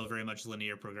was okay. still very much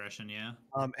linear progression. Yeah.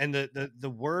 And the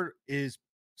word is,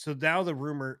 so now the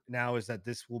rumor now is that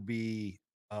this will be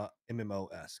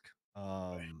MMO-esque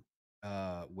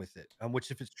with it,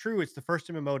 which if it's true, it's the first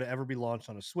MMO to ever be launched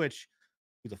on a Switch.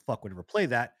 Who the fuck would ever play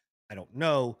that? I don't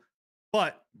know,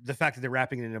 but the fact that they're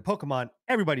wrapping it in a Pokemon,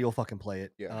 everybody will fucking play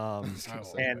it. Yeah. I was I gonna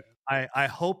will say. and play it. I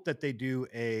hope that they do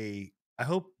I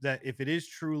hope that if it is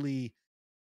truly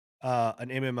an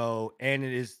MMO and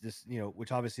it is this,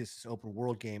 which obviously is this open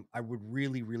world game, I would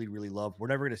really, really, really love. We're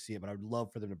never going to see it, but I would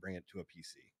love for them to bring it to a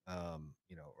PC, or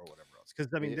whatever else.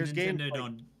 Because I mean, there's Nintendo games.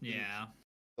 don't. Yeah.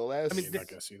 The last, You're not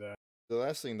gonna see that. the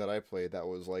last thing that I played that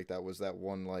was that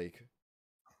one like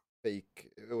fake.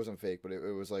 It wasn't fake, but it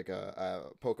was like a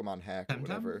Pokemon hack or Temtem?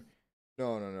 whatever.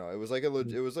 No. It was like a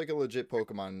legit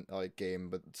Pokemon like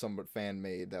game, but somewhat fan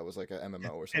made. That was like a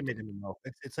MMO or Handmade something. MMO.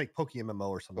 It's like Poke MMO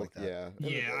or something like that. Yeah.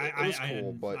 Yeah. It was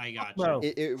cool, but I got No.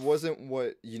 you. it wasn't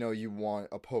what you want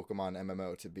a Pokemon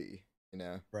MMO to be.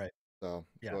 Right. So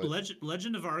Yeah. but-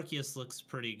 Legend of Arceus looks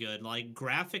pretty good. Like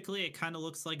graphically, it kind of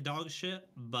looks like dog shit,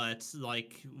 but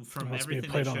like from Well, it's being everything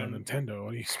played they've on a shown, Nintendo.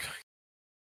 What do you expect?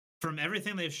 from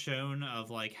everything they've shown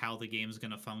of like how the game's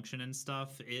gonna function and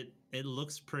stuff, it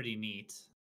looks pretty neat.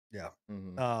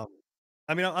 Mhm.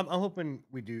 I mean, I'm hoping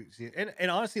we do see it.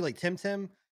 And honestly, like Temtem,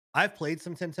 I've played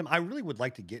some Temtem. I really would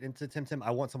like to get into Temtem.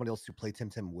 I want somebody else to play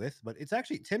Temtem with, but it's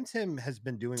actually Temtem has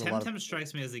been doing a lot of. Temtem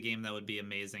strikes me as a game that would be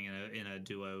amazing in a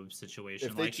duo situation.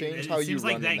 If they like change it how you seems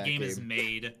like run in that that game is game.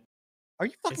 made. Are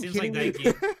you fucking seems kidding like me?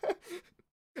 that game-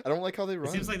 I don't like how they run.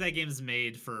 It seems like that game's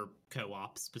made for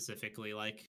co-op specifically.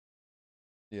 Like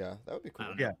Yeah, that would be cool. I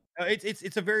don't know. Yeah,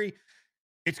 it's a very,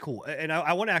 it's cool, and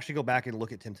I want to actually go back and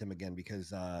look at Temtem again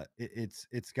because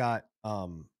it's got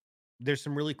there's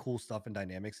some really cool stuff and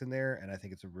dynamics in there, and I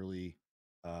think it's a really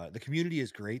the community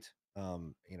is great,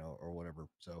 or whatever.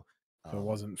 So So it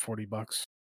wasn't $40.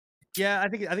 yeah, I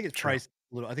think it's True. priced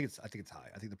a little. I think it's high.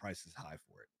 I think the price is high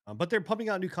for it. But they're pumping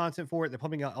out new content for it. They're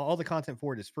pumping out all the content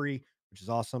for it is free, which is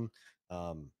awesome.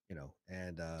 And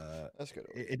That's good.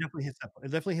 it definitely hits that.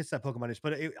 It definitely hits that Pokemon niche.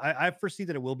 But I foresee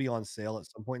that it will be on sale at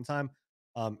some point in time.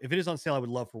 If it is on sale, I would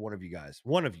love for one of you guys,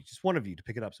 just one of you, to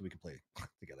pick it up so we can play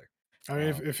together. I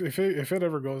mean, if it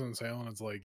ever goes on sale and it's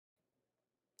like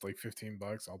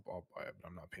 $15, I'll buy it. But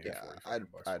I'm not paying Yeah, $40 I'd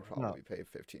for it. probably pay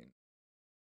 15.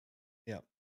 Yeah.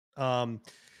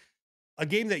 A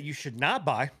game that you should not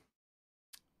buy,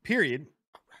 period.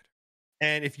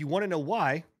 And if you want to know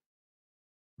why,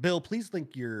 Bill, please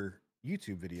link your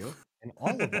YouTube video and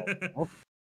all of them.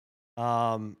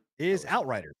 Is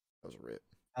Outriders. That was a rip.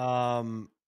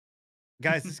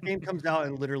 Guys, this game comes out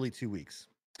in literally 2 weeks.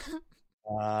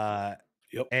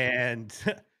 Yep. And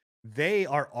they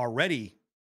are already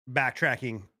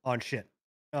backtracking on shit.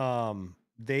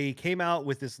 They came out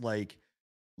with this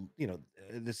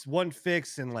this one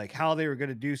fix and like how they were going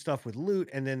to do stuff with loot,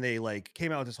 and then they like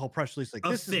came out with this whole press release like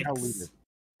this is how loot is.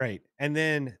 Right. And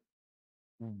then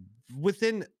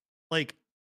within like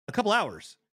a couple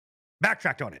hours,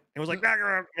 backtracked on it. It was like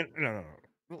no.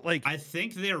 Like, I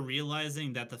think they're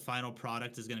realizing that the final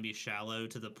product is going to be shallow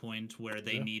to the point where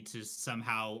they need to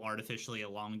somehow artificially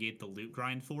elongate the loot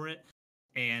grind for it.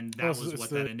 And that was what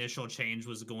that initial change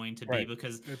was going to be,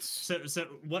 because so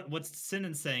what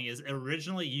Sinan's saying is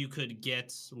originally you could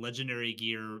get legendary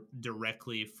gear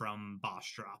directly from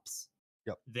boss drops.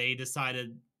 Yep. They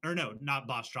decided, or no, not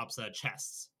boss drops,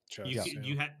 chests.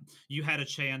 You had a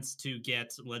chance to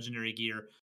get legendary gear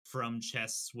from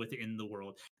chests within the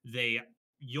world. They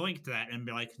yoinked that and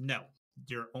be like, no,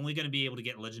 you're only going to be able to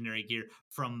get legendary gear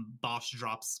from boss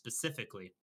drops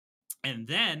specifically. And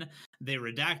then they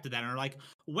redacted that and are like,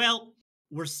 well,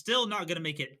 we're still not going to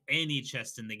make it any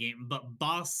chest in the game, but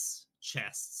boss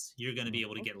chests you're going to be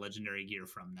able to get legendary gear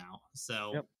from now.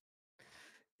 So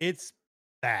it's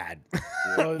bad.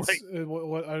 Well,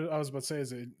 what I was about to say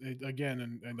is it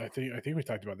again, and I think we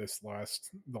talked about this the last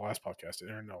podcast.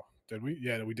 Or no, did we?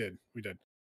 Yeah, we did.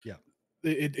 Yeah.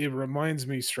 It reminds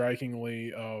me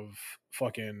strikingly of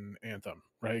fucking Anthem,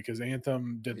 right? Because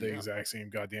Anthem did the exact same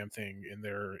goddamn thing in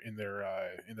their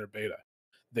beta.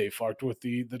 They fucked with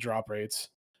the drop rates.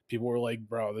 People were like,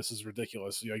 "Bro, this is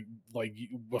ridiculous." Like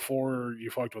before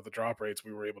you fucked with the drop rates,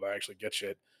 we were able to actually get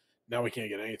shit. Now we can't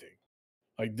get anything.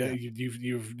 Like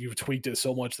you've tweaked it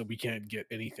so much that we can't get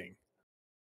anything.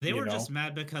 They were just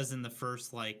mad because in the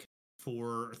first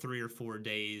 3 or 4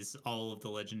 days, all of the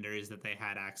legendaries that they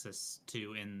had access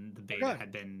to in the beta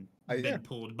had been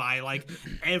pulled by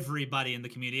everybody in the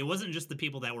community. It wasn't just the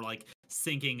people that were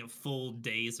sinking full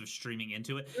days of streaming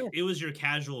into it. It was your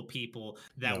casual people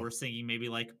that were sinking maybe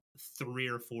 3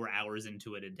 or 4 hours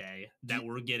into it a day that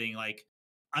were getting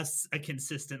a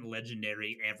consistent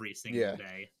legendary every single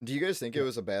day. Do you guys think it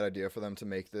was a bad idea for them to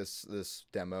make this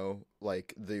demo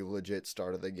the legit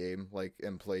start of the game,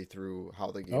 and play through how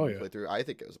the game will play through? I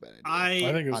think it was a bad idea.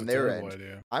 I think it was on a their terrible end.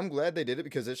 idea. I'm glad they did it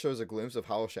because it shows a glimpse of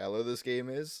how shallow this game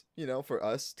is, for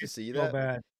us to see that.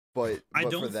 Bad. But I for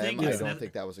don't them, think I don't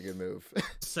think that was a good move.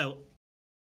 So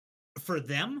for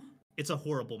them, it's a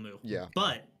horrible move. Yeah.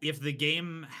 But if the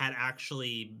game had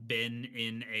actually been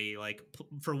in a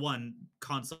for one,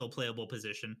 console playable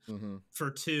position,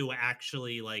 for two,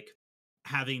 actually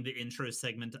having the intro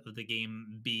segment of the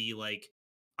game be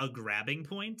a grabbing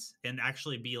point and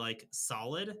actually be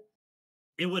solid,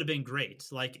 it would have been great.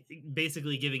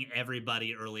 Basically giving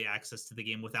everybody early access to the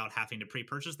game without having to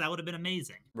pre-purchase, that would have been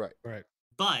amazing. Right.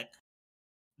 But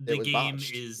the game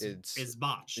botched. is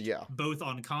botched. Yeah. Both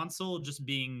on console, just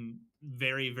being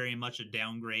very, very much a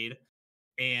downgrade,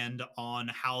 and on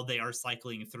how they are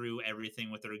cycling through everything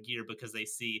with their gear because they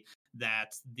see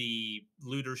that the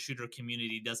looter shooter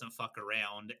community doesn't fuck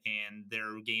around and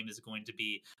their game is going to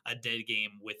be a dead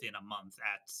game within a month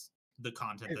at the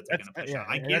content that they're going to push out.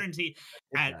 I guarantee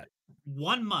at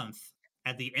 1 month,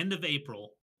 at the end of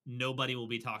April, nobody will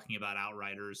be talking about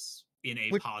Outriders in a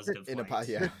positive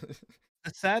light.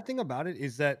 The sad thing about it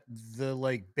is that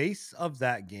the base of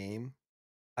that game,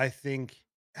 I think,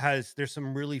 there's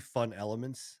some really fun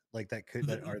elements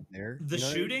that are there. The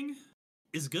shooting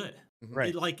is good,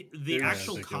 right? The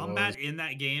actual combat in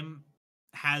that game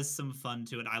has some fun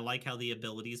to it. I like how the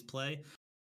abilities play.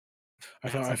 I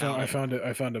found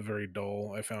it very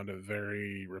dull. I found it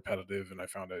very repetitive, and I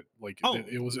found it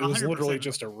it was literally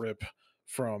just a rip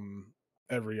from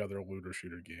every other looter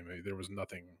shooter game. There was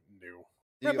nothing new.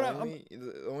 Right, but I'm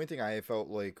The only thing I felt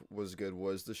like was good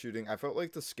was the shooting. I felt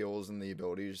like the skills and the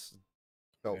abilities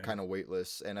felt Yeah. kind of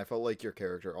weightless, and I felt like your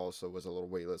character also was a little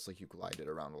weightless. Like you glided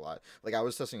around a lot. Like I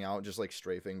was testing out just like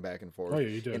strafing back and forth, Oh yeah,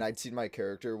 you did. and I'd see my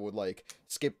character would like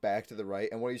skip back to the right,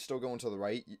 and when he's still going to the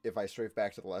right, if I strafe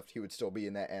back to the left, he would still be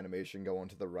in that animation going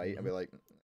to the right, and be like,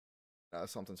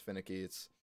 something's finicky. It's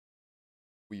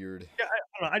weird. yeah,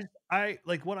 I don't know. I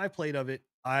like when I played of it,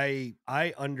 I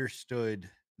understood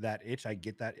that itch. I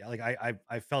get that. Like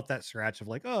I felt that scratch of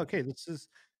like, oh, okay, this is,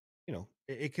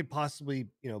 it could possibly,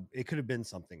 it could have been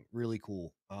something really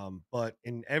cool. But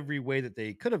in every way that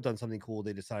they could have done something cool,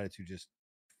 they decided to just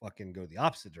fucking go the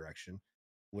opposite direction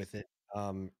with it.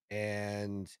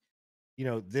 And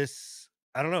this,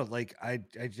 I don't know, like I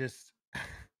just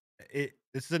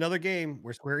this is another game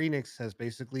where Square Enix has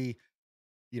basically,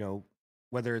 you know,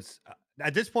 whether it's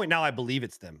at this point now, I believe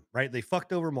it's them, right? They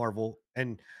fucked over Marvel,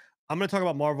 and I'm going to talk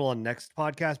about Marvel on next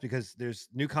podcast because there's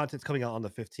new content's coming out on the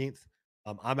 15th.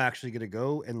 I'm actually going to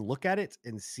go and look at it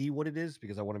and see what it is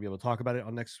because I want to be able to talk about it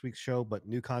on next week's show. But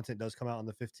new content does come out on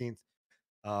the 15th.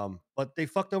 But they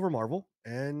fucked over Marvel,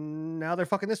 and now they're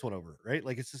fucking this one over, right?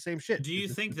 Like it's the same shit. Do you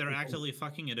It's think the they're same thing. actively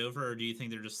fucking it over, or do you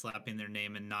think they're just slapping their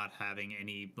name and not having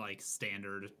any like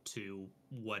standard to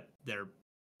what they're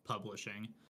publishing?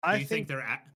 I Do you think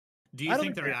they're do I you don't think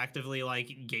think they're they- actively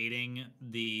like gating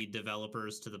the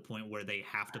developers to the point where they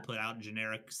have to put out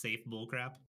generic safe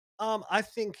bullcrap? I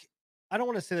think I don't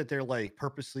want to say that they're like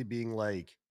purposely being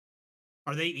like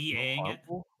Are they EAing it?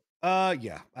 harmful.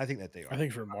 Yeah, I think that they are. I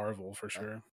think for Marvel for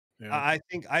sure. Yeah. I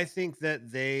think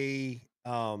that they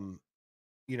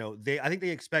I think they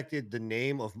expected the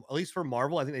name of, at least for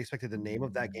Marvel, I think they expected the name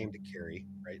of that game to carry,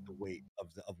 right, the weight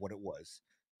of what it was.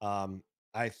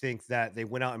 I think that they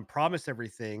went out and promised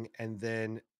everything, and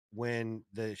then when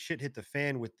the shit hit the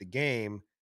fan with the game,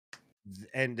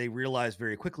 and they realized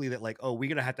very quickly that like, oh, we're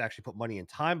gonna have to actually put money and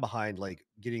time behind like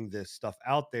getting this stuff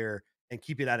out there and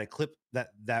keep it at a clip that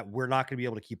we're not gonna be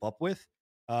able to keep up with.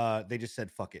 They just said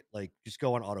fuck it, like just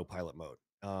go on autopilot mode.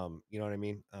 You know what I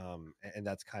mean? And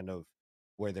that's kind of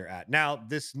where they're at now.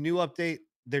 This new update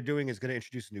they're doing is going to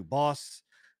introduce a new boss,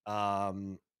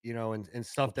 and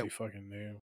stuff Hope they that, fucking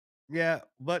knew. yeah,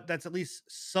 but that's at least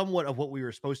somewhat of what we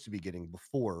were supposed to be getting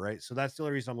before, right? So that's the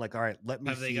only reason I'm like, all right, let me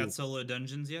Have they see. got solo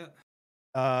dungeons yet?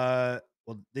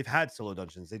 Well, they've had solo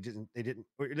dungeons.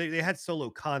 They had solo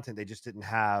content. They just didn't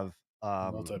have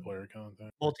Multiplayer content.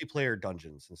 multiplayer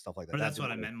dungeons and stuff like that. Or that's the what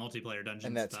I only- meant, multiplayer dungeons.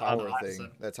 And that the tower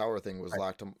opposite. thing was Right.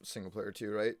 locked to single player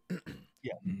too, right?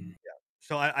 Mhm.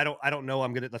 So I don't know.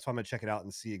 That's why I'm gonna check it out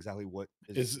and see exactly what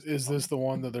Is this the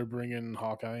one that they're bringing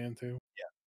Hawkeye into?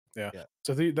 Yeah. Yeah.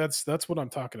 So that's what I'm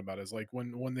talking about. Is like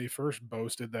when they first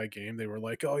boasted that game, they were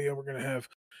like, "Oh yeah, you're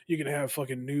gonna have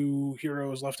fucking new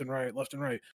heroes left and right, left and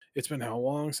right." It's been how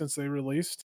long since they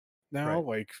released? Now,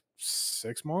 Right. like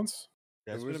 6 months,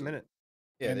 Yeah, it's It been a was- minute.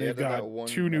 Yeah, and they they've added that got one-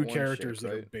 two that new one chick, characters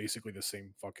that are right? basically the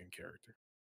same fucking character.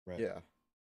 Right.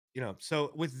 Yeah.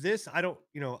 So with this, I don't,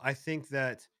 I think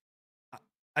that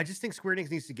I just think Square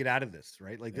Enix needs to get out of this,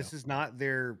 right? Like this is not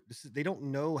they don't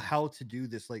know how to do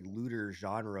this like looter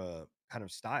genre kind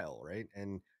of style, right?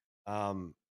 And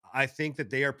I think that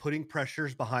they are putting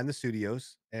pressures behind the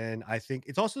studios, and I think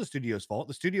it's also the studio's fault.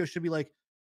 The studio should be like,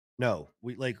 no,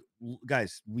 we like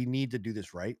guys, we need to do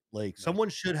this right. Like someone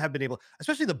should have been able,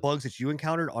 especially the bugs that you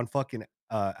encountered on fucking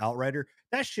Outrider,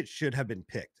 that shit should have been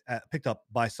picked up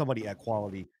by somebody at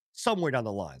quality somewhere down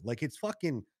the line. Like it's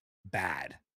fucking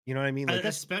bad. You know what I mean? Like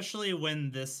that's Especially when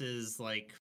this is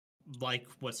like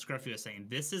what Scruffy was saying,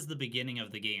 this is the beginning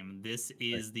of the game. This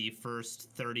is the first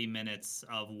 30 minutes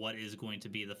of what is going to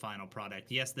be the final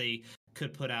product. Yes, they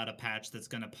could put out a patch that's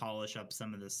going to polish up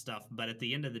some of this stuff, but at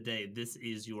the end of the day, this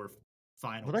is your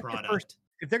final that's your product. first.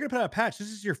 If they're gonna put out a patch, this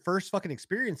is your first fucking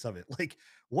experience of it. Like,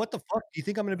 what the fuck? Do you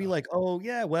think I'm gonna be like, oh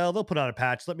yeah, well, they'll put out a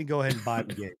patch. Let me go ahead and buy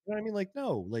the game. You know what I mean? Like,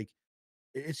 no, like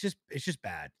it's just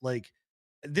bad. Like,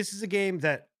 this is a game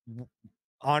that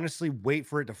honestly, wait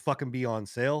for it to fucking be on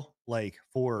sale, like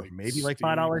for maybe like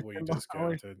 $5, steeply $10,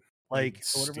 discounted. like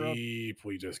or whatever else.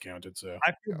 Steeply discounted. So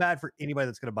I feel bad for anybody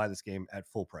that's gonna buy this game at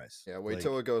full price. Yeah, wait Like,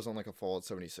 till it goes on like a Fallout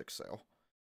 76 sale.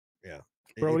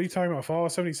 bro, what are you talking about?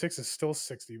 Fallout 76 is still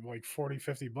 60, like 40,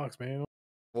 $50, man.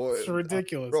 Well, It's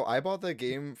ridiculous. bro, I bought that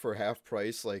game for half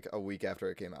price like a week after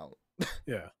it came out.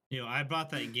 Yeah. I bought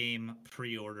that game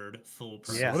pre-ordered full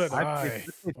price. Yeah, So did I I.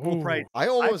 paid full Ooh. price. I I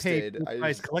almost paid did. full I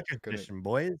price just collector's couldn't. edition,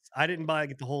 boys. I didn't buy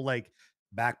the whole like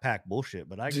backpack bullshit,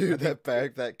 but I Dude, paid that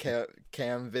bag, that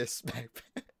canvas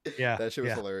backpack. Yeah, that shit was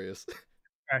yeah. hilarious.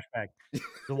 trash bag,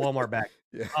 the Walmart bag.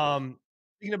 Yeah.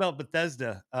 Speaking about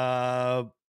Bethesda,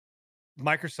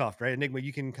 Microsoft, right? Enigma,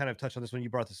 you can kind of touch on this when you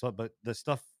brought this up, but the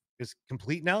stuff is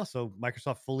complete now. So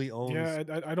Microsoft fully owns. Yeah,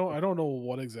 I don't know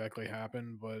what exactly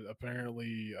happened, but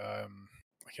apparently, I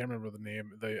can't remember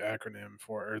the acronym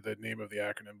for, or the name of the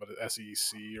acronym, but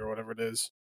SEC or whatever it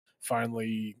is,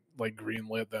 finally like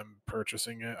greenlit them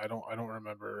purchasing it. I don't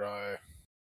remember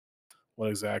what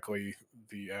exactly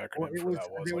the Well, acronym for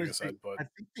that was. Like I the, said, but I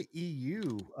think the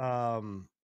EU,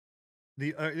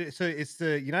 so it's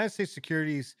the United States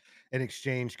Securities and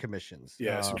Exchange Commissions.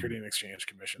 yeah, Security and Exchange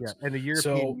Commissions. Yeah, and the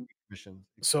European Union Commission.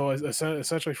 So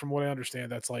essentially, from what I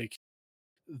understand, that's like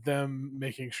them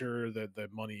making sure that the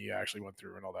money actually went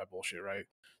through and all that bullshit, right?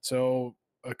 So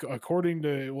according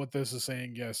to what this is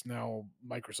saying, yes, now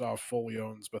Microsoft fully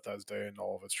owns Bethesda and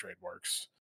all of its trademarks.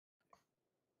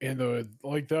 And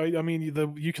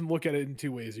you can look at it in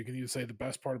two ways. You can either say the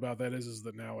best part about that is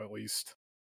that now at least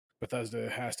Bethesda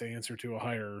has to answer to a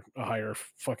higher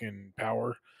fucking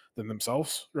power than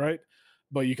themselves, right?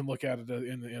 But you can look at it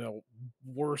in a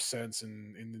worse sense,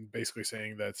 in basically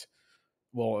saying that,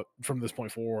 well, from this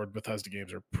point forward, Bethesda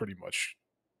games are pretty much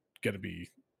going to be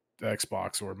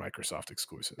Xbox or Microsoft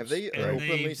exclusives. Have they And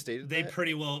openly stated they that?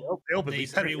 pretty well They openly they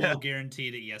said it, pretty yeah. well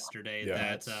guaranteed it yesterday Yeah.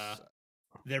 that That's-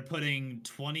 they're putting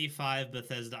 25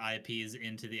 Bethesda IPs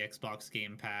into the Xbox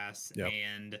Game Pass, Yep.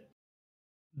 and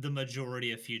the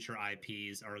majority of future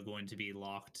IPs are going to be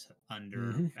locked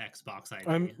under Mhm. Xbox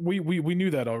IP. We knew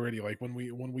that already. Like when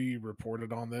we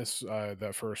reported on this,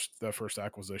 that first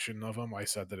acquisition of them, I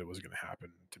said that it was going to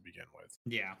happen to begin with.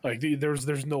 Yeah. Like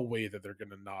there's no way that they're going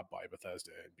to not buy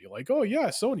Bethesda and be like, oh yeah,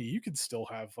 Sony, you can still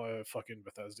have fucking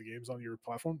Bethesda games on your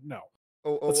platform. No,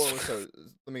 So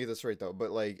let me get this right though.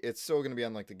 But like, it's still gonna be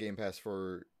on like the Game Pass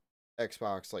for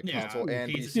Xbox, like Yeah, console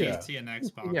and PC, PC. and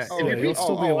Xbox. Yeah, Oh, Yeah, okay. you'll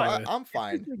still be able to- I'm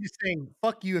fine. Basically just saying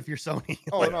fuck you if you're Sony.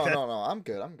 Oh Like, no, that- no, no, I'm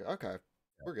good. Okay,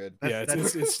 we're good. yeah,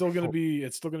 it's still going to be a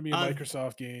Uh,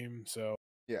 Microsoft game. So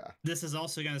Yeah, This is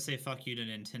also going to say fuck you to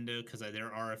Nintendo, because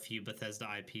there are a few Bethesda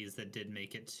IPs that did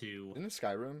make it to isn't it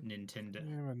Skyrim? Nintendo.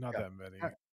 yeah, not Yeah. that many.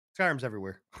 Skyrim's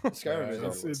everywhere. Skyrim Yeah,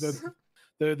 is it's- everywhere.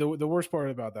 The worst part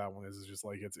about that one is just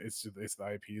like it's the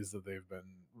IPs that they've been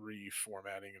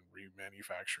reformatting and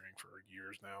remanufacturing for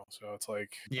years now. So it's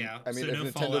like, Yeah. I mean, so if no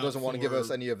Nintendo Fallout doesn't want to give us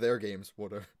for- any of their games,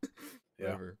 whatever. Yeah.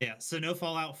 Whatever. Yeah, so no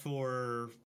Fallout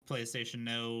for PlayStation,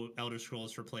 no Elder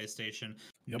Scrolls for PlayStation,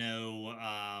 Yep.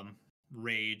 no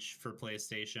Rage for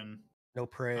PlayStation. No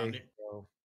Prey. Um, no.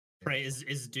 Prey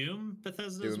is Doom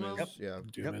Bethesda as Doom well? is, yeah.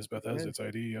 Doom Yep. is Bethesda's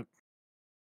ID. Yep.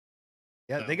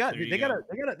 Yeah, So, they got there you they got go.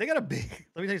 a they got a big.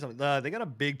 Let me tell you something. They got a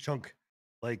big chunk,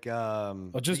 like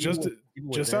Just even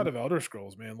just within- out of Elder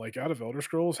Scrolls, man. Like out of Elder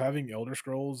Scrolls, having Elder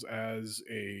Scrolls as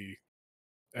a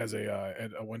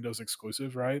Windows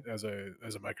exclusive, right? As a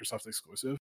Microsoft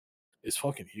exclusive, is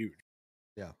fucking huge.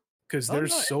 Yeah. Because No,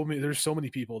 there's no, so many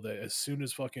people that as soon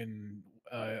as fucking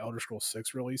Elder Scrolls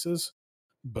 6 releases,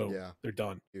 boom, Yeah. they're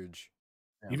done. Huge.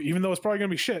 Yeah. Even though it's probably gonna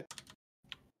be shit,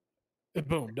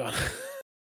 boom, done.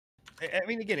 I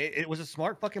mean, again, it was a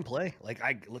smart fucking play.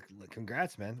 Like, look,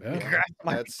 congrats, man. Yeah. Congrats,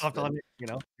 That's- Microsoft, on it. You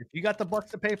know, if you got the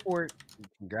bucks to pay for it,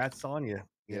 congrats on you.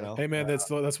 You Yeah. know, Hey man, that's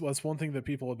one thing that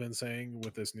people have been saying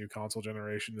with this new console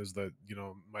generation is that, you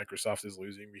know, Microsoft is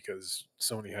losing because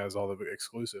Sony has all the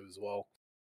exclusives. Well,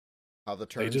 How the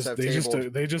they turns have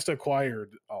tabled. they just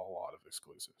acquired a lot of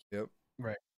exclusives. Yep.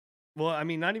 well, I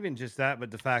mean, not even just that,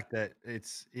 but the fact that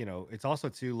it's, you know, it's also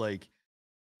too, like,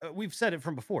 we've said it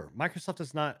from before. Microsoft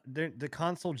does not, the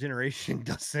console generation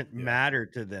doesn't Yeah. matter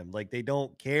to them. Like, they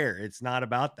don't care. It's not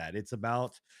about that. It's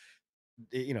about,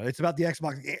 you know, it's about the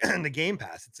Xbox and the Game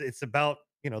Pass. It's about,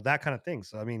 you know, that kind of thing.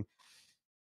 So, I mean,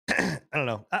 I don't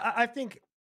know. I think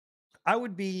I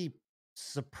would be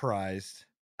surprised.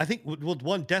 I think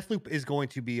one, Deathloop is going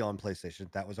to be on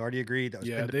PlayStation. That was already agreed. That was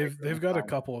Yeah, pinned to paper. they've got a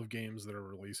couple of games that are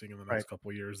releasing in the next Right.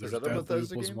 couple of years. Is There's that a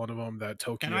Bethesda Deathloop was game? one of them. That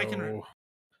Tokyo. And I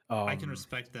can um,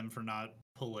 respect them for not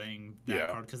pulling that Yeah.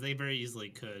 card, because they very easily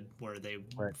could, where they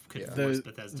Right. could Yeah. force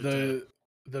Bethesda to.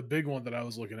 the big one that I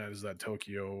was looking at is that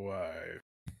Tokyo.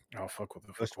 Oh fuck! What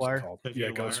the fuck was Ghostwire? it called? Tokyo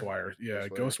Yeah, Ghostwire. Yeah,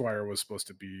 Ghostwire. Ghostwire was supposed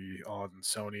to be on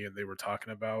Sony, and they were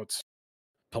talking about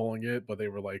pulling it, but they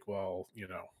were like, "Well, you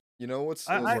know, You know what's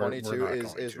I- I- funny We're too not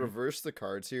is going to. reverse the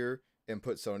cards here and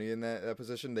put Sony in that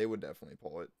position. They would definitely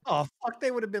pull it. Oh fuck! They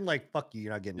would have been like, "Fuck you,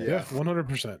 you're not getting it." yeah,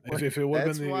 100%." If it would have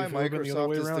That's been why if it would've been the other Microsoft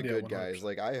way is the around, yeah, good guys. 100%.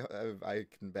 Like I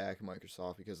can back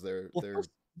Microsoft because they're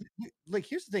Like,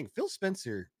 here's the thing, Phil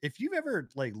Spencer. If you've ever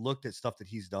like looked at stuff that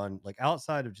he's done, like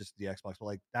outside of just the Xbox, but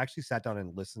like actually sat down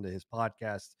and listened to his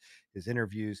podcast, his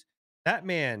interviews, that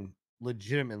man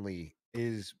legitimately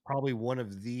is probably one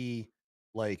of the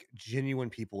like genuine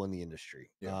people in the industry.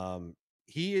 Yeah.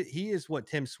 he is what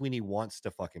Tim Sweeney wants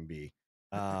to fucking be,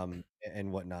 and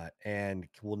whatnot, and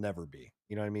will never be.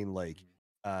 You know what I mean? Like,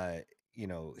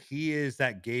 he is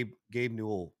that Gabe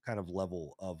Newell kind of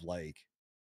level of like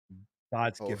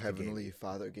God's Oh, gift to gaming. Heavenly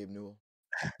Father Gabe Newell.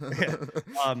 Yeah.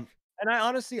 And I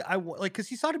honestly, like, because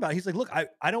he's talked about it, he's like, look,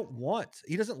 I don't want,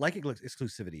 he doesn't like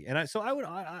exclusivity. And I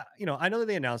know that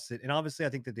they announced it, and obviously I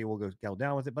think that they will go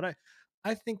down with it, but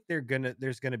I think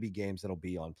there's gonna be games that'll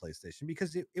be on PlayStation,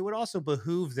 because it would also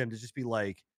behoove them to just be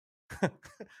like,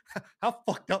 how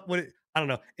fucked up would it, I don't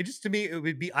know. It just, to me, it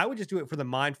would be, I would just do it for the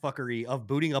mind fuckery of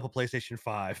booting up a PlayStation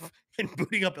 5 and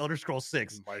booting up Elder Scrolls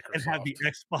 6 and have the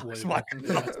Xbox label.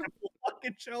 Microsoft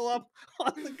fucking show up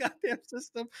on the goddamn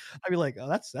system. I'd be like, oh,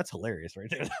 that's hilarious right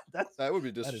there. That would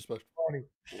be that is disrespectful. funny.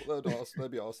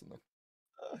 That'd be awesome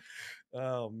though.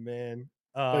 Oh man.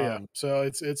 But yeah, so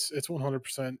it's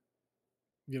 100%,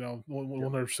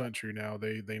 100% true now.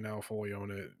 They now fully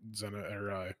own it.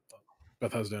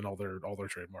 Bethesda and all their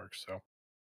trademarks. So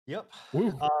Yep.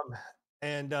 Woo.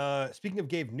 And speaking of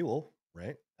Gabe Newell,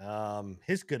 right?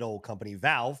 His good old company,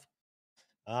 Valve,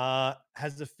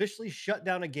 has officially shut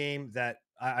down a game that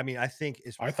I think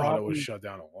is. I thought it was shut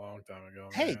down a long time ago.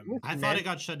 Hey, man. listen, I thought man, it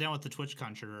got shut down with the Twitch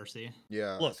controversy.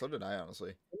 Yeah, Look. so did I,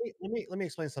 honestly. let me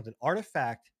explain something.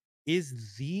 Artifact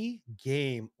is the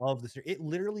game of the series. It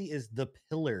literally is the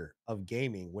pillar of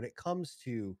gaming when it comes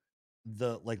to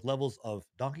the like levels of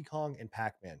Donkey Kong and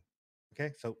Pac-Man.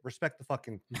 Okay, so respect the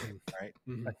fucking game, right?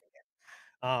 Mhm. Respect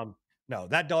the game. No,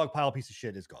 that dog pile piece of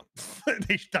shit is gone.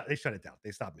 they shut it down.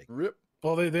 They stopped making. Rip.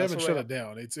 Well, they That's haven't what shut I- it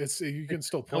down. It's you can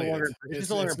still no play longer- it. it's It's,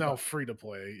 no longer it's now play. free to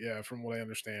play. Yeah, from what I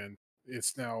understand,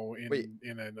 it's now in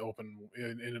an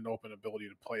open ability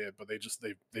to play it. But they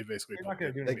basically They're not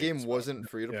gonna do That anything. game wasn't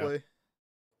free to Yeah. play.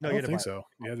 No, I you don't had to think buy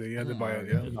it. so. You had to Oh buy my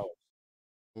it. God.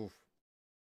 Yeah. Oof.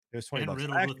 It was $20. And I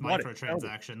riddled actually with bought it. I found it.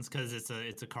 microtransactions because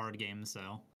it's a card game.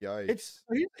 So Yikes.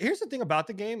 Here's the thing about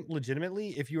the game.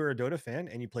 Legitimately, if you were a Dota fan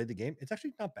and you played the game, it's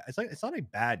actually not bad. It's not a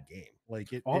bad game.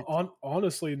 Like it.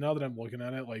 Honestly, now that I'm looking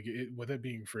at it, like with it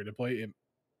being free to play,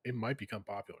 it might become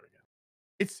popular again.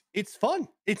 It's fun.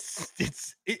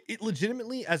 It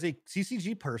legitimately, as a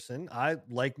CCG person, I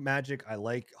like Magic. I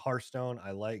like Hearthstone.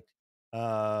 I liked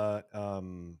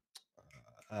Legends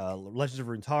of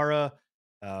Runeterra.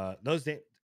 Those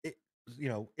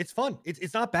it's fun.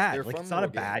 It's not bad. They're Like fun it's not a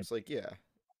little bad. games. Like, yeah.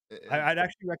 I'd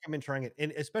actually recommend trying it,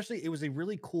 and especially it was a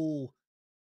really cool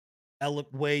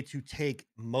way to take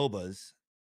MOBAs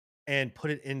and put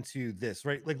it into this,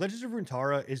 right? Like Legends of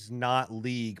Runeterra is not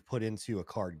League put into a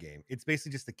card game. It's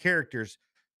basically just the characters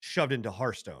shoved into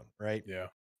Hearthstone, right? Yeah.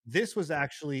 This was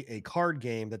actually a card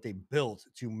game that they built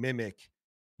to mimic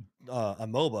a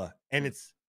MOBA, and it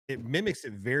mimics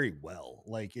it very well.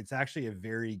 Like it's actually a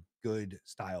very good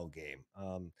style game.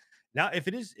 Now if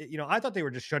it is, I thought they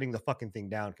were just shutting the fucking thing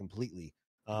down completely.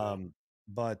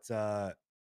 But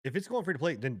if it's going free to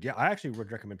play, then yeah, I actually would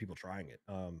recommend people trying it.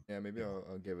 Yeah, maybe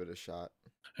I'll give it a shot.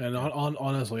 And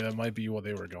honestly, that might be what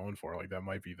they were going for. Like that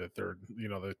might be the third,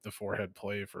 the forehead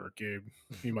play for Gabe.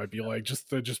 He might be like, just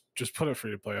put it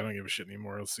free to play. I don't give a shit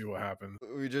anymore. Let's see what happens.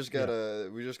 We just gotta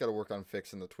work on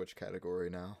fixing the Twitch category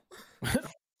now.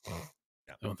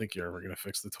 I don't think you're ever gonna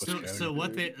fix the Twitch category.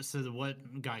 So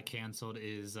what got canceled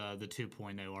is the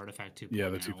 2.0 Artifact 2.0. Yeah,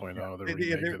 the 2.0. The they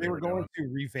remake that were were going doing.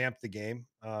 to revamp the game.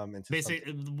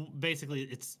 Basically,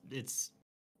 it's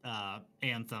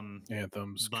Anthem.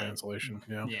 Anthem's but- cancellation.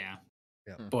 Yeah.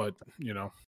 Yeah. But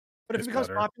But if It's it becomes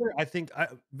better. popular, I think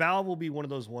Valve will be one of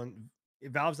those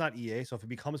Valve's not EA, so if it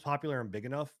becomes popular and big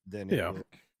enough, then it Yeah.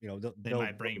 will, They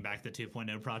might bring back the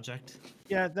 2.0 project.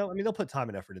 Yeah, they'll put time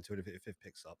and effort into it if it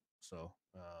picks up. So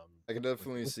I can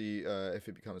definitely see if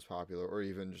it becomes popular, or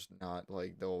even just not,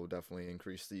 like they'll definitely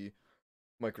increase the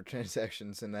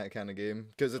microtransactions in that kind of game,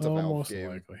 because it's a Valve Most game.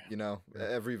 likely. Yeah.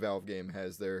 Every Valve game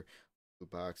has their loot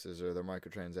boxes or their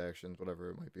microtransactions, whatever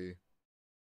it might be.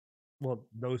 well,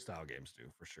 those style games do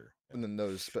for sure. And then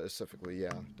those specifically,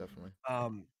 yeah, definitely.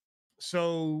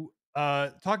 So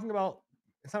talking about,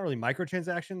 it's not really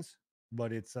microtransactions,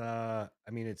 but it's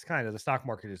it's kind of, the stock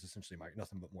market is essentially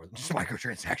nothing but more than just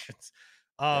microtransactions.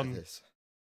 Yeah, it is.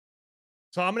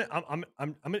 So I'm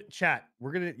gonna chat.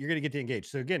 You're gonna get to engage.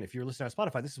 So again, if you're listening on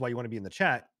Spotify, this is why you want to be in the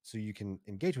chat, so you can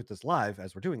engage with us live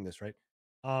as we're doing this, right?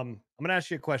 I'm gonna ask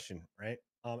you a question, right?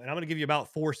 And I'm gonna give you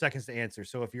about 4 seconds to answer.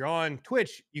 So if you're on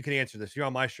Twitch, you can answer this. If you're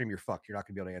on my stream, you're fucked. You're not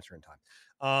gonna be able to answer in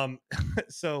time.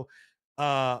 So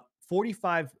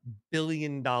 $45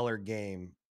 billion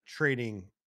game trading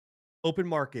open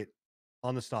market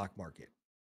on the stock market.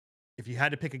 If you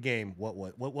had to pick a game, what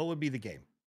would be the game?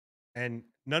 And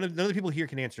none of the people here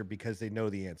can answer because they know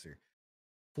the answer.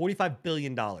 $45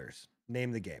 billion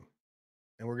name the game,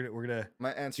 and we're gonna.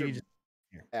 My answer just-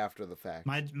 here. after the fact.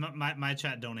 My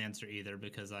chat don't answer either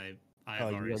because I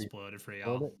have you already already spoiled it for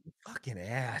Hold y'all. it. Fucking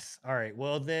ass. All right.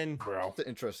 Well then. Bro. It's an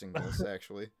interesting list,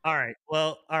 actually. All right.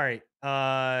 Well. All right.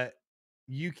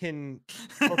 You can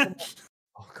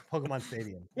Pokemon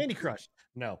Stadium, Candy Crush.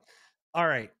 No. All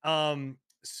right.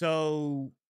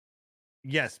 So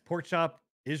yes, Pork Chop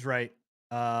is right.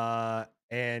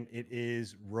 And it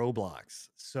is Roblox.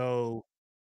 So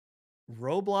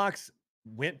Roblox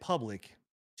went public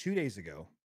 2 days ago.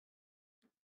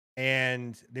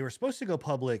 And they were supposed to go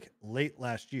public late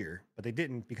last year, but they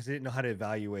didn't because they didn't know how to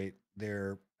evaluate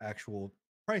their actual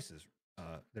prices,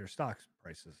 their stocks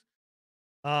prices,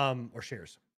 or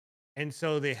shares. And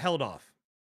so they held off.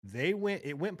 It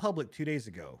went public 2 days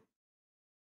ago.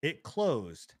 It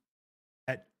closed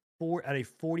at a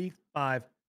 $45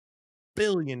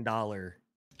 billion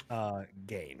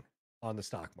gain on the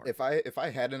stock market. If I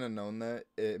hadn't have known that,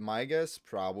 my guess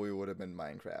probably would have been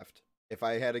Minecraft. If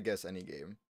I had to guess any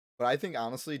game. But I think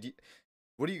honestly,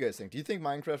 what do you guys think? Do you think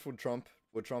Minecraft would trump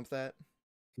that?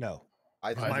 No.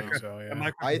 I think so,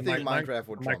 yeah. I think Minecraft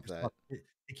would trump that. It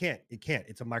can't.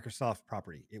 It's a Microsoft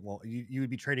property. It won't. You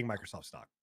would be trading Microsoft stock.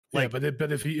 Yeah, but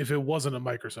if it wasn't a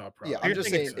Microsoft product, Yeah, I'm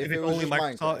just saying if it was only just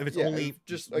Microsoft, Minecraft, if it's yeah, only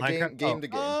just a Minecraft, game to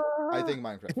game, I think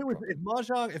Minecraft. If it was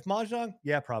if Mahjong,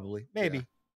 yeah, probably, maybe.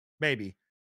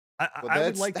 I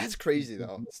would like that's crazy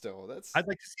though. Still, I'd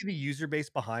like to see the user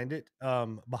base behind it,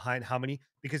 behind how many,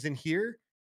 because in here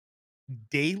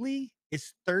daily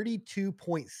it's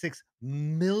 32.6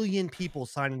 million people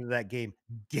sign into that game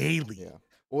daily. Yeah.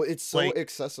 Well, it's so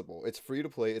accessible. It's free to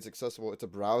play. It's accessible. It's a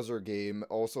browser game,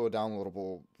 also a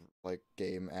downloadable like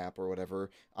game app or whatever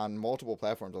on multiple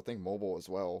platforms. I think mobile as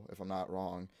well, if I'm not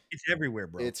wrong. It's everywhere,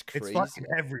 bro. It's crazy. It's fucking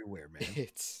everywhere, man.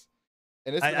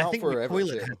 And it's been out think forever. The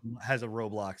Toilet has a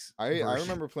Roblox. I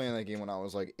remember playing that game when I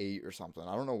was like 8 or something.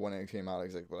 I don't know when it came out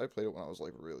exactly, but I played it when I was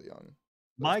like really young.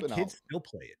 My kids still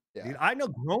play it. Yeah. Dude, I know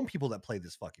grown people that play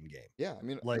this fucking game. Yeah, I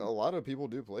mean, like a lot of people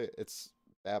do play it. It's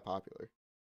that popular.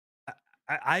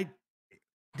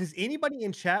 Does anybody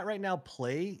in chat right now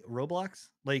play Roblox?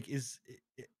 Like,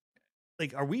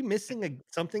 are we missing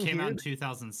something? Came out in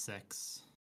 2006.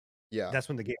 Yeah, that's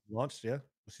when the game launched. Yeah,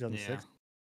 2006. Yeah.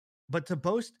 But to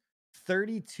boast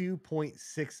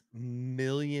 32.6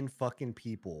 million fucking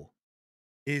people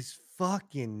is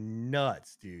fucking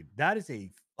nuts, dude. That is a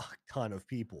fuck ton of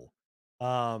people.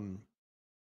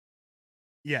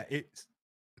 Yeah,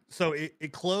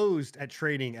 it closed at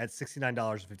trading at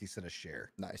 $69.50 a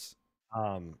share. Nice.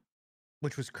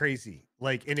 Which was crazy.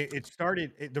 Like, and it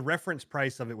started. The reference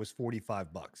price of it was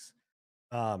 $45.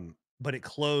 But it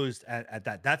closed at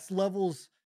that. That's levels.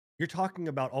 You're talking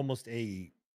about almost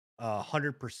a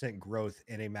 100% growth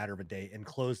in a matter of a day, and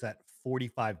closed at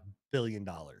 $45 billion.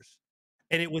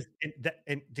 And it was,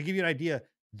 and to give you an idea,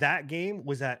 that game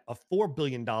was at a $4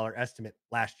 billion estimate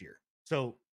last year.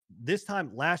 So this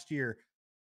time last year,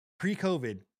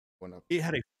 pre-COVID, it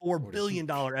had a $4 billion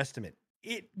estimate.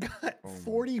 It got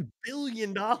 $40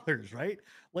 billion, right?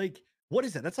 Like, what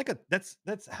is that?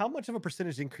 That's how much of a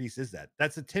percentage increase is that?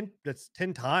 That's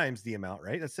 10 times the amount,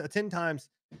 right? That's 10 times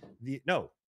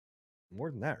more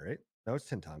than that, right? No, it's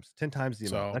 10 times the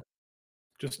amount.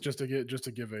 Just to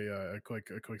give a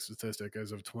quick statistic,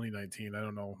 as of 2019, I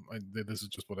don't know. This is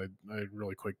just what I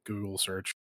really quick Google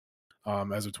search.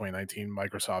 As of 2019,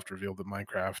 Microsoft revealed that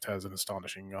Minecraft has an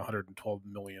astonishing 112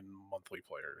 million monthly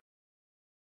players.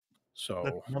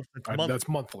 So that's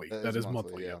monthly. That is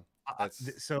monthly. Yeah.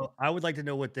 So I would like to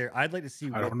know I'd like to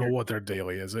see. I don't know what their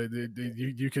daily is.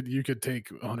 You could take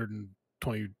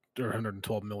 120 or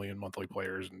 112 million monthly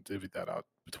players and divvy that out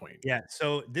between. Yeah.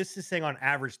 So this is saying on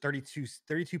average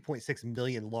 32.6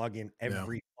 million login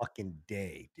every fucking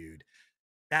day, dude.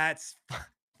 That's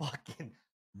fucking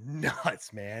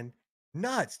nuts, man.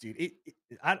 Nuts, dude.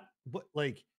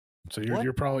 So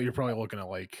you're probably looking at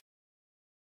like,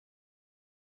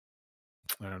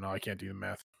 I don't know. I can't do the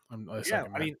math. I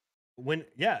mean,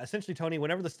 essentially, Tony,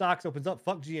 whenever the stocks opens up,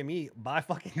 fuck GME, buy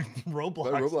fucking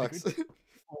Roblox. Like,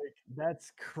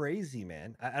 that's crazy,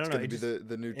 man. I don't know. Be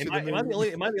the new. Am I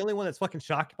the only one that's fucking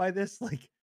shocked by this? Like,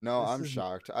 no, I'm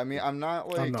shocked. I mean, I'm not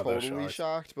like totally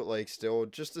shocked, but like still,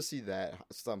 just to see that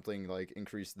something like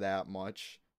increase that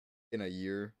much in a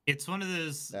year. It's one of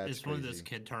those. It's one of those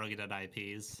kid targeted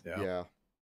IPs. Yeah.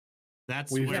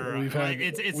 That's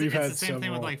it's the same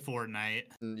thing with like Fortnite.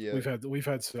 Yeah, we've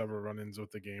had several run-ins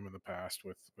with the game in the past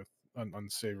with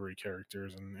unsavory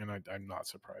characters, and I'm not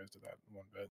surprised at that one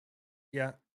bit.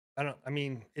 Yeah, I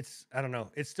don't know.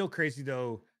 It's still crazy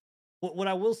though. What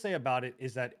I will say about it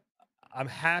is that I'm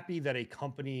happy that a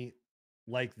company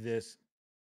like this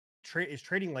is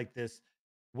trading like this,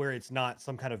 where it's not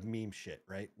some kind of meme shit,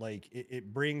 right? Like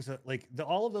it brings like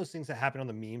all of those things that happen on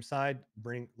the meme side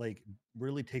bring like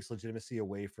really takes legitimacy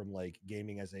away from like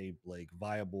gaming as a like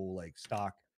viable like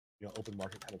stock, open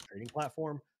market kind of trading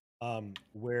platform.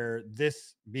 Where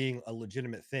this being a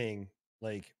legitimate thing,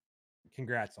 like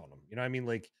congrats on them. You know what I mean?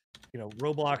 Like,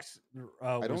 Roblox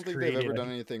I don't was think created. they've ever done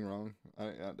anything wrong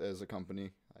as a company.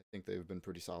 I think they've been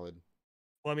pretty solid.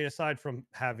 Well, I mean, aside from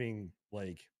having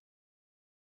like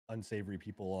unsavory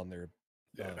people on their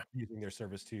using their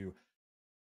service to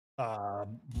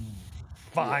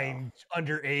find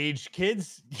underage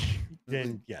kids,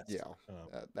 then yes. Yeah.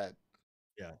 That.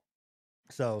 Yeah.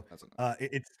 So That's enough.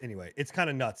 it's anyway, it's kind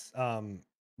of nuts.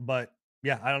 But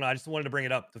yeah, I don't know. I just wanted to bring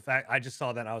it up. The fact I just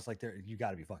saw that and I was like, "There, you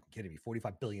got to be fucking kidding me!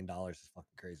 $45 billion is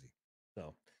fucking crazy."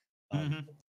 So,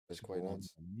 It's quite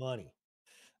nuts. money.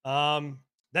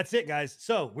 That's it, guys.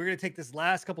 So we're gonna take this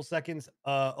last couple seconds,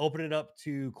 open it up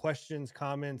to questions,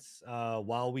 comments,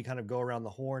 while we kind of go around the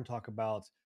horn, talk about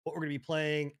what we're gonna be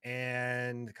playing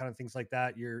and kind of things like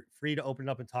that. You're free to open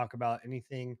it up and talk about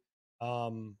anything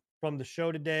from the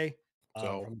show today.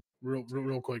 So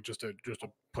real quick, just to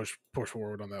push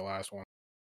forward on that last one.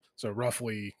 So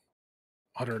roughly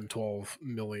 112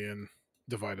 million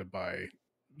divided by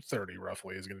 30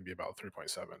 roughly is going to be about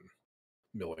 3.7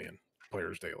 million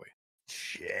players daily.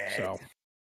 Shit. So,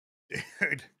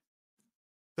 dude,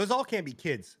 those all can't be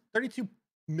kids. 32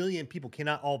 million people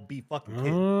cannot all be fucking kids.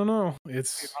 No,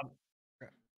 it's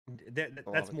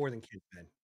that's more than kids, man.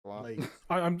 Like,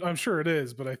 I'm sure it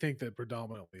is, but I think that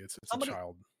predominantly it's a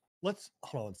child. Let's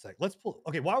hold on a sec. Let's pull.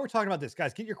 Okay, while we're talking about this,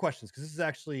 guys, get your questions because this is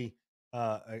actually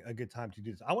a good time to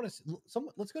do this. I want to.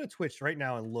 Let's go to Twitch right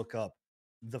now and look up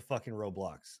the fucking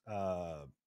Roblox.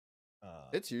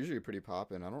 It's usually pretty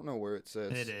popping. I don't know where it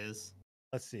says. It is.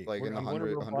 Let's see. Like in the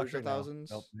hundreds of thousands.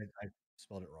 Nope, I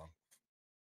spelled it wrong.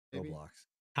 Maybe. Roblox.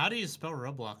 How do you spell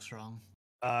Roblox wrong?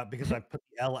 Because I put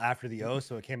the L after the O,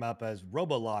 so it came up as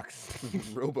Robolox.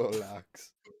 Robolox.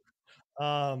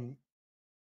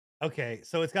 Okay,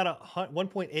 so it's got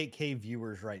 1.8K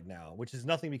viewers right now, which is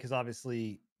nothing because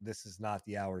obviously this is not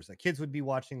the hours that kids would be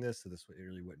watching this, so this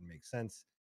really wouldn't make sense.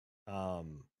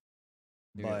 You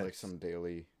need like some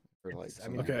daily or like.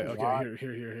 Okay.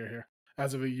 Here.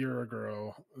 As of a year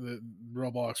ago, the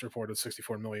Roblox reported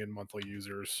 64 million monthly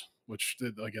users, which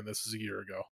again, this is a year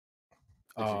ago.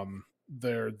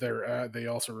 They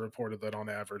also reported that on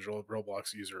average,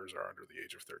 Roblox users are under the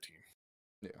age of 13.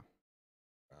 Yeah.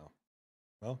 Wow.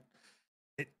 Well,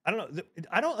 I don't know.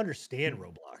 I don't understand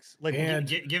Roblox. Like, and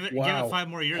give it 5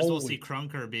 more years, we'll see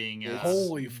Krunker being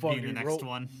holy fucking the next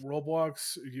one.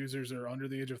 Roblox users are under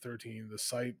the age of 13. The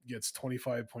site gets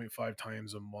 25.5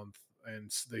 times a month,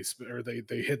 and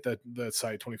they hit that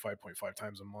site 25.5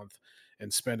 times a month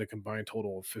and spend a combined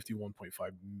total of 51.5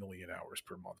 million hours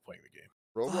per month playing the game.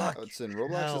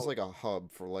 Roblox is like a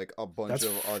hub for like a bunch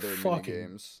of other mini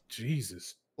games.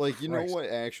 Jesus. Like, know what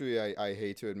actually I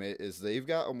hate to admit is they've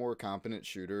got a more competent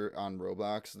shooter on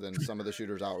Roblox than some of the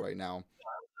shooters out right now.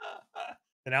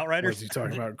 An Outriders? Was he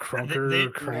talking about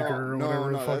Cranker?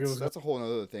 No, that's a whole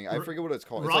other thing. I forget what it's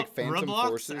called. It's like Phantom Roblox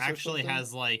Forces actually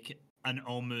has like an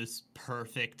almost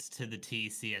perfect to the T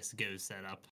CS:GO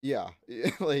setup. Yeah,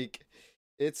 like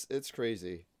it's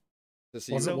crazy.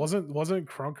 Wasn't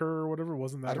Krunker or whatever?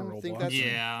 Wasn't that? I don't Roblox? think that's.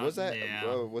 Yeah. Was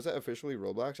that officially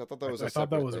Roblox? I thought that was. I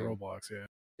thought that was Roblox. Yeah.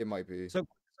 It might be. So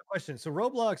question. So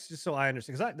Roblox, just so I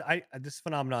understand, because I this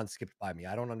phenomenon skipped by me.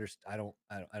 I don't understand.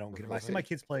 I don't get it. I see my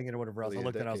kids playing it or whatever else. I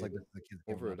looked at it. I was like, the kids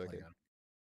over a decade.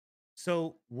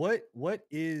 So what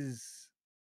is?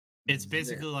 It's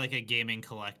basically like a gaming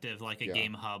collective, like a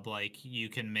game hub. Like you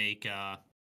can make.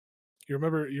 You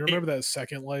remember that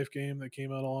Second Life game that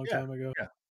came out a long time ago? Yeah.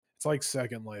 It's like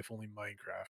Second Life, only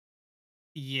Minecraft.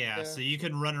 Yeah, so you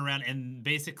can run around, and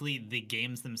basically the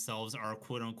games themselves are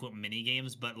quote unquote mini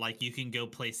games, but like you can go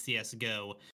play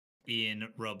CS:GO in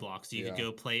Roblox. You could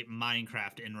go play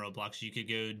Minecraft in Roblox. You could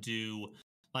go do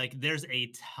like there's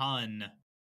a ton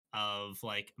of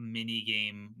like mini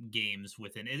games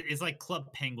within it. It's like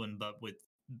Club Penguin but with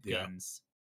guns.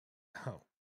 Oh.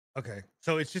 Okay,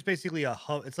 so it's just basically a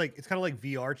hub. It's kind of like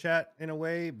VR chat in a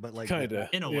way, but like kind of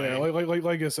in a way.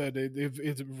 Like I said,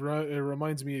 it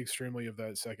reminds me extremely of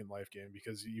that Second Life game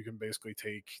because you can basically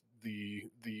take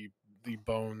the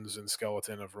bones and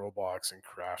skeleton of Roblox and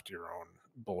craft your own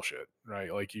bullshit,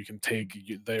 right? Like you can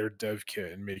take their dev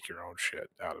kit and make your own shit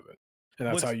out of it, and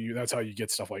that's how you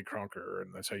get stuff like Krunker,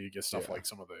 and that's how you get stuff like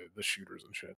some of the shooters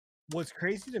and shit. What's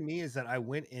crazy to me is that I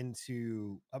went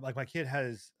into like my kid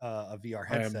has a VR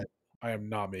headset. I am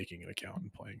not making an account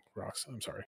and playing Rocks. I'm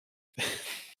sorry.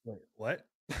 Wait, what?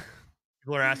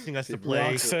 People are asking us to People play. Rock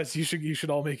Like- says you should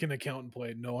all make an account and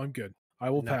play. No, I'm good. I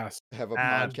will No. pass. Have a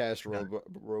Ab- podcast no.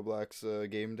 Roblox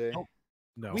game day. Nope.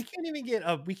 No. We can't even get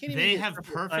we can't even They get have people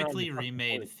to sign on perfectly the fucking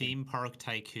remade board. Theme Park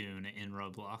Tycoon in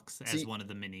Roblox as See, one of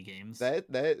the mini games. That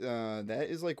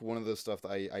is like one of the stuff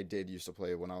that I did used to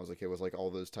play when I was a kid. Was like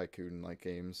all those tycoon like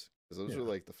games. 'Cause those Yeah. are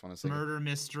like the funnest thing. Murder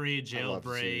mystery, I love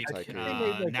seeing jailbreak, Tycoon. They made,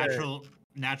 like, a- natural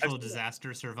seen that.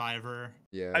 disaster survivor.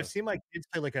 Yeah, I've seen my kids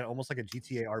play like almost like a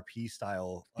GTA RP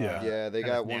style. Yeah. yeah, they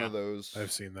kinda got one yeah. of those.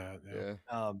 I've seen that. Yeah.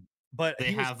 Yeah, But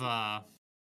They he was- have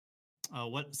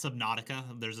what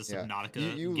Subnautica? There's a yeah.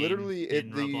 Subnautica. You game literally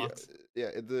in Roblox.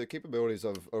 the capabilities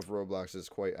of Roblox is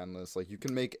quite endless. Like you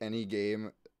can make any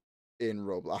game in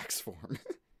Roblox form.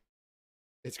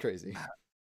 It's crazy.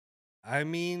 I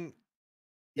mean,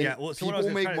 And yeah. Well, so what I was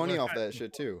people gonna make try to- money what I was off trying that to-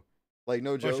 shit too. Like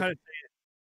no what I was joke. trying to say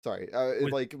Sorry,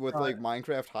 With, with like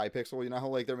Minecraft Hypixel, you know how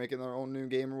like they're making their own new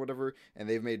game or whatever, and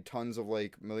they've made tons of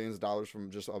like millions of dollars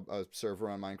from just a server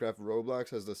on Minecraft. Roblox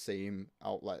has the same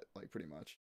outlet, like pretty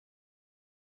much.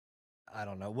 I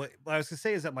don't know. What I was gonna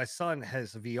say is that my son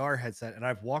has a VR headset, and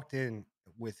I've walked in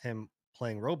with him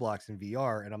playing Roblox in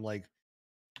VR, and I'm like,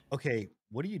 okay,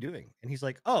 what are you doing? And he's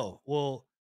like, oh, well,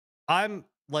 I'm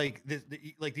like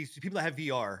like these people that have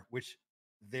VR, which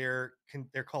they're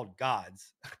called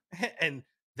gods, and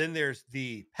then there's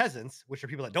the peasants, which are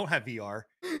people that don't have VR,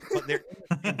 but they're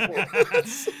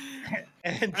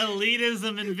and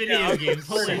Elitism in video Yeah, games.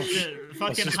 Holy let's shit.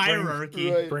 Fucking just bring-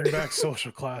 hierarchy. Right. Bring back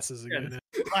social classes Yeah, again.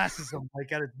 classism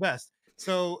like at its best.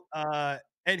 So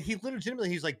and he legitimately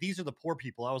he's like, these are the poor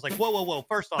people. I was like, whoa.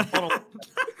 First off, hold on.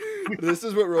 This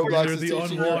is what Roblox They're is the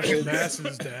teaching your unwashed kids.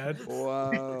 masses, Dad.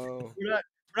 Wow.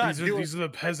 We're not doing These are the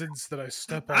peasants that I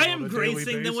step on. I on am a daily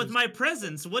gracing them with basis. my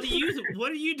presence. What are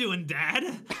you doing, Dad?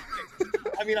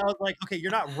 I mean, I was like, okay,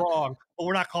 you're not wrong, but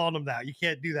we're not calling them that. You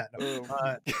can't do that. No.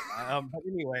 Oh. But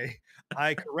anyway,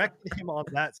 I corrected him on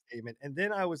that statement, and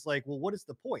then I was like, well, what is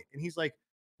the point? And he's like,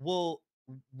 well,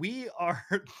 we are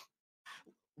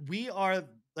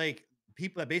like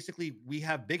people that basically we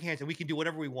have big hands and we can do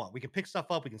whatever we want. We can pick stuff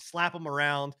up, we can slap them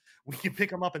around, we can pick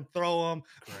them up and throw them,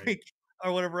 Right.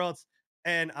 or whatever else.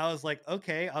 And I was like,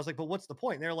 okay. I was like, but what's the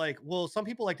point? And they're like, well, some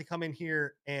people like to come in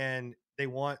here and they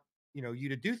want, you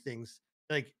to do things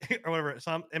like or whatever.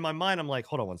 So in my mind, I'm like,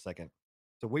 hold on one second.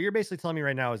 So what you're basically telling me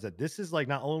right now is that this is like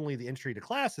not only the entry to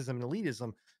classism and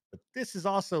elitism, but this is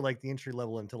also like the entry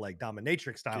level into like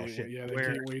dominatrix style shit. Yeah, they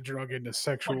where gateway drug into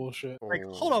sexual shit. like,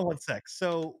 hold on one sec.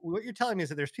 So what you're telling me is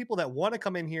that there's people that want to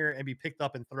come in here and be picked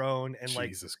up and thrown and like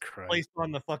Jesus Christ. placed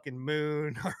on the fucking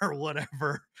moon or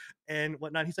whatever and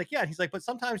whatnot. He's like, yeah. And he's like, but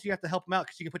sometimes you have to help them out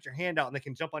because you can put your hand out and they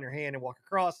can jump on your hand and walk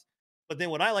across. But then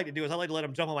what I like to do is I like to let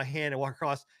them jump on my hand and walk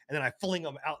across, and then I fling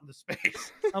them out into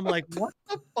space. I'm like, what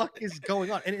the fuck is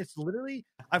going on? And it's literally,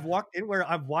 I've walked in where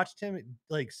I've watched him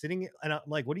like sitting, and I'm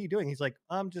like, what are you doing? He's like,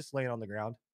 I'm just laying on the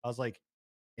ground. I was like,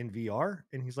 in VR?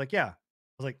 And he's like, yeah. I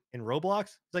was like, in Roblox?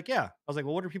 He's like, yeah. I was like,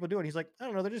 well, what are people doing? He's like, I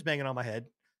don't know. They're just banging on my head.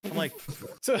 I'm like,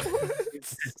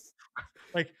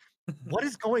 like, what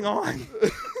is going on?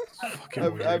 Fucking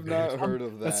weird, I've not dude. heard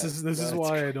of that. This is That's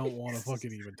why I don't want to crazy.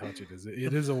 fucking even touch it.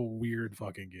 It is a weird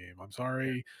fucking game. I'm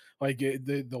sorry. Like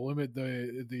the limit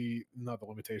the not the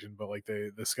limitation, but like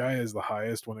the sky is the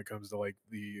highest when it comes to like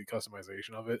the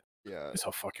customization of it. Yeah. It's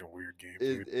a fucking weird game,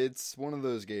 dude. It's one of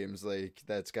those games like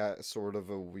that's got sort of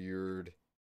a weird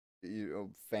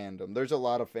fandom. There's a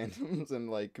lot of fandoms and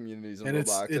like communities in And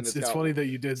Roblox, and it's got funny that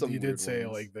you did some weird say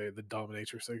ones. like the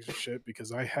dominatrix shit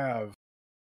because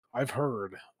I've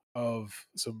heard of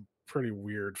some pretty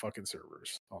weird fucking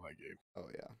servers on that game. Oh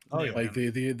yeah. Oh, yeah. Like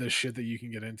the shit that you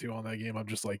can get into on that game, I'm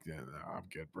just like, yeah, nah, I'm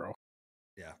good, bro.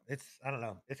 Yeah, it's I don't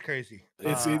know. It's crazy.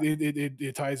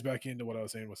 It ties back into what I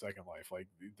was saying with Second Life. Like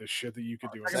the shit that you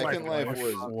could do. in Second Life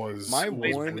was My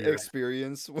was one weird.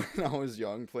 experience when I was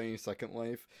young playing Second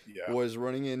Life yeah. was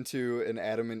running into an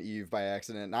Adam and Eve by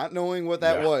accident, not knowing what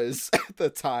that Yeah. was at the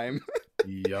time.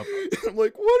 Yep. I'm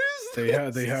like, what is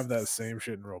this? They have that same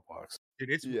shit in Roblox. Dude,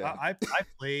 it's Yeah. I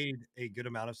played a good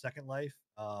amount of Second Life,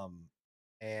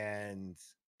 and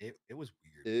it was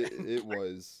weird. It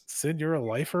was. Sin, you're a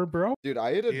lifer, bro. Dude,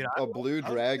 I had Dude, a blue I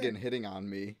was dragon good. hitting on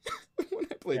me when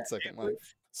I played Yeah, Second it was-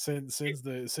 Life.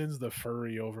 Sin's the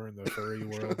furry over in the furry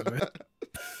world, man.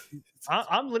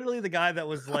 I'm literally the guy that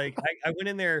was like, I went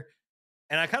in there,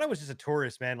 and I kind of was just a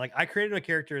tourist, man. Like I created a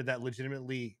character that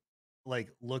legitimately, like,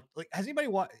 looked like. Has anybody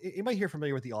here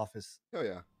familiar with The Office? Oh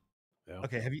yeah.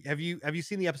 Okay, have you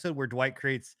seen the episode where Dwight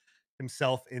creates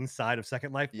himself inside of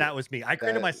Second Life? Yeah, That was me. I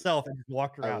created that- myself and just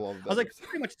walked I around. love I was like, that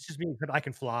pretty much it's just me because I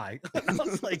can fly. I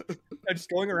was like, just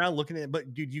going around looking at it.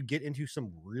 But dude, you get into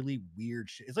some really weird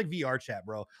shit. It's like VR chat,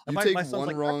 bro. You Like, take my son's one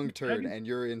like, wrong "Can I turn do-" and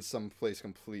you're in some place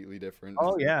completely different.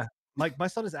 Oh yeah. My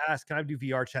son has asked, "Can I do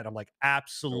VR chat?" I'm like,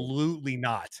 absolutely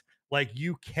not. Like,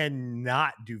 you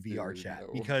cannot do VR Dude, chat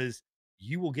no. because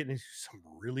you will get into some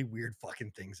really weird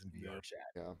fucking things in VR Yep. chat.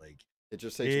 Yeah. Like, It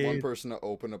just takes one It- person to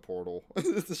open a portal.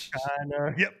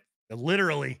 yep,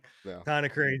 literally Yeah. kind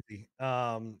of crazy.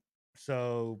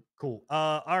 So cool.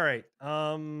 All right.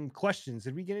 Questions.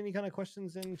 Did we get any kind of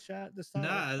questions in chat this time?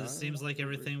 Nah, Uh, it seems like over.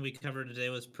 everything we covered today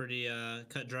was pretty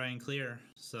cut, dry, and clear.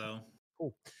 So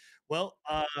Cool. Well,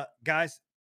 guys,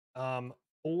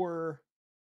 for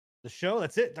the show,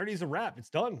 that's it. 30 is a wrap. It's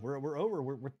done. We're over.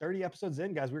 We're 30 episodes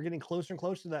in, guys. We're getting closer and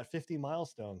closer to that 50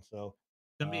 milestone. So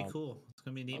it's gonna be cool. It's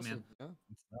gonna be neat, man. Awesome. Yeah.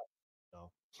 it's not,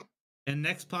 so And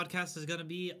next podcast is gonna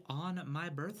be on my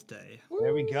birthday.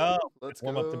 there we go. Woo! Let's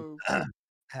Warm up go. the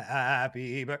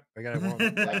happy birthday. We gotta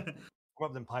warm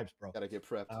up them pipes, bro. Gotta get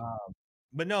prepped.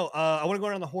 But no, I want to go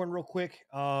around the horn real quick.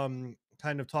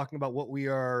 Kind of talking about what we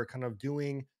are kind of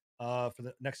doing for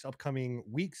the next upcoming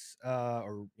weeks,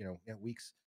 or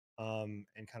weeks, and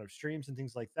kind of streams and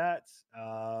things like that.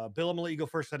 Bill, I'm gonna let you go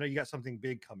first. I know you got something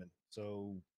big coming.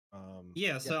 So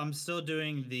Yeah, so I'm still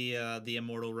doing the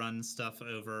Immortal Run stuff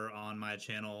over on my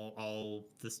channel. All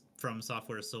this From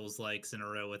Software Souls likes in a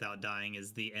row without dying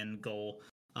is the end goal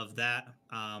of that.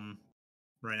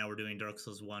 Right now we're doing Dark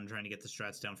Souls 1, trying to get the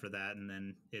strats down for that, and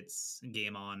then it's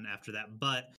game on after that.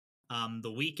 But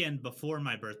the weekend before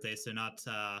my birthday, so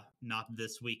not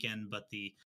this weekend, but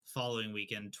the following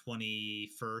weekend,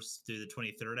 21st through the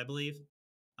 23rd, I believe,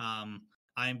 I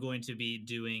am going to be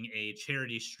doing a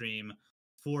charity stream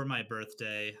for my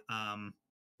birthday.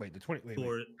 wait, the 20. Wait,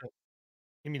 For wait.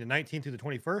 You mean the 19th through the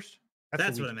 21st?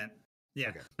 that's what I meant. Yeah,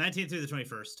 Okay. 19th through the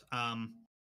 21st.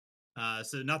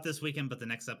 So not this weekend, but the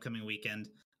next upcoming weekend.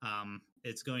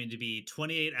 It's going to be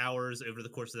 28 hours over the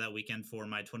course of that weekend for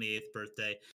my 28th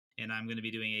birthday, and I'm going to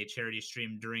be doing a charity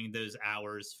stream during those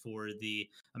hours for the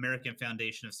American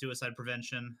Foundation of Suicide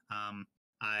Prevention.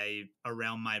 I,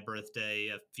 around my birthday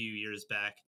a few years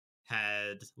back,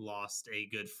 had lost a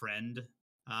good friend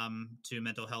to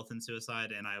mental health and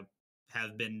suicide, and I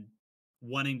have been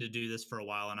wanting to do this for a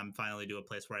while, and I'm finally to a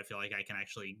place where I feel like I can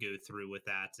actually go through with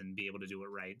that and be able to do it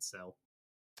right. So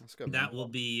That's good. that will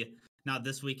be not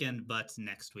this weekend, but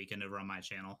next weekend over on my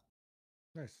channel.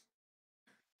 Nice.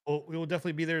 Well, we will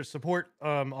definitely be there to support.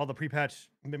 All the pre-patch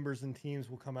members and teams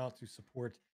will come out to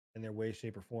support in their way,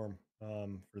 shape, or form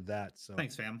for that. So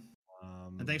Thanks, fam.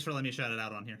 And thanks for letting me shout it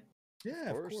out on here. Yeah,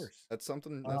 of course. That's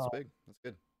something that's big. That's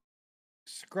good.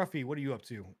 Scruffy, what are you up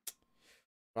to?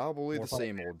 Probably More the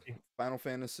same Final old Fantasy? Final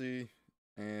Fantasy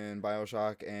and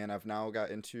BioShock, and I've now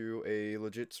got into a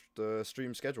legit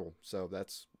stream schedule, so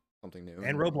that's something new.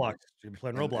 And Roblox. You'll be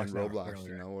playing And- Roblox and now, Roblox, apparently,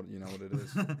 you right? know what it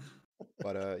is.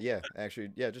 But yeah, actually,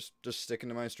 yeah, just sticking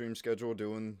to my stream schedule,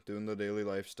 doing the daily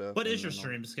life stuff. What is and- your and all.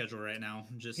 stream schedule right now?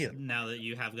 Just Yeah. now that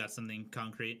you have got something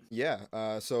concrete. Yeah,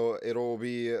 so it'll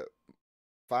be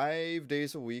 5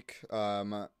 days a week.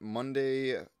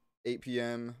 Monday 8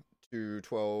 p.m. to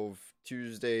 12.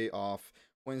 Tuesday off.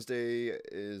 Wednesday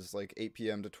is like 8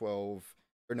 p.m. to 12.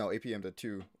 Or no, 8 p.m. to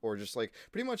 2. Or just like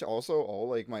pretty much also all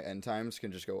like my end times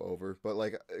can just go over. But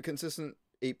like a consistent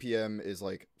 8 p.m. is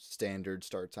like standard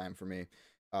start time for me.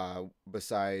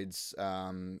 Besides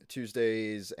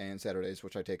Tuesdays and Saturdays,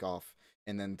 which I take off,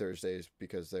 and then Thursdays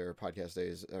because their podcast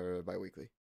days are bi-weekly.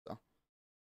 So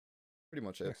pretty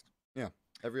much it. Nice. Yeah,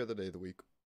 every other day of the week.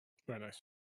 Very nice.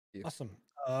 Yeah. Awesome.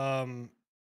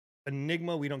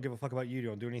 Enigma, we don't give a fuck about you. You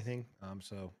don't do anything.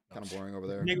 So Kind of boring over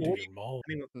there. Enigma, Do what, your mole.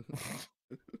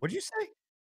 what'd you say?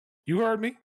 You heard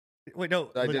me. Wait, no,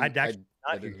 I but didn't. actually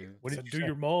I not hear didn't you. hear. What Said did do you say?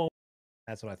 your mole.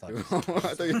 That's what I thought. I You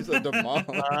said. thought you said the mom.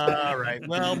 All right.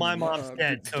 Well, my mom's Mom,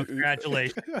 dead, so dude.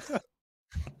 congratulations.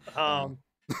 No,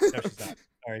 she's not.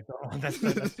 All right, that's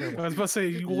I terrible. was about to say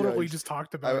you literally Yikes. just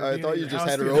talked about. her I being thought at you your just house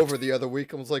had her the other over the other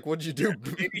week. I was like, "What'd you do?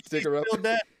 Maybe Dig she's her up?" still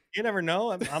dead. You never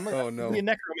know. I'm Oh, no. be a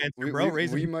necromancer, We, bro. we,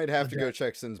 raising we might have to people go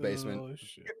check Sin's day. basement. Oh,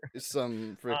 shit. It's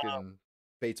some freaking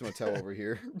Bates Motel over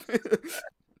here.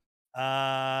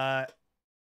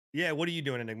 Yeah. What are you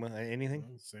doing, Enigma? Anything?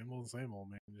 Same old,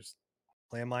 man. Just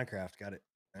Playing Minecraft. Got it.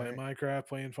 All playing right, Minecraft,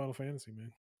 playing Final Fantasy,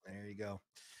 man. there you go.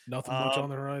 Nothing much Um, on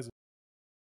the horizon.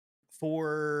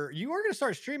 For you are going to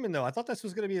start streaming though. I thought this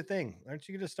was going to be a thing. Aren't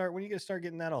you going to start? When are you going to start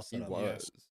getting that all He set up?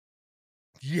 was.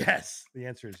 Yes. The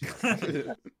answer is yes.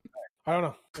 I don't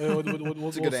know. We'll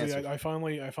It's a good see. answer. I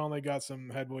finally got some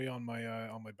headway on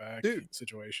my back Dude.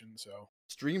 situation. So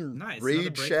Stream Nice, another Raid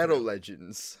breakthrough. Shadow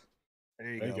Legends.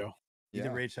 There you there go. you go. You did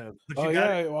Yeah. Raid Shadow. But Oh you got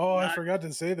yeah. it. Oh, I Not- forgot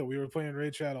to say that we were playing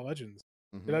Raid Shadow Legends.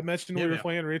 Did I mention we Yeah, were yeah.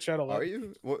 playing Raid Shadow Are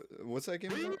Legends? you? What's that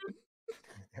game about?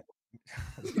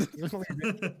 You want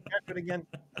me to do it again?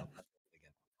 No,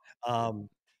 I'm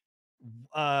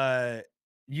not doing it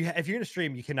again. If you're gonna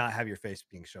stream, you cannot have your face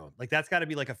being shown. Like that's got to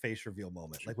be like a face reveal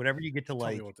moment. Like whenever you get to Tell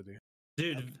me like, what to do.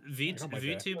 Dude, I got my back.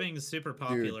 VTubing is super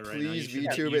popular right now. please You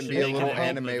should, VTube you and should be a make little an account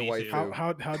anime with waifu.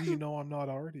 VTube. How do you know I'm not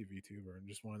already a VTuber and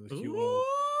just one of the cute Ooh. little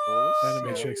What's anime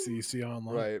up? chicks that you see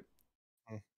online? Right.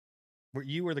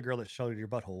 you were the girl that showed your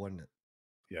butthole, wasn't it?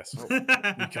 Yes. Oh, You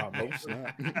got me. Oh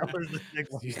snap. That was the big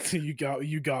one.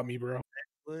 You got me, bro.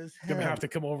 Was Gonna him. have to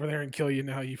come over there and kill you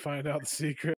now. You find out the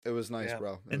secret. It was nice, Yeah.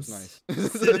 bro. It And was nice.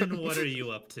 Sidon, what are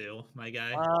you up to, my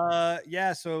guy?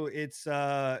 Yeah, so it's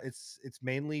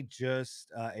mainly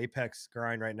just Apex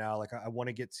grind right now. Like I want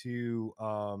to get to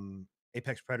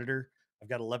Apex Predator. I've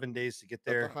got 11 days to get At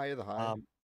the there. high of the high.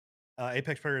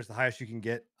 Apex Predator is the highest you can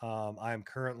get. I am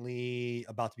currently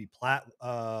about to be plat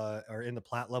or in the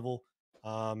plat level,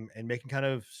 and making kind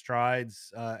of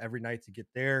strides every night to get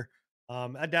there.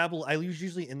 I dabble. I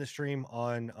usually in the stream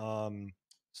on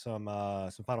some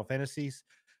Final Fantasies,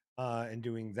 and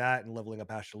doing that and leveling up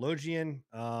Astrologian.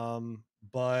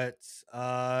 But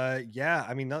yeah,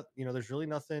 I mean, there's really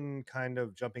nothing kind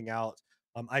of jumping out.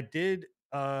 I did.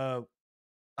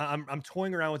 I'm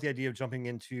toying around with the idea of jumping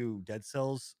into Dead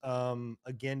Cells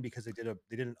again because they did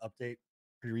an update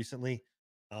pretty recently,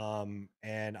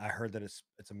 and I heard that it's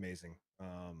amazing.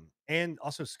 And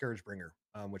also Scourgebringer,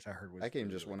 which I heard was That game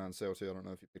really, just really went on sale too. I don't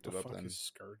know if you picked The it up fuck then.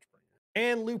 is Scourgebringer?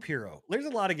 and Loop Hero. There's a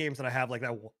lot of games that I have like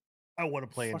that I want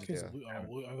to play. And Fuck just, is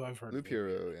I've heard Loop of it.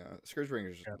 Hero, yeah.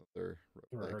 Scourgebringer is just Yeah. another.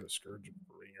 Never Like, heard of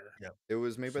Scourgebringer. it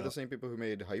was made by the So- same people who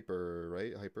made Hyper,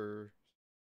 right? Hyper.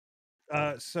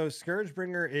 So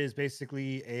Scourgebringer is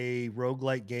basically a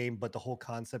roguelike game, but the whole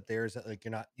concept there is that like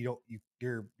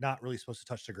you're not really supposed to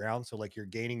touch the ground. So like you're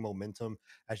gaining momentum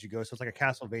as you go. So it's like a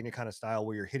Castlevania kind of style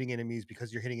where you're hitting enemies.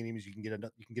 Because you're hitting enemies, you can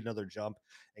get another jump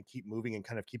and keep moving and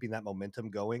kind of keeping that momentum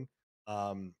going.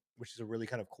 Which is a really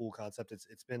kind of cool concept.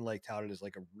 It's been like touted as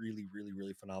like a really, really,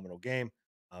 really phenomenal game.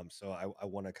 So I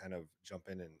want to kind of jump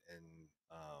in and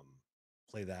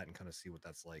play that and kind of see what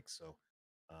that's like. So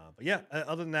but yeah,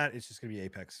 other than that, it's just gonna be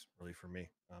Apex really for me.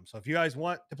 So if you guys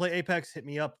want to play Apex, hit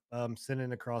me up. Send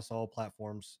it across all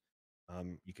platforms.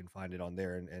 You can find it on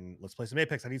there, and let's play some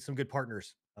Apex. I need some good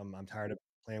partners. I'm tired of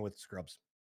playing with scrubs.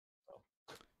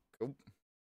 Cool.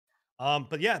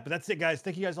 But yeah, but that's it, guys.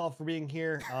 Thank you guys all for being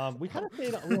here. We kind of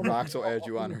stayed a little bit Rox will add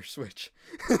you on her Switch.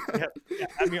 yeah,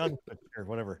 add me on or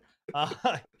whatever.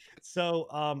 So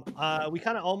we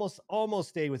kind of almost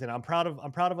stayed within. I'm proud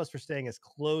of us for staying as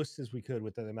close as we could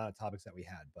with the amount of topics that we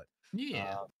had. But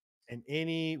Yeah. in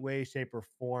any way, shape, or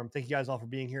form, thank you guys all for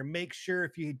being here. Make sure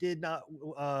if you did not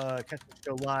catch the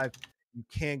show live, you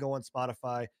can go on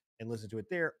Spotify and listen to it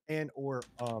there, and or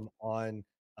on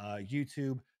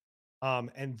YouTube.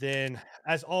 And then,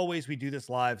 as always, we do this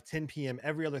live 10 p.m.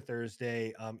 every other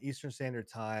Thursday, Eastern Standard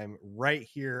Time, right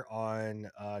here on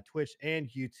Twitch and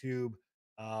YouTube.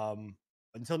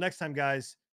 Until next time,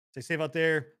 guys, stay safe out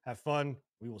there. Have fun.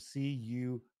 We will see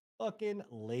you fucking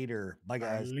later. Bye,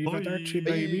 guys. Arrivederci,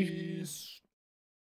 baby. Peace.